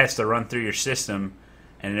it has to run through your system,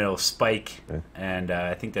 and it'll spike. Yeah. And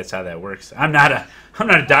I think that's how that works. I'm not a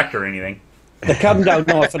doctor or anything. The come down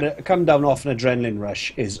off an adrenaline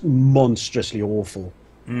rush is monstrously awful.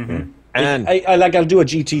 Mm-hmm. And I'll do a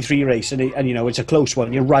GT3 race, and you know it's a close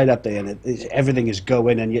one. You're right up there, and everything is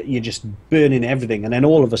going, and you're just burning everything. And then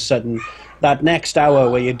all of a sudden, that next hour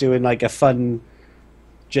where you're doing like a fun,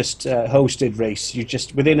 just hosted race, you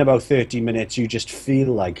just within about 30 minutes, you just feel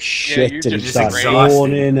like shit, and you start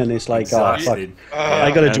yawning, and it's like, exhausted. oh fuck,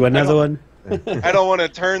 I got to do another one. I don't want to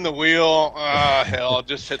turn the wheel. Hell,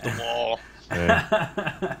 just hit the wall.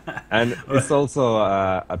 Yeah. And it's also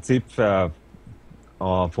a tip for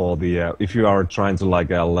the if you are trying to like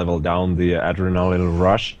level down the adrenaline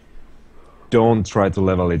rush, don't try to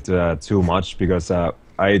level it too much, because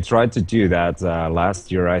I tried to do that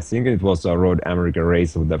last year. I think it was a Road America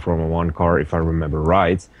race with the Formula 1 car, if I remember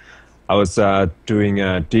right. I was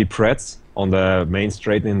doing deep reds on the main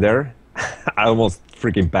straight in there. I almost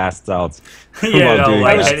freaking passed out. Yeah,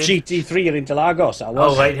 I was GT3 in Interlagos. I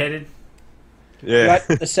was. Oh, lightheaded? Yeah.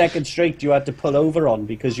 The second straight you had to pull over on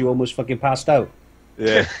because you almost fucking passed out.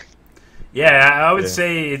 Yeah. Yeah, I would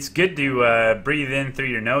say it's good to breathe in through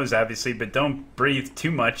your nose, obviously, but don't breathe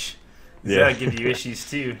too much. Yeah. That'll give you issues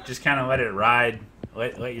too. Just kind of let it ride.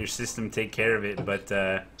 Let your system take care of it. But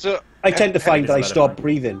So I tend to find that I Just let it stop run.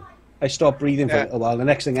 breathing. I stop breathing for a while. The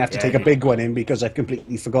next thing I have to take a big one in because I've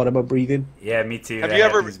completely forgot about breathing. yeah, me too. Have That you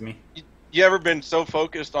ever- happens to me. you ever been so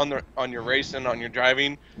focused on your racing, on your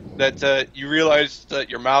driving, that you realize that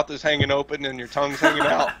your mouth is hanging open and your tongue's hanging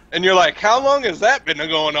out, and you're like, how long has that been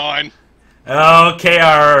going on? Okay,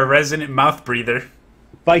 our resident mouth breather.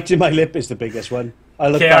 Biting my lip is the biggest one. I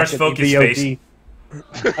look KR's back at focus the VOD.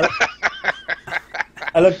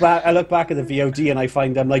 I look back at the VOD and I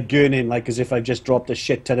find I'm like gurning, like as if I've just dropped a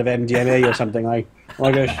shit ton of MDMA or something. Oh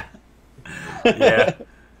my gosh. Yeah.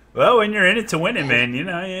 Well, when you're in it to win it, man, you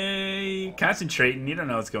know, you concentrating. You don't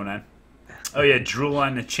know what's going on. Oh yeah, drool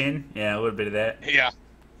on the chin. Yeah, a little bit of that. Yeah,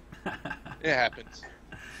 it happens.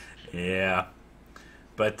 Yeah,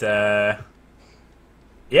 but yeah,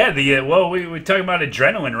 we're talking about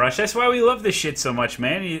adrenaline rush. That's why we love this shit so much,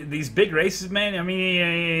 man. These big races, man. I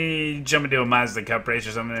mean, you jump into a Mazda Cup race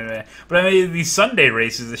or something like that. But I mean, these Sunday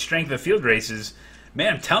races, the strength of field races,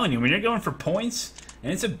 man. I'm telling you, when you're going for points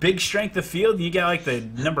and it's a big strength of field, and you got like the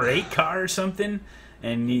number 8 car or something,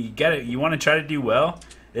 and you want to try to do well.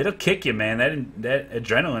 It'll kick you, man. That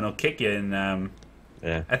adrenaline will kick you, and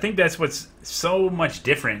Yeah. I think that's what's so much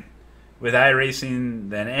different with iRacing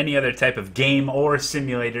than any other type of game or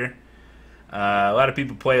simulator. A lot of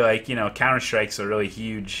people play, like, you know, Counter-Strike's a really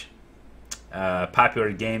huge,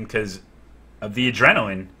 popular game because of the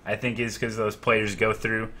adrenaline. I think is because those players go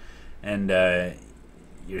through, and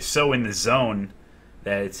you're so in the zone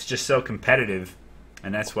that it's just so competitive,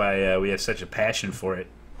 and that's why we have such a passion for it.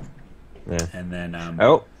 Yeah. And then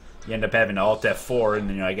Oh. you end up having to Alt F4, and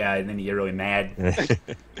then you're like, and then you get really mad, and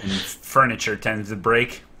furniture tends to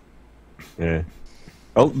break. Yeah.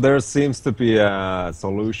 Well, there seems to be a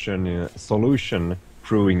solution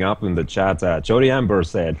brewing up in the chat. Jody Amber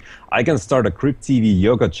said, "I can start a GripTV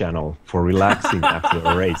yoga channel for relaxing after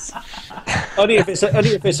a race." only if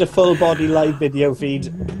it's a full body live video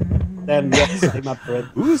feed, then yes, I'm up for it.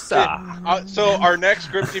 Oosa! So our next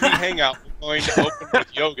GripTV Hangout is going to open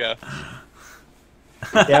with yoga.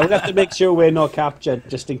 Yeah, we'll have to make sure we're not captured,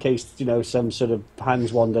 just in case, you know, some sort of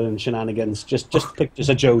hands wander and shenanigans. Just pictures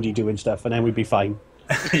of Jody doing stuff, and then we'd be fine.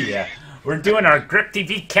 Yeah. We're doing our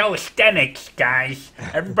GripTV calisthenics, guys.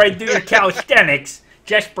 Everybody do your calisthenics.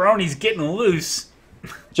 Jess Baroni's getting loose.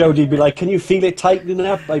 Jody'd be like, "Can you feel it tightening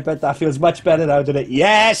up? I bet that feels much better now, doesn't it?"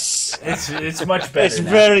 Yes! It's much better. It's now.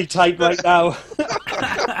 very tight right now.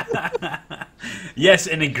 Yes,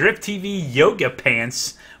 and the GripTV yoga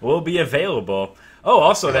pants will be available. Oh,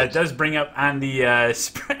 also that does bring up on the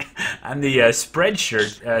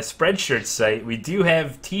Spreadshirt site. We do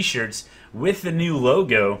have T-shirts with the new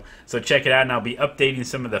logo, so check it out. And I'll be updating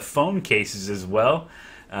some of the phone cases as well.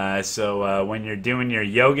 So when you're doing your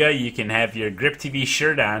yoga, you can have your GripTV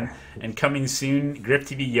shirt on, and coming soon,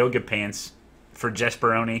 GripTV yoga pants for Jess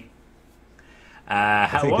Baroni.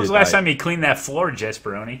 When was the last time you cleaned that floor, Jess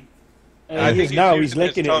Baroni? I think he's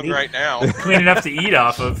licking his it. tongue right now. Clean enough to eat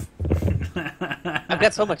off of. I've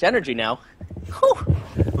got so much energy now.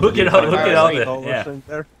 Look at all the All yeah. in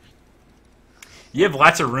there. You have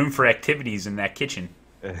lots of room for activities in that kitchen.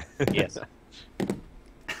 Yes.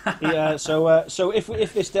 Yeah. So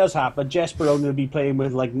if this does happen, Jess Baroni will be playing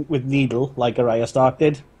with Needle like Araya Stark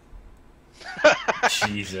did.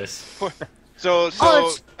 Jesus. So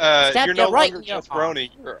stab you're you no right longer in your Jess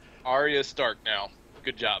Baroni. You're Arya Stark now.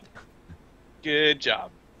 Good job. Good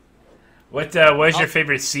job. What was your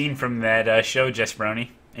favorite scene from that show, Jess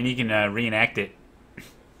Baroni? And you can reenact it.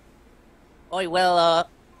 Oh, well,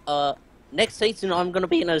 next season I'm going to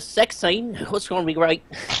be in a sex scene. It's going to be great.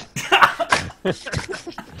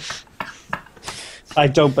 I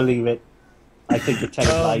don't believe it. I think it's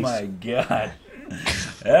telling Oh lies. my god.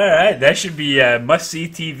 All right, that should be must-see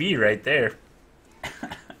TV right there.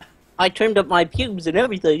 I trimmed up my pubes and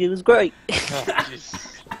everything. It was great. Oh, jeez.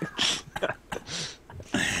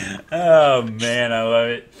 Oh man, I love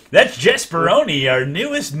it. That's Jesperoni, our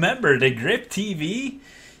newest member to GripTV.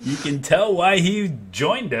 You can tell why he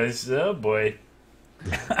joined us. Oh boy.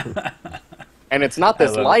 And it's not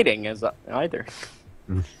this I love it. lighting as either.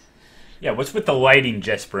 Yeah, what's with the lighting,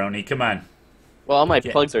 Jesperoni? Come on. Well, all my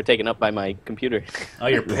Yeah. plugs are taken up by my computer. All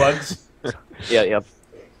your plugs. Yep.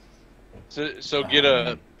 So get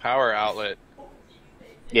a power outlet.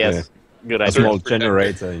 Yes. Good A idea. small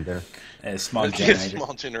generator in there. A small Get a generator.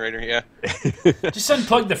 small generator, yeah. Just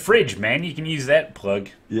unplug the fridge, man. You can use that plug.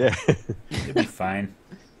 Yeah. It'll be fine.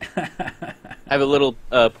 I have a little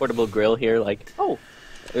portable grill here. Like,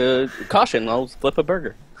 caution! I'll flip a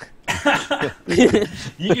burger.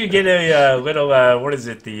 You could get a little, what is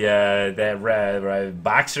it, that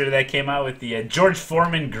boxer that came out with the George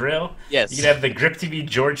Foreman grill. Yes. You could have the GripTV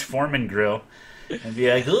George Foreman grill and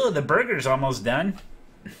be like, oh, the burger's almost done.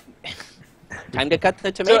 Time to cut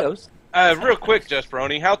the tomatoes. Real quick,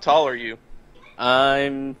 Jesperoni, how tall are you?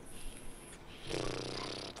 I'm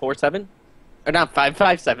 4'7", or not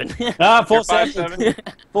 5'7". Ah, You're 4'7".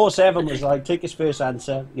 5'7"? 4'7" was like, take his first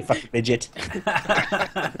answer, you fucking midget.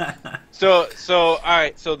 So all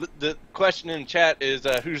right. So the question in chat is,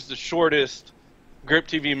 who's the shortest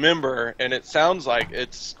GripTV member? And it sounds like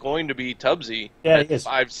it's going to be Tubbsy. Yeah, at it is.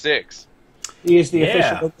 5'6". He is the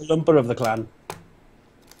Yeah. official lumper of the clan.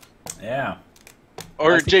 Yeah.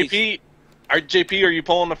 Or I think JP, JP, are you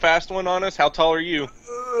pulling a fast one on us? How tall are you?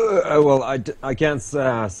 Well, I can't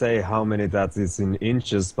say how many that is in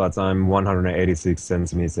inches, but I'm 186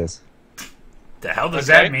 centimeters. The hell does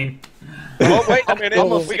Okay. that mean? Well, wait a minute.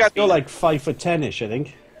 Almost We got You're like 5'10"ish, I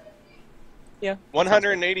think. Yeah.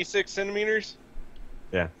 186 centimeters.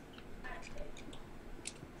 Yeah.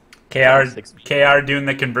 KR doing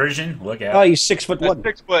the conversion. Look Oh, out. he's 6'1".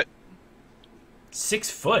 That's 6 foot. 6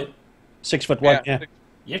 foot. 6'1", yeah.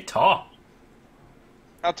 You're tall.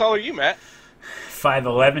 How tall are you, Matt?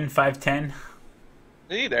 5'11", 5'10".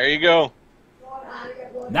 See, there you go.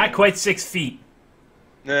 Not quite 6 feet.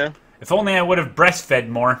 No. If only I would have breastfed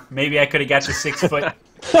more, maybe I could have got to 6 foot.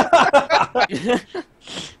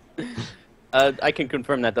 I can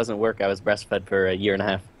confirm that doesn't work. I was breastfed for a year and a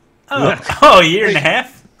half. Oh, a year and a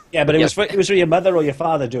half? Yeah, but it Yep. was for your mother or your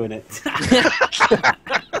father doing it.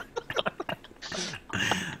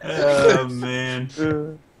 Oh, man.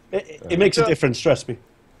 It makes a difference, trust me.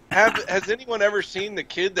 Has anyone ever seen the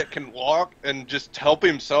kid that can walk and just help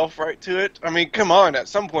himself right to it? I mean, come on. At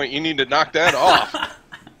some point, you need to knock that off.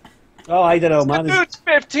 Oh, I don't know, The man. dude's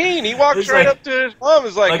 15. He walks It's right like- up to his mom.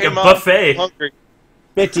 Is like, like hey, a Mom, buffet. I'm hungry.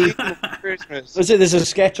 Bitty. Christmas. There's a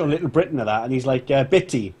sketch on Little Britain of that, and he's like,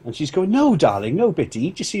 Bitty. And she's going, no, darling, no, Bitty,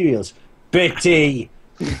 eat your cereals. Bitty.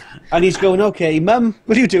 And he's going, okay, Mum,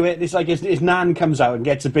 will you do it? And it's like his nan comes out and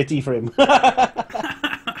gets a Bitty for him.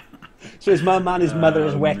 So his mum and his mother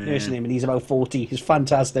is wet man. nursing him, and he's about 40. It's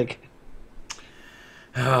fantastic.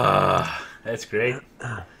 Ah, that's great.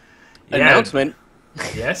 Yeah. Announcement.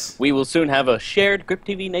 Yes? We will soon have a shared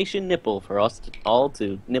GripTV Nation nipple for us all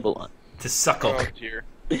to nibble on. To suckle. Oh, dear.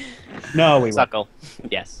 No, we won't. Suckle.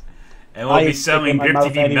 Yes. And we'll I be ain't selling sticking my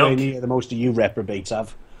mouth GripTV anywhere milk. near the most of you reprobates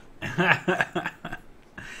have.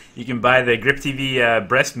 You can buy the GripTV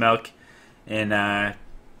breast milk in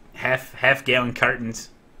half-gallon cartons.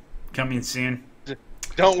 Coming soon.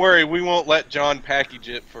 Don't worry, we won't let John package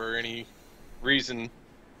it for any reason.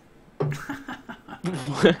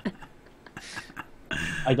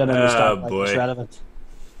 I don't understand why boy. it's relevant.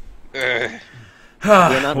 Ugh.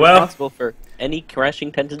 We're not Well, responsible for any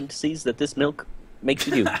crashing tendencies that this milk makes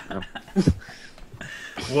you do. No.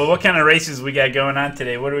 well, what kind of races we got going on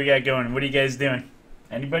today? What do we got going? What are you guys doing?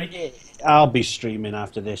 Anybody? I'll be streaming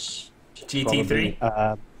after this. GT3?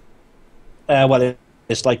 probably. Well,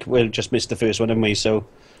 it's like we'll just missed the first one, haven't we? So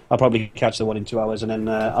I'll probably catch the one in 2 hours, and then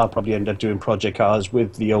I'll probably end up doing Project Cars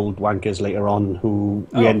with the old wankers later on, who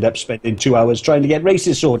we Oh. end up spending 2 hours trying to get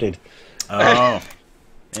races sorted. Oh.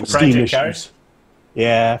 And Steam Project missions. Cars?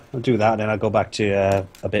 Yeah, I'll do that, and then I'll go back to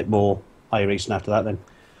a bit more iRacing after that then.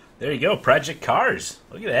 There you go. Project Cars.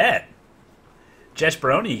 Look at that.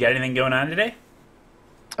 Jesperoni, you got anything going on today?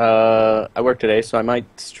 I work today, so I might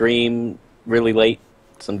stream really late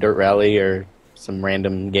some Dirt Rally or some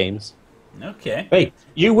random games. Okay. Wait,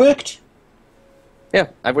 you worked? Yeah,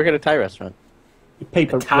 I work at a Thai restaurant.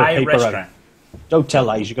 Paper, Thai paper restaurant. route. Don't tell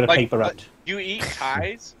lies, you've got to Like, paper route. you eat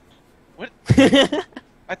ties? What?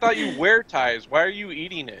 I thought you wear ties. Why are you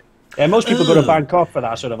eating it? Yeah, most people go to Bangkok for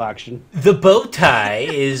that sort of action. The bow tie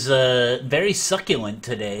is very succulent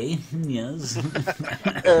today. Yes.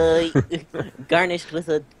 Garnished with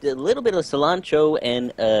a little bit of cilantro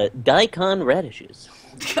and daikon radishes.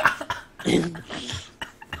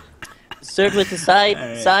 Served with a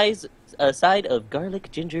side of garlic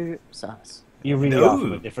ginger sauce. You really are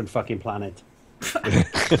from a different fucking planet.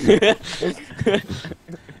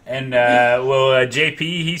 And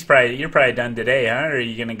JP, you're probably done today, huh? Or are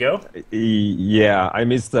you gonna go? Yeah, I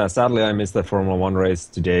missed. Sadly, I missed the Formula One race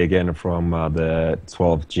today again from the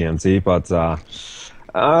 12 GMT. But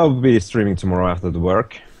I'll be streaming tomorrow after the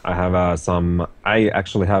work. I have I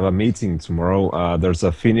actually have a meeting tomorrow. There's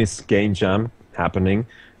a Finnish game jam happening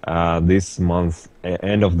this month,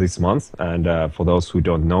 end of this month. And for those who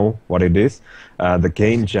don't know what it is, the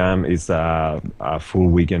game jam is a full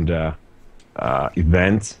weekend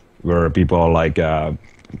event where people are like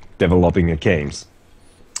developing games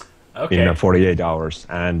in 48 hours.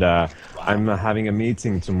 And I'm having a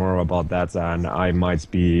meeting tomorrow about that, and I might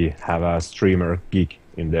have a streamer gig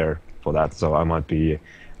in there for that. So I might be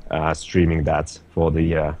streaming that for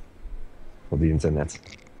the internet.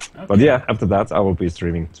 Okay. But yeah, after that, I will be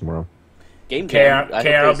streaming tomorrow. Game jam.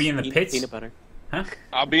 I'll be in the pits. Peanut butter. Huh?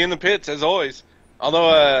 I'll be in the pits as always.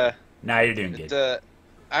 Although, now you're doing good. I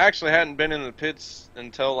actually hadn't been in the pits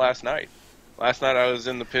until last night. Last night I was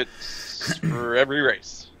in the pits for every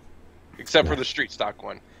race, except for the street stock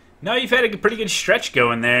one. No, you've had a pretty good stretch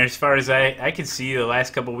going there, as far as I can see the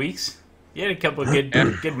last couple weeks. You had a couple of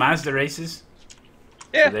good Mazda races.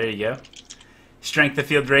 Yeah. So there you go. Strength of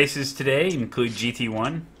field races today include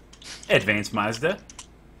GT1, Advanced Mazda,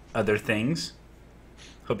 other things.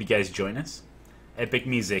 Hope you guys join us. Epic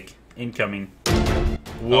music incoming.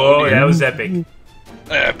 Whoa, that was epic.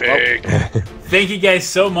 Epic. Thank you guys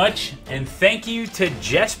so much, and thank you to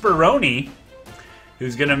Jesperoni,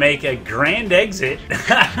 who's gonna make a grand exit.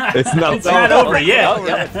 It's not over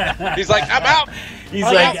yet. He's like, I'm out. He's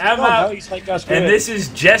like, I'm out. He's like, and this is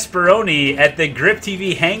Jesperoni at the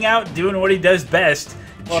GripTV Hangout, doing what he does best,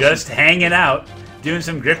 just hanging out, doing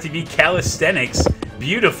some GripTV calisthenics.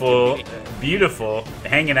 Beautiful, beautiful,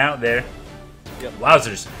 hanging out there. Yep.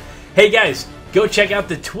 Wowzers. Hey guys, go check out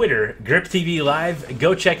the Twitter, GripTV Live.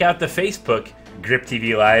 Go check out the Facebook,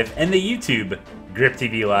 GripTV Live, and the YouTube,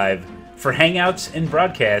 GripTV Live. For hangouts and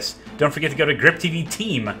broadcasts, don't forget to go to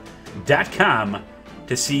griptvteam.com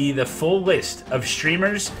to see the full list of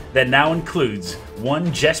streamers that now includes one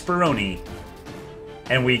Jesperoni.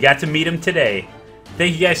 And we got to meet him today.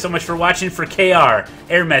 Thank you guys so much for watching. For KR,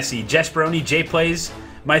 Air Messi, Jesperoni, J-Plays,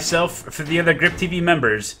 myself, for the other GripTV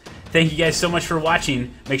members, thank you guys so much for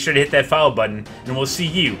watching. Make sure to hit that follow button, and we'll see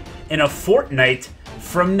you in a fortnight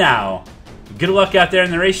from now. Good luck out there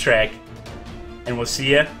on the racetrack, and we'll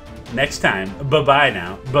see you next time. Bye-bye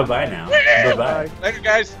now. Bye-bye now. Bye-bye. Later,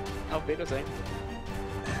 guys. Auf Wiedersehen.